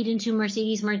will lead into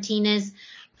Mercedes Martinez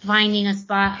finding a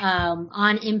spot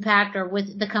on Impact or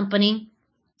with the company.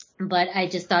 But I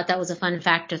just thought that was a fun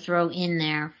fact to throw in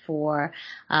there for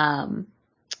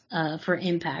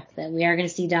Impact, that we are going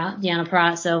to see Deonna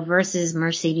Purrazzo versus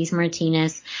Mercedes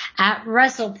Martinez at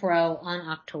WrestlePro on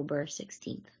October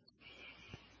 16th.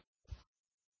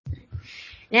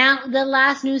 Now, the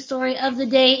last news story of the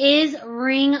day is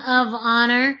Ring of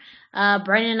Honor.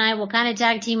 Brendan and I will kind of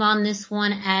tag team on this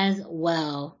one as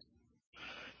well.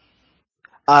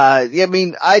 I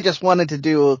just wanted to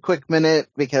do a quick minute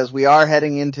because we are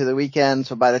heading into the weekend,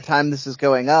 so by the time this is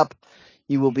going up,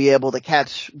 you will be able to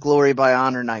catch Glory by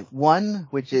Honor Night 1,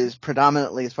 which is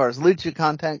predominantly, as far as Lucha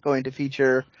content, going to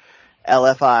feature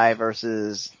LFI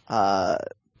versus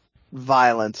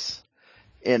Violence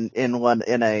in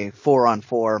a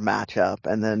 4-on-4 matchup.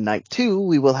 And then Night 2,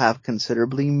 we will have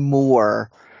considerably more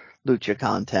Lucha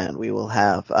content. We will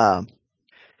have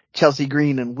Chelsea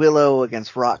Green and Willow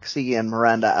against Roxy and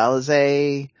Miranda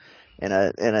Alizé in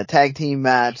a tag team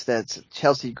match. That's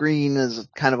Chelsea Green is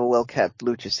kind of a well-kept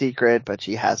Lucha secret, but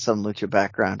she has some Lucha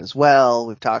background as well.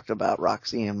 We've talked about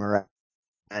Roxy and Miranda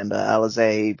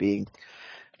Alizé being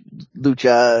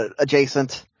Lucha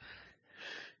adjacent.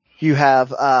 You have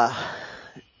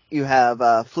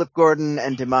Flip Gordon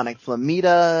and Demonic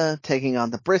Flamita taking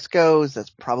on the Briscoes. That's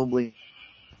probably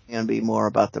going to be more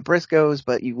about the Briscoes,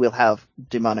 but you will have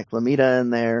Demonic Flamita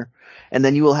in there. And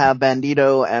then you will have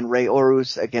Bandito and Rey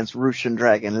Horus against Russian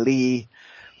Dragon Lee,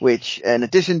 which, in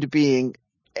addition to being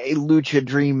a Lucha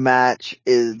Dream match,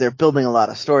 they're building a lot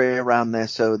of story around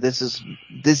this. So this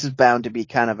is bound to be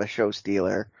kind of a show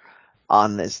stealer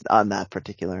on that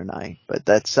particular night. But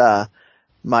that's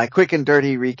my quick and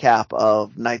dirty recap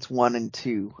of nights 1 and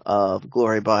 2 of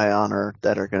Glory by Honor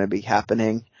that are going to be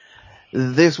happening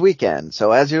this weekend.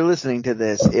 So as you're listening to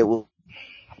this, it will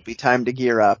be time to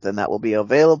gear up, and that will be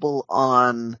available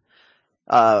on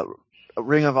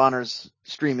Ring of Honor's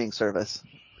streaming service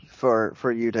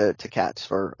for you to catch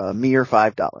for a mere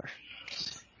 $5.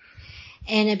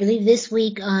 And I believe this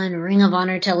week on Ring of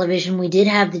Honor television, we did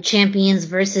have the Champions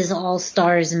versus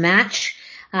All-Stars match.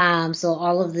 So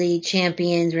all of the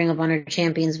champions, Ring of Honor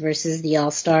champions versus the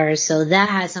All-Stars. So that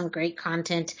has some great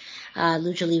content,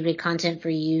 Lucha Libre content for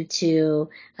you to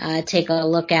take a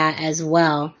look at as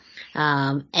well.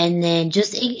 And then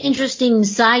just an interesting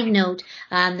side note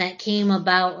that came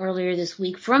about earlier this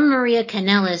week from Maria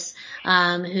Kanellis,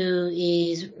 who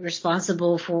is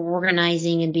responsible for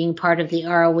organizing and being part of the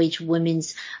ROH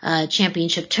Women's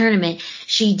Championship Tournament.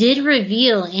 She did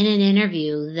reveal in an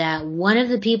interview that one of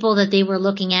the people that they were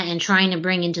looking at and trying to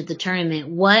bring into the tournament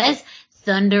was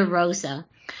Thunder Rosa.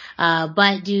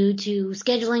 But due to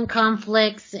scheduling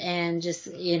conflicts and just,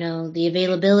 the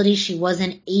availability, she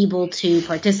wasn't able to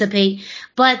participate.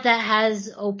 But that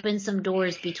has opened some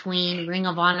doors between Ring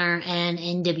of Honor and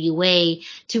NWA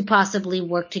to possibly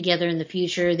work together in the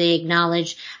future. They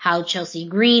acknowledge how Chelsea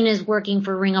Green is working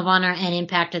for Ring of Honor and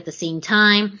Impact at the same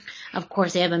time. Of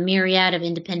course, they have a myriad of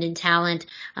independent talent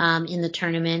in the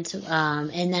tournament,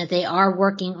 and that they are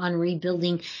working on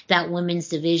rebuilding that women's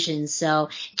division. So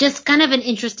just kind of an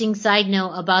interesting side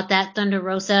note about that. Thunder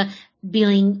Rosa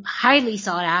being highly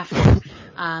sought after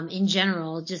in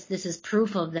general. Just this is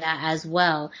proof of that as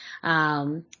well.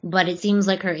 But it seems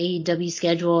like her AEW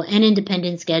schedule and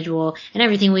independent schedule and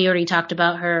everything we already talked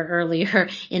about her earlier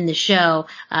in the show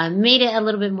made it a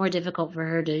little bit more difficult for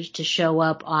her to show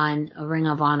up on a Ring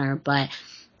of Honor. But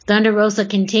Thunder Rosa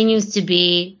continues to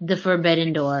be the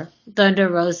Forbidden Door. Thunder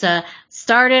Rosa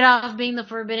started off being the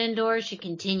Forbidden Door. She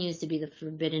continues to be the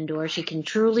Forbidden Door. She can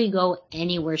truly go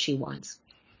anywhere she wants.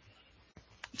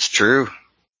 It's true.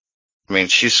 I mean,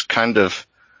 she's kind of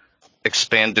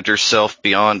expanded herself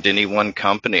beyond any one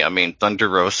company. I mean, Thunder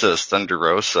Rosa is Thunder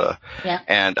Rosa. Yeah.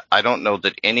 And I don't know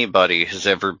that anybody has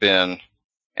ever been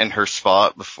in her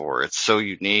spot before. It's so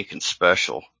unique and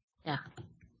special. Yeah.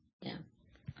 Yeah.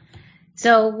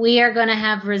 So we are going to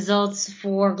have results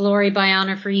for Glory by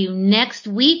Honor for you next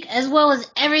week, as well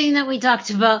as everything that we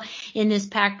talked about in this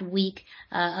packed week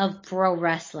of pro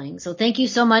wrestling. So thank you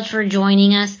so much for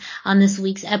joining us on this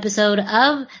week's episode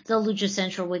of the Lucha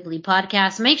Central Weekly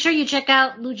Podcast. Make sure you check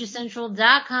out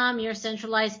luchacentral.com, your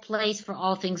centralized place for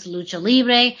all things Lucha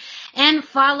Libre, and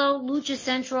follow Lucha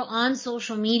Central on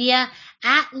social media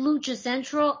at Lucha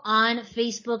Central on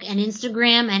Facebook and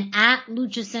Instagram, and at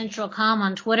LuchaCentral.com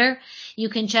on Twitter. You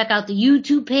can check out the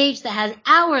YouTube page that has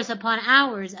hours upon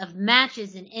hours of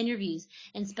matches and interviews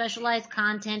and specialized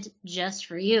content just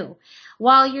for you.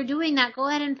 While you're doing that, go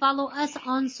ahead and follow us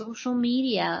on social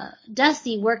media.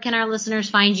 Dusty, where can our listeners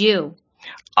find you?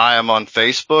 I am on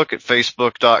Facebook at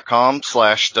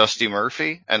facebook.com/Dusty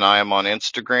Murphy, and I am on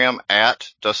Instagram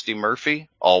at Dusty Murphy,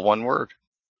 all one word.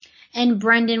 And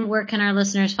Brendan, where can our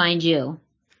listeners find you?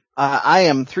 I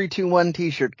am 321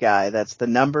 T-shirt guy. That's the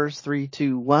numbers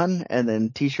 321, and then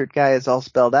T-shirt guy is all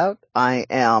spelled out. I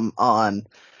am on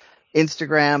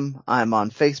Instagram, I'm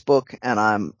on Facebook, and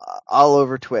I'm all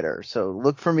over Twitter. So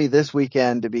look for me this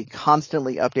weekend to be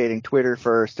constantly updating Twitter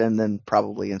first, and then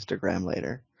probably Instagram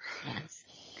later. Yes.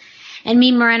 And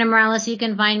me, Miranda Morales, you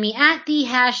can find me at the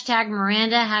hashtag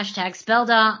Miranda, hashtag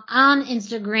spelled out, on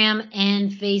Instagram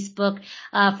and Facebook.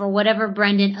 For whatever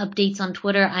Brendan updates on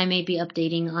Twitter, I may be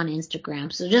updating on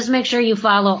Instagram. So just make sure you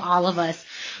follow all of us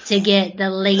to get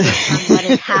the latest on what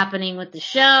is happening with the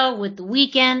show, with the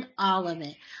weekend, all of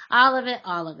it. All of it,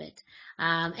 all of it.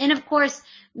 And of course,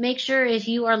 make sure if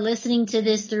you are listening to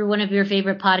this through one of your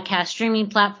favorite podcast streaming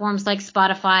platforms like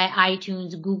Spotify,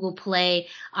 iTunes, Google Play,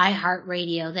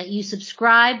 iHeartRadio, that you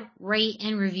subscribe, rate,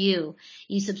 and review.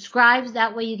 You subscribe,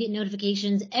 that way you get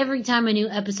notifications every time a new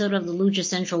episode of the Lucha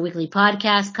Central Weekly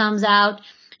Podcast comes out.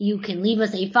 You can leave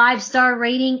us a 5-star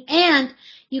rating, and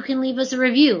you can leave us a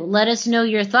review. Let us know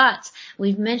your thoughts.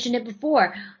 We've mentioned it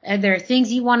before. Are there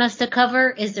things you want us to cover?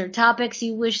 Is there topics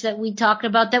you wish that we talked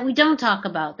about that we don't talk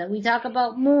about, that we talk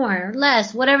about more or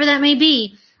less, whatever that may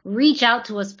be? Reach out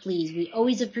to us, please. We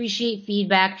always appreciate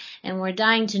feedback, and we're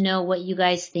dying to know what you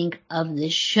guys think of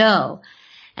this show.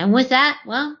 And with that,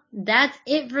 well, that's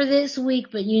it for this week,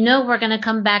 but we're going to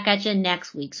come back at you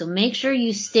next week. So make sure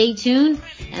you stay tuned,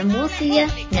 and we'll see you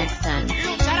next time.